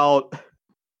at about...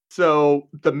 So,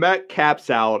 the mech caps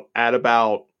out at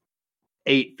about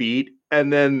 8 feet,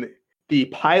 and then the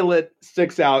pilot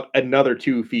sticks out another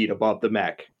 2 feet above the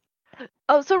mech.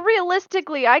 Oh, so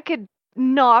realistically, I could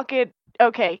knock it.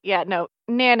 Okay, yeah, no,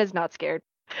 Nana's not scared.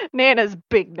 Nana's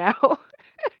big now.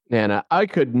 Nana, I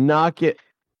could knock it.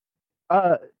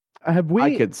 have we?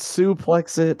 I could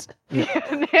suplex it.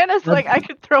 Nana's like, I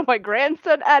could throw my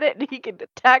grandson at it and he could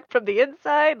attack from the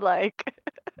inside. Like,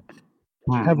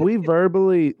 have we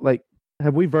verbally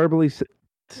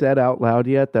said out loud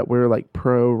yet that we're like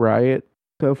pro riot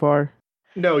so far?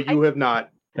 No, you have not.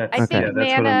 I think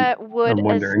Nana would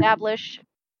establish.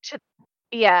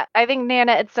 I think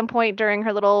Nana at some point during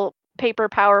her little paper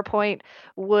PowerPoint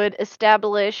would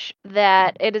establish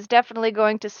that it is definitely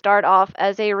going to start off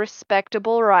as a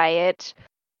respectable riot,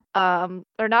 or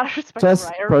not a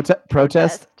respectable riot,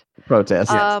 protest.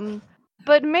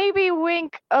 But maybe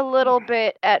wink a little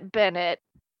bit at Bennett.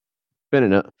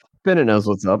 Bennett knows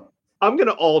what's up. I'm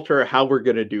gonna alter how we're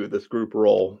gonna do this group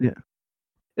roll. Yeah.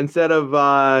 Instead of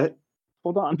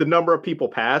Hold on. the number of people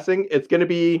passing, it's gonna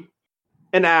be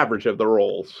an average of the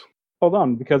rolls. Hold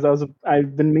on, because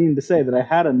I've been meaning to say that I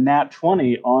had a nat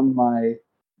 20 on my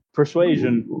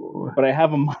persuasion, but I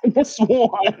have a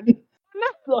 -1.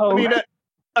 So, I mean,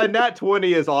 a nat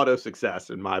 20 is auto success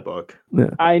in my book.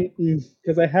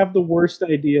 because I have the worst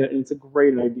idea, and it's a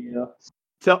great idea.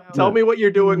 Tell me what you're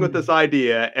doing with this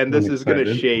idea, and this is going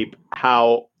to shape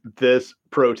how this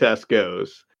protest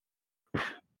goes.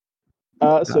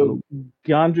 So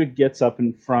Ganja gets up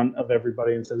in front of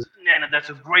everybody and says, Nana, that's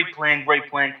a great plan, clap,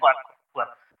 clap, clap.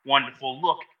 Wonderful.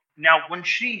 Look, now when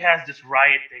she has this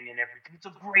riot thing and everything, it's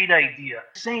a great idea.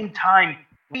 At the same time,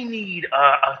 we need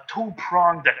a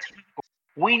two-pronged attack.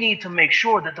 We need to make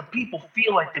sure that the people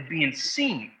feel like they're being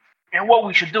seen. And what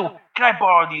we should do, can I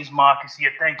borrow these markers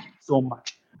here? Thank you. So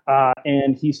much.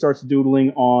 And he starts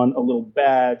doodling on a little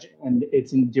badge, and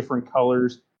it's in different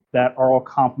colors that are all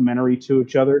complementary to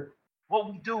each other. What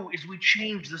we do is we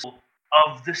change this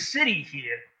of the city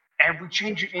here, and we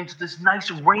change it into this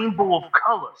nice rainbow of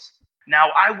colors. Now,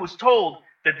 I was told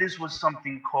that this was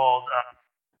something called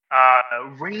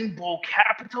rainbow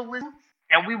capitalism,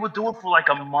 and we would do it for like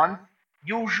a month,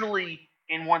 usually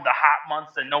in one of the hot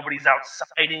months that nobody's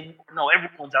outside in. No,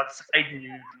 everyone's outside and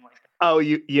anything like that. Oh,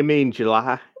 you mean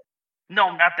July?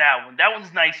 No, not that one. That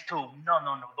one's nice too. No,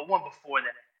 the one before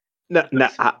that. No,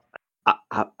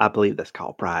 I believe that's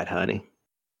called Pride, honey.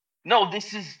 No,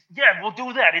 this is, we'll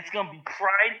do that. It's going to be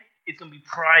Pride. It's going to be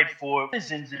Pride for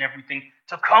citizens and everything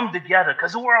to come together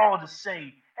because we're all the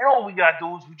same. And all we got to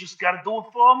do is we just got to do it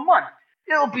for a month.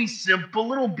 It'll be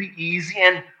simple. It'll be easy.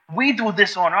 And we do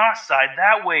this on our side.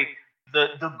 That way,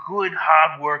 the good,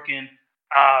 hardworking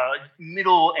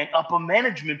middle and upper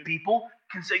management people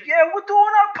can say, yeah, we're doing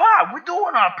our part. We're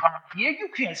doing our part. Yeah, you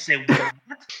can't say we don't.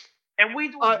 And we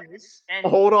do this. And,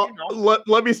 hold on.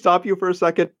 Let me stop you for a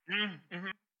second. Mm-hmm.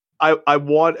 I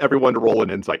want everyone to roll an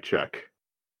insight check.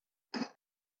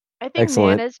 I think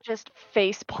Excellent. Nana's just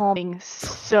face palming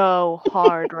so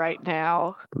hard right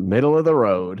now. Middle of the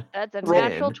road. That's a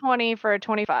natural 20 for a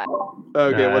 25.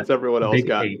 Okay, what's everyone else big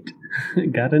got?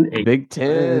 8. Got an 8. Big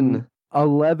 10.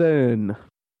 11.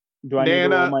 Do I need to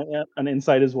roll an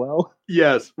insight as well?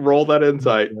 Yes, roll that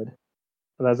insight. Good.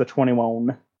 So that's a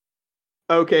 21.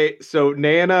 Okay, so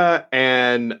Nana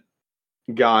and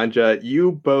Ganja,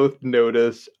 you both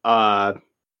notice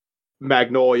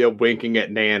Magnolia winking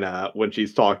at Nana when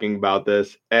she's talking about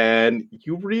this, and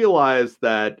you realize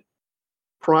that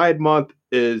Pride Month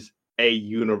is a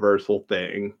universal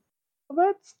thing. Well,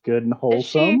 that's good and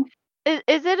wholesome. Is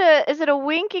it a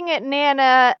winking at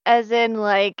Nana as in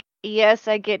like, yes,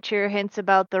 I get your hints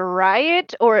about the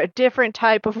riot, or a different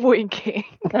type of winking?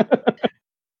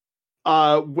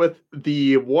 With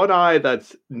the one eye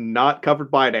that's not covered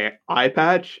by an eye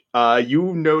patch,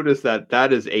 you notice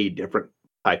that is a different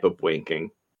type of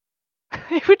winking.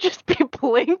 It would just be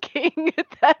blinking at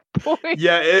that point.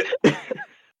 Yeah,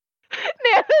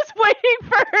 Nana's waiting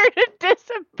for her to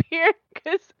disappear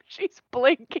because she's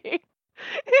blinking.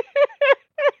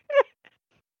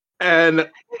 And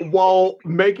while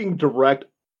making direct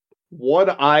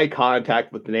one-eye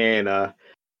contact with Nana,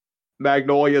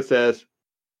 Magnolia says,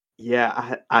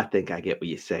 yeah, I think I get what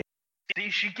you say. See,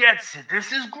 she gets it.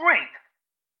 This is great.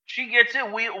 She gets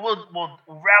it. We'll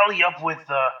rally up with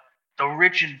the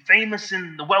rich and famous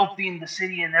and the wealthy in the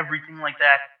city and everything like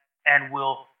that, and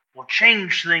we'll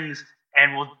change things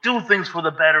and we'll do things for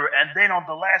the better. And then on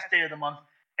the last day of the month,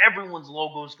 everyone's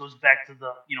logos goes back to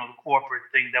the the corporate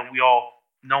thing that we all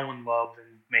know and love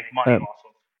and make money off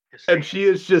of. And she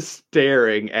is just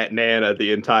staring at Nana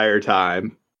the entire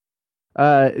time.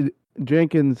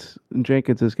 Jenkins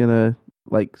is gonna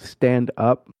like stand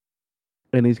up,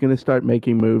 and he's gonna start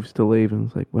making moves to leave. And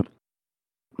it's like, well,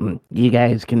 you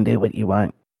guys can do what you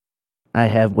want. I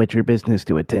have Witcher business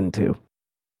to attend to.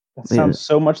 That sounds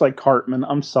so much like Cartman.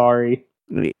 I'm sorry.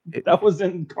 That was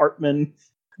in Cartman.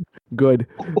 Good.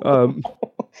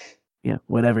 Yeah,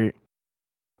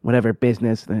 whatever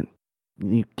business that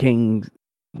you kings,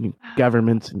 you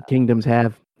governments and kingdoms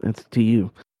have, that's to you.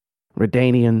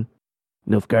 Redanian,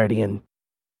 Nilfgaardian,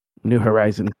 New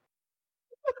Horizon.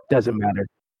 Doesn't matter.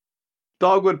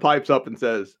 Dogwood pipes up and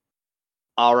says,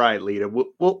 "All right, leader.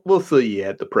 We'll see you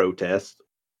at the protest."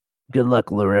 Good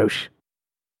luck, LaRoche.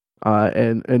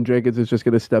 And Jenkins is just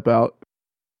gonna step out.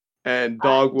 And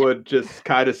Dogwood just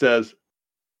kind of says,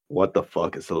 "What the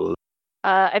fuck is a?"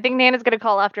 I think Nana's gonna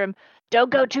call after him. Don't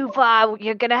go too far.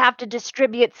 You're gonna have to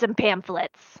distribute some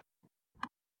pamphlets.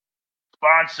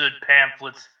 Sponsored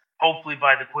pamphlets, hopefully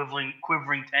by the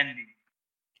quivering tendy.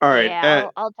 All right, Yeah,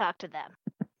 I'll talk to them.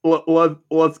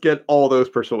 let's get all those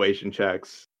persuasion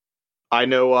checks. I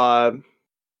know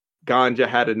Ganja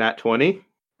had a nat 20.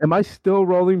 Am I still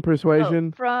rolling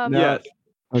persuasion? From Yes.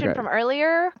 Okay. from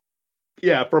earlier.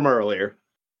 Yeah, from earlier.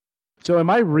 So am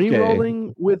I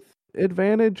re-rolling with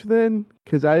advantage then?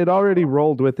 Because I had already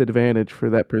rolled with advantage for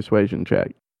that persuasion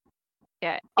check.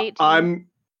 Yeah, 18.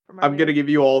 I'm gonna give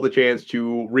you all the chance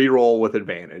to re-roll with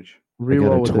advantage.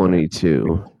 Re-roll with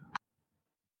 22.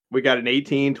 We got an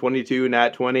 18, 22,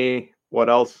 nat 20. What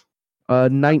else?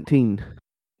 19.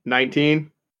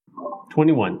 19.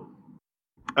 21.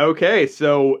 Okay,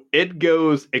 so it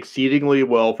goes exceedingly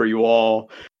well for you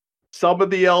all. Some of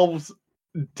the elves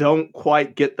don't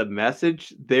quite get the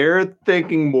message. They're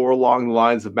thinking more along the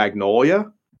lines of Magnolia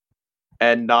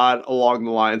and not along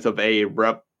the lines of a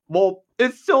well,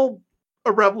 it's still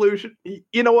a revolution.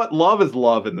 You know what? Love is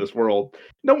love in this world.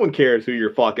 No one cares who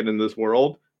you're fucking in this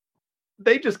world.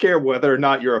 They just care whether or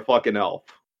not you're a fucking elf.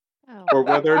 Oh. Or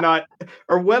whether or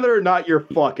not you're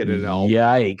fucking an elf.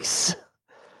 Yikes.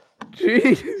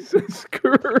 Jesus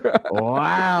Christ.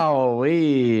 Wow.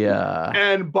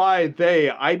 And by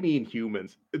they, I mean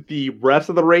humans. The rest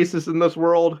of the races in this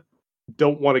world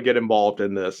don't want to get involved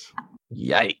in this.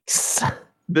 Yikes.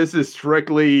 This is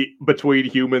strictly between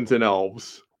humans and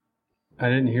elves. I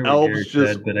didn't hear what Elves Garrett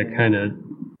just- said, but I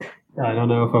don't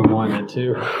know if I wanted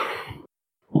to.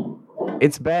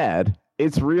 It's bad.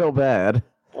 It's real bad.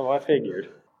 Oh, I figured.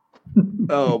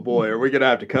 Oh boy, are we gonna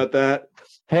have to cut that?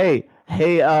 Hey,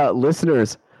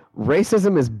 listeners,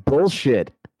 racism is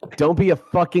bullshit. Don't be a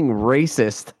fucking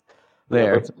racist.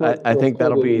 There. I think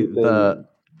that'll be the...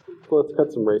 Let's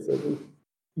cut some racism.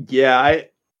 Yeah,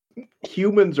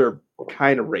 humans are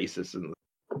kind of racist,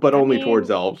 but only towards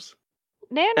elves.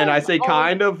 Nana's And I say always-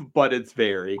 kind of, but it's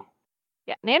very.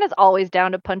 Yeah, Nana's always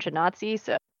down to punch a Nazi,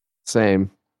 so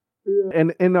Same.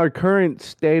 And in our current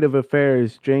state of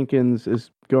affairs, Jenkins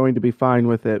is going to be fine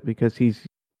with it because he's,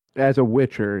 as a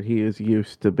Witcher, he is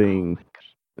used to being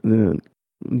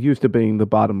the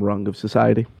bottom rung of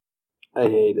society. I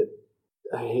hate it.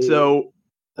 I hate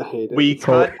it. We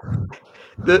cut.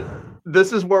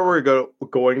 This is where we're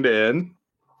going to end.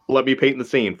 Let me paint the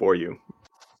scene for you.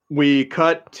 We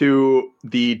cut to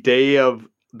the day of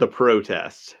the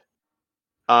protest.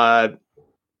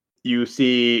 You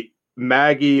see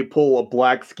Maggie pull a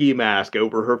black ski mask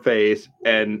over her face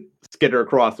and skitter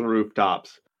across the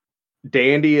rooftops.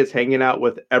 Dandy is hanging out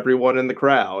with everyone in the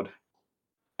crowd.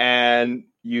 And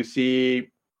you see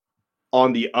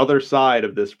on the other side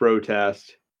of this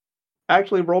protest,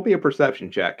 actually roll me a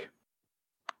perception check.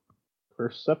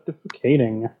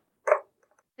 Perceptificating.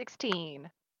 16.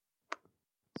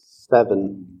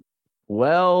 7.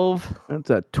 12. That's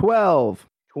a 12.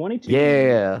 22.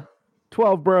 Yeah.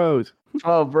 12 bros.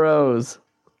 12 bros.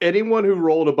 Anyone who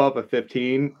rolled above a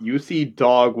 15, you see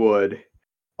Dogwood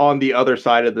on the other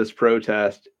side of this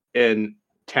protest in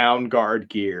town guard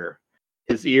gear.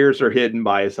 His ears are hidden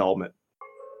by his helmet.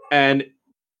 And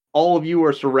all of you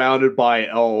are surrounded by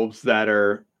elves that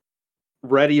are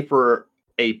ready for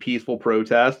a peaceful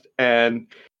protest, and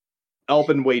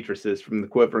elven waitresses from the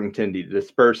Quivering Tendy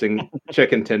dispersing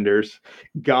chicken tenders.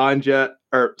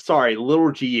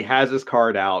 Little G has his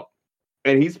card out,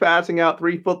 and he's passing out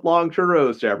 3-foot-long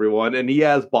churros to everyone, and he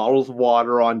has bottles of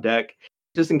water on deck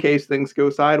just in case things go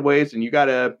sideways, and you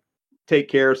gotta take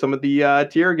care of some of the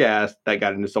tear gas that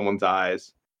got into someone's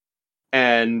eyes.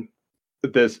 And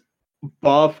this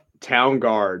buff town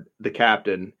guard, the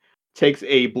captain, takes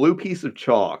a blue piece of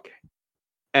chalk,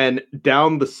 and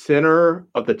down the center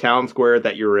of the town square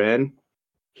that you're in,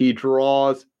 he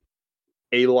draws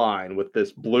a line with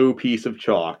this blue piece of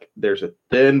chalk. There's a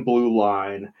thin blue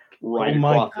line right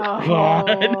across.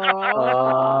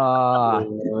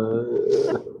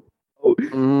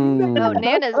 No,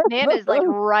 Nana's like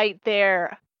right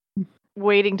there,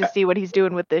 waiting to see what he's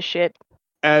doing with this shit.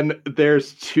 And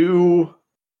there's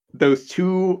those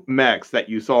two mechs that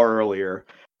you saw earlier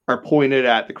are pointed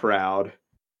at the crowd,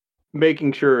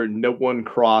 making sure no one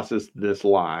crosses this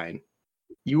line.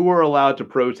 You are allowed to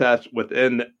protest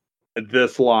within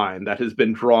this line that has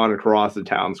been drawn across the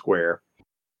town square.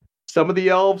 Some of the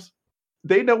elves,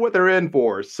 they know what they're in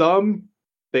for. Some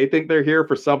They think they're here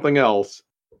for something else,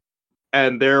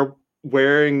 and they're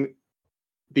wearing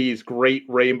these great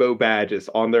rainbow badges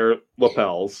on their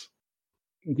lapels.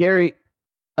 Gary,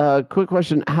 quick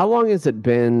question. How long has it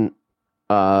been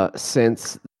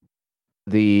since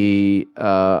the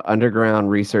underground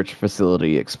research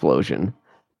facility explosion?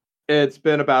 It's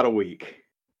been about a week.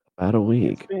 About a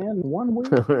week. It's been 1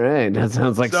 week. All right, that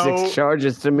sounds like So, 6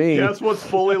 charges to me. Guess what's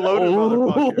fully loaded,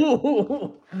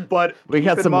 motherfucker? But we keep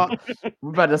got in some. mi- We're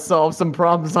about to solve some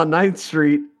problems on 9th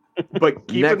Street. but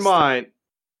keep Next in mind,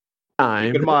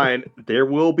 Time. there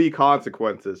will be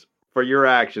consequences for your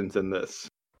actions in this.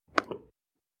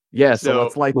 Yeah, so So,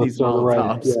 let's light Let's these start it right.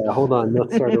 Molotovs. Yeah, hold on.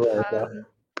 Let's start it right.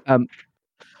 though.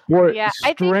 More Yeah,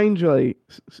 I think-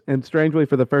 strangely,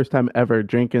 for the first time ever,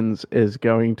 Jenkins is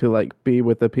going to like be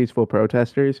with the peaceful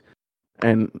protesters,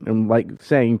 and like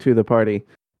saying to the party,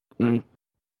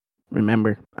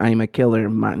 "Remember, I am a killer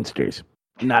of monsters,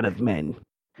 not of men."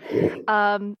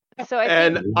 So I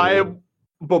And think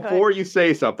before you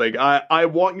say something, I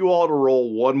want you all to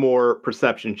roll one more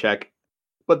perception check.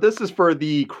 But this is for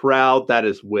the crowd that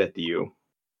is with you.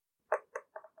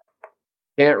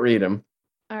 Can't read them.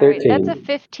 all right, that's a 13.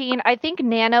 15. I think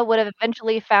Nana would have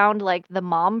eventually found like the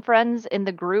mom friends in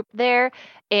the group there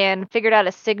and figured out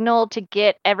a signal to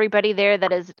get everybody there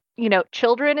that is,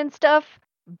 children and stuff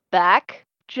back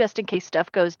just in case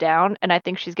stuff goes down. And I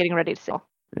think she's getting ready to signal.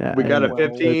 Yeah, We got a and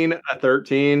 15, a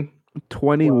 13,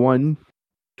 21.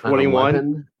 21,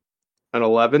 11. an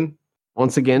 11.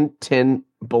 Once again, 10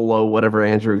 below whatever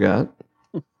Andrew got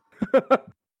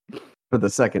for the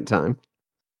second time.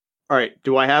 All right.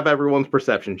 Do I have everyone's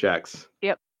perception checks?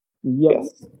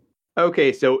 Yes.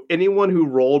 Okay, so anyone who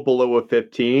rolled below a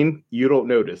 15, you don't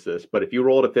notice this, but if you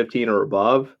rolled a 15 or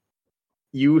above,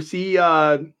 you see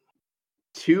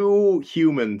 2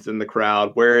 humans in the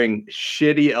crowd wearing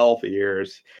shitty elf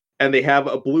ears, and they have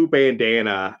a blue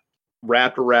bandana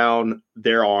wrapped around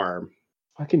their arm.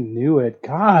 Fucking knew it.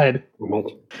 God.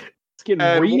 It's getting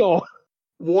And real.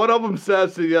 One of them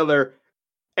says to the other,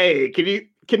 "Hey, can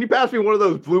you pass me one of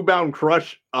those Blue Bound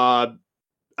Crush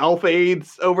elf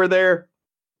aids over there?"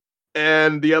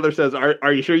 And the other says,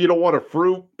 Are you sure you don't want a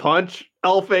fruit punch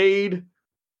elf aid?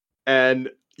 And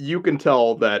you can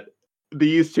tell that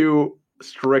these 2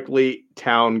 strictly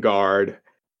town guard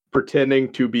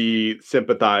pretending to be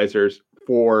sympathizers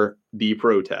for the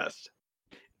protest.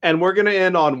 And we're going to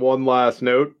end on one last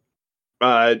note.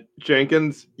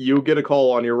 Jenkins, you get a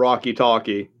call on your Rocky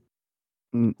Talkie.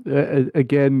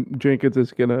 Again, Jenkins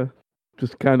is gonna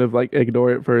just kind of like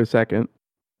ignore it for a second,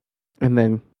 and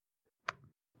then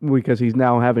because he's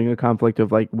now having a conflict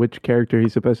of like which character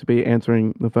he's supposed to be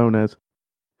answering the phone as,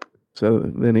 so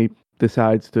then he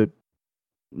decides to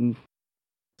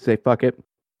say fuck it,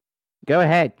 go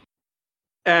ahead.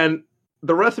 And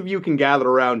the rest of you can gather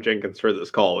around Jenkins for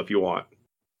this call if you want,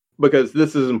 because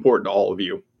this is important to all of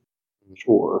you.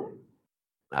 Sure.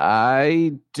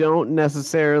 I don't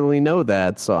necessarily know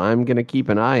that, so I'm going to keep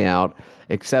an eye out,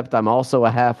 except I'm also a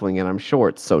halfling and I'm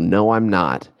short, so no, I'm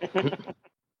not.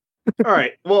 All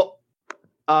right. Well,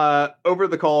 over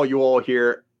the call, you all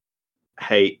hear,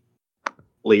 "Hey,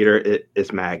 leader, it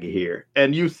is Maggie here."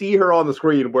 And you see her on the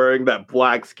screen wearing that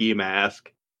black ski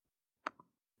mask.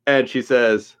 And she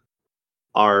says,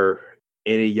 "Are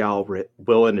any of y'all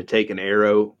willing to take an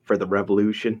arrow for the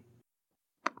revolution?"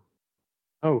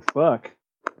 Oh, fuck.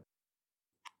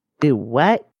 Do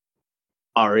what?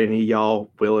 "Are any of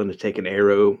y'all willing to take an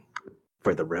arrow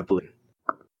for the revolution?"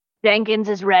 Jenkins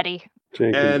is ready.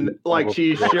 And like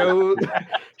she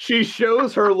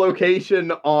shows her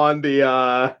location on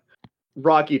the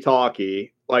Rocky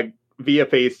Talkie, like via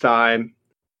FaceTime,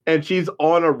 and she's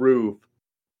on a roof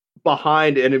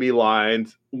behind enemy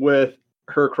lines with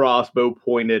her crossbow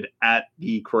pointed at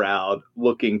the crowd,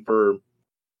 looking for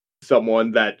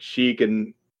someone that she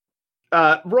can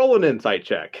roll an insight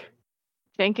check.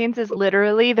 Jenkins is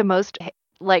literally the most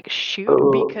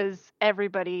shoot because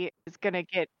everybody is gonna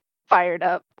get fired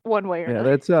up one way or Yeah,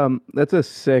 another. that's a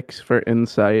 6 for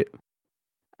insight.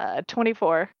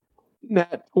 24.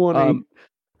 Nat 20.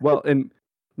 Well, and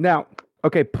now,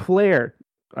 okay, player.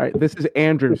 All right, this is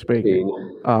Andrew speaking.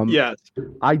 Yes.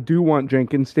 I do want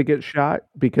Jenkins to get shot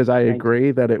because I Thank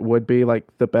agree that it would be like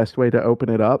the best way to open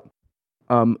it up.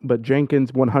 But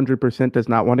Jenkins 100% does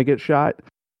not want to get shot.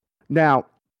 Now,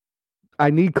 I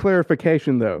need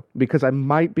clarification though, because I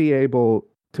might be able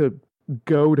to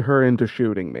goad her into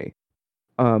shooting me.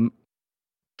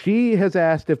 She has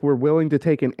asked if we're willing to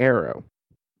take an arrow.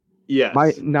 Yes.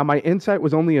 My insight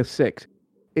was only a 6.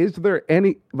 Is there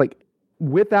any,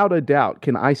 without a doubt,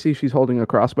 can I see she's holding a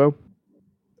crossbow?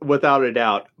 Without a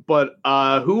doubt. But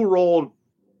who rolled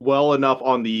well enough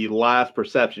on the last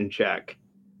perception check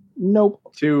Nope.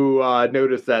 to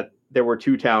notice that there were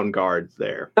 2 town guards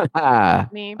there.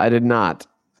 Me. I did not.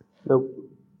 Nope.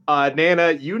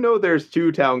 Nana, you know there's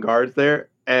 2 town guards there,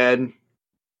 and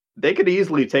they could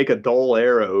easily take a dull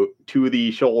arrow to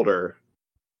the shoulder.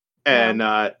 And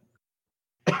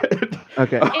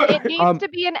Okay. It needs to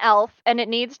be an elf, and he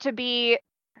needs to be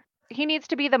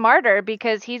the martyr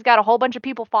because he's got a whole bunch of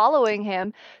people following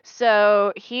him.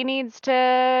 So he needs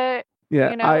to,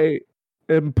 Yeah, you know.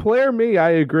 Player me, I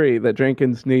agree that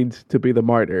Jenkins needs to be the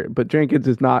martyr, but Jenkins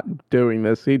is not doing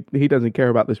this. He doesn't care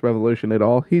about this revolution at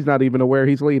all. He's not even aware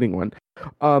he's leading one.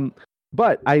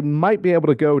 But I might be able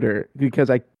to goad her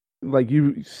because like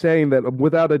you saying that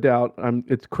without a doubt,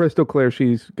 it's crystal clear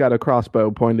she's got a crossbow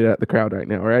pointed at the crowd right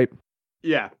now, right?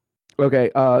 yeah.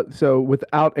 Okay, so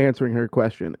without answering her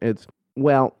question, it's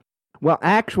well,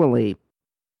 actually,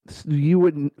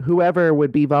 whoever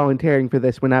would be volunteering for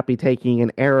this would not be taking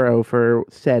an arrow for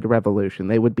said revolution.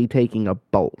 They would be taking a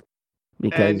bolt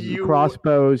because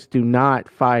crossbows do not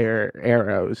fire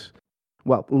arrows.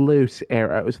 Well, loose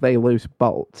arrows. They loose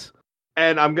bolts.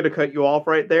 And I'm going to cut you off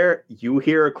right there. You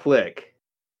hear a click.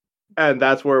 And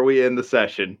that's where we end the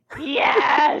session.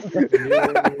 Yes!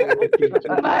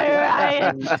 My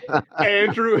riot!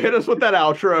 Andrew, hit us with that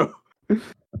outro.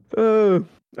 All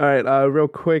right, real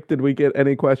quick, did we get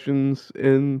any questions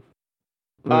in?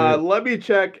 Let me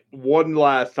check one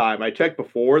last time. I checked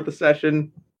before the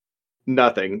session.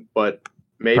 Nothing, but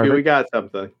maybe we got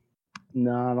something.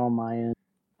 Not on my end.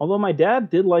 Although my dad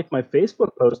did like my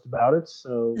Facebook post about it,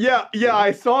 so... Yeah,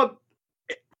 I saw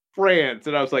France,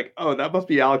 and I was like, oh, that must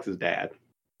be Alex's dad.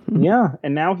 Yeah,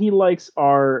 and now he likes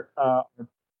our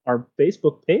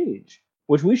Facebook page,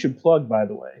 which we should plug, by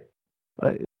the way.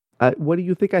 What do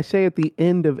you think I say at the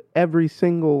end of every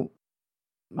single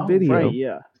video? Right,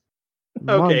 yeah.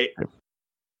 Okay.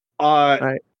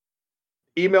 Right.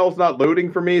 Email's not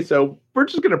loading for me, so we're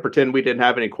just going to pretend we didn't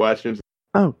have any questions.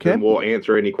 Okay. And we'll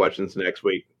answer any questions next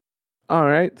week. All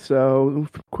right, so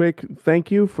quick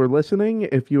thank you for listening.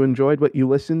 If you enjoyed what you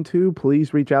listened to,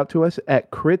 please reach out to us at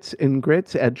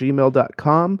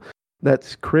critsandgrits@gmail.com.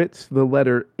 That's crits, the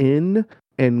letter N,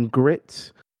 and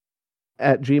grits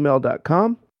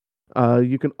 @gmail.com.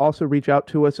 You can also reach out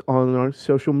to us on our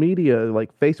social media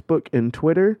like Facebook and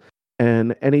Twitter.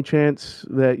 And any chance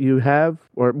that you have,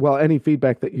 any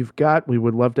feedback that you've got, we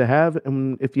would love to have.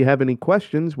 And if you have any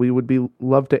questions, we would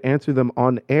love to answer them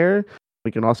on air. We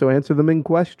can also answer them in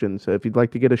questions. So if you'd like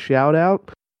to get a shout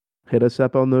out, hit us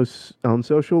up on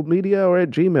social media or at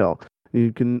Gmail.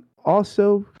 You can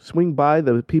also swing by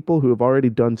the people who have already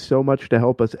done so much to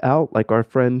help us out, like our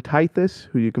friend Tithus,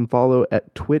 who you can follow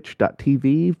at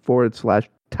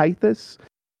twitch.tv/Tithus.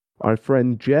 Our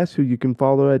friend Jess, who you can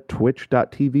follow at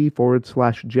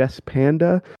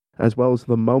twitch.tv/JessPanda, as well as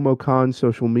the MomoCon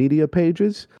social media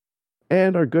pages.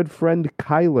 And our good friend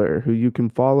Kyler, who you can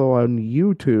follow on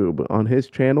YouTube on his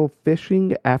channel,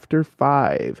 Fishing After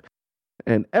 5.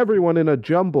 And everyone in a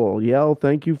jumble, yell,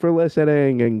 thank you for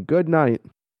listening, and good night.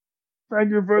 Thank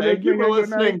you for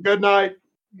listening. Good night.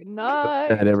 Good night.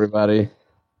 Good night, everybody.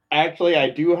 Actually, I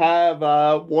do have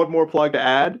one more plug to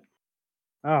add.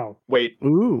 Oh. Wait.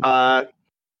 Ooh.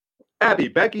 Abby,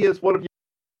 Becky is one of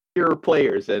your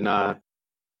players in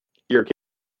your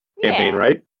campaign,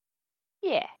 right?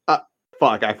 Yeah.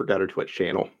 Fuck, I forgot her Twitch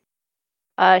channel.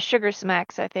 Sugar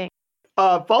Smacks, I think.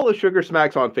 Follow Sugar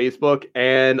Smacks on Facebook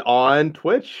and on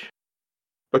Twitch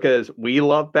because we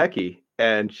love Becky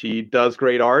and she does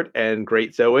great art and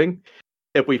great sewing.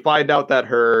 If we find out that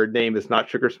her name is not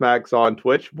Sugar Smacks on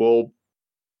Twitch, we'll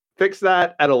fix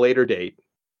that at a later date.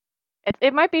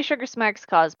 It might be Sugar Smacks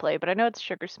cosplay, but I know it's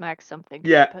Sugar Smacks something.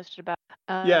 Yeah. She posted about.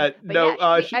 I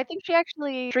think she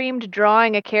actually streamed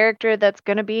drawing a character that's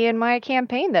going to be in my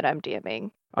campaign that I'm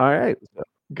DMing. All right.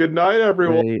 Good night,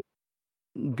 everyone.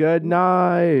 Good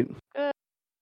night. Good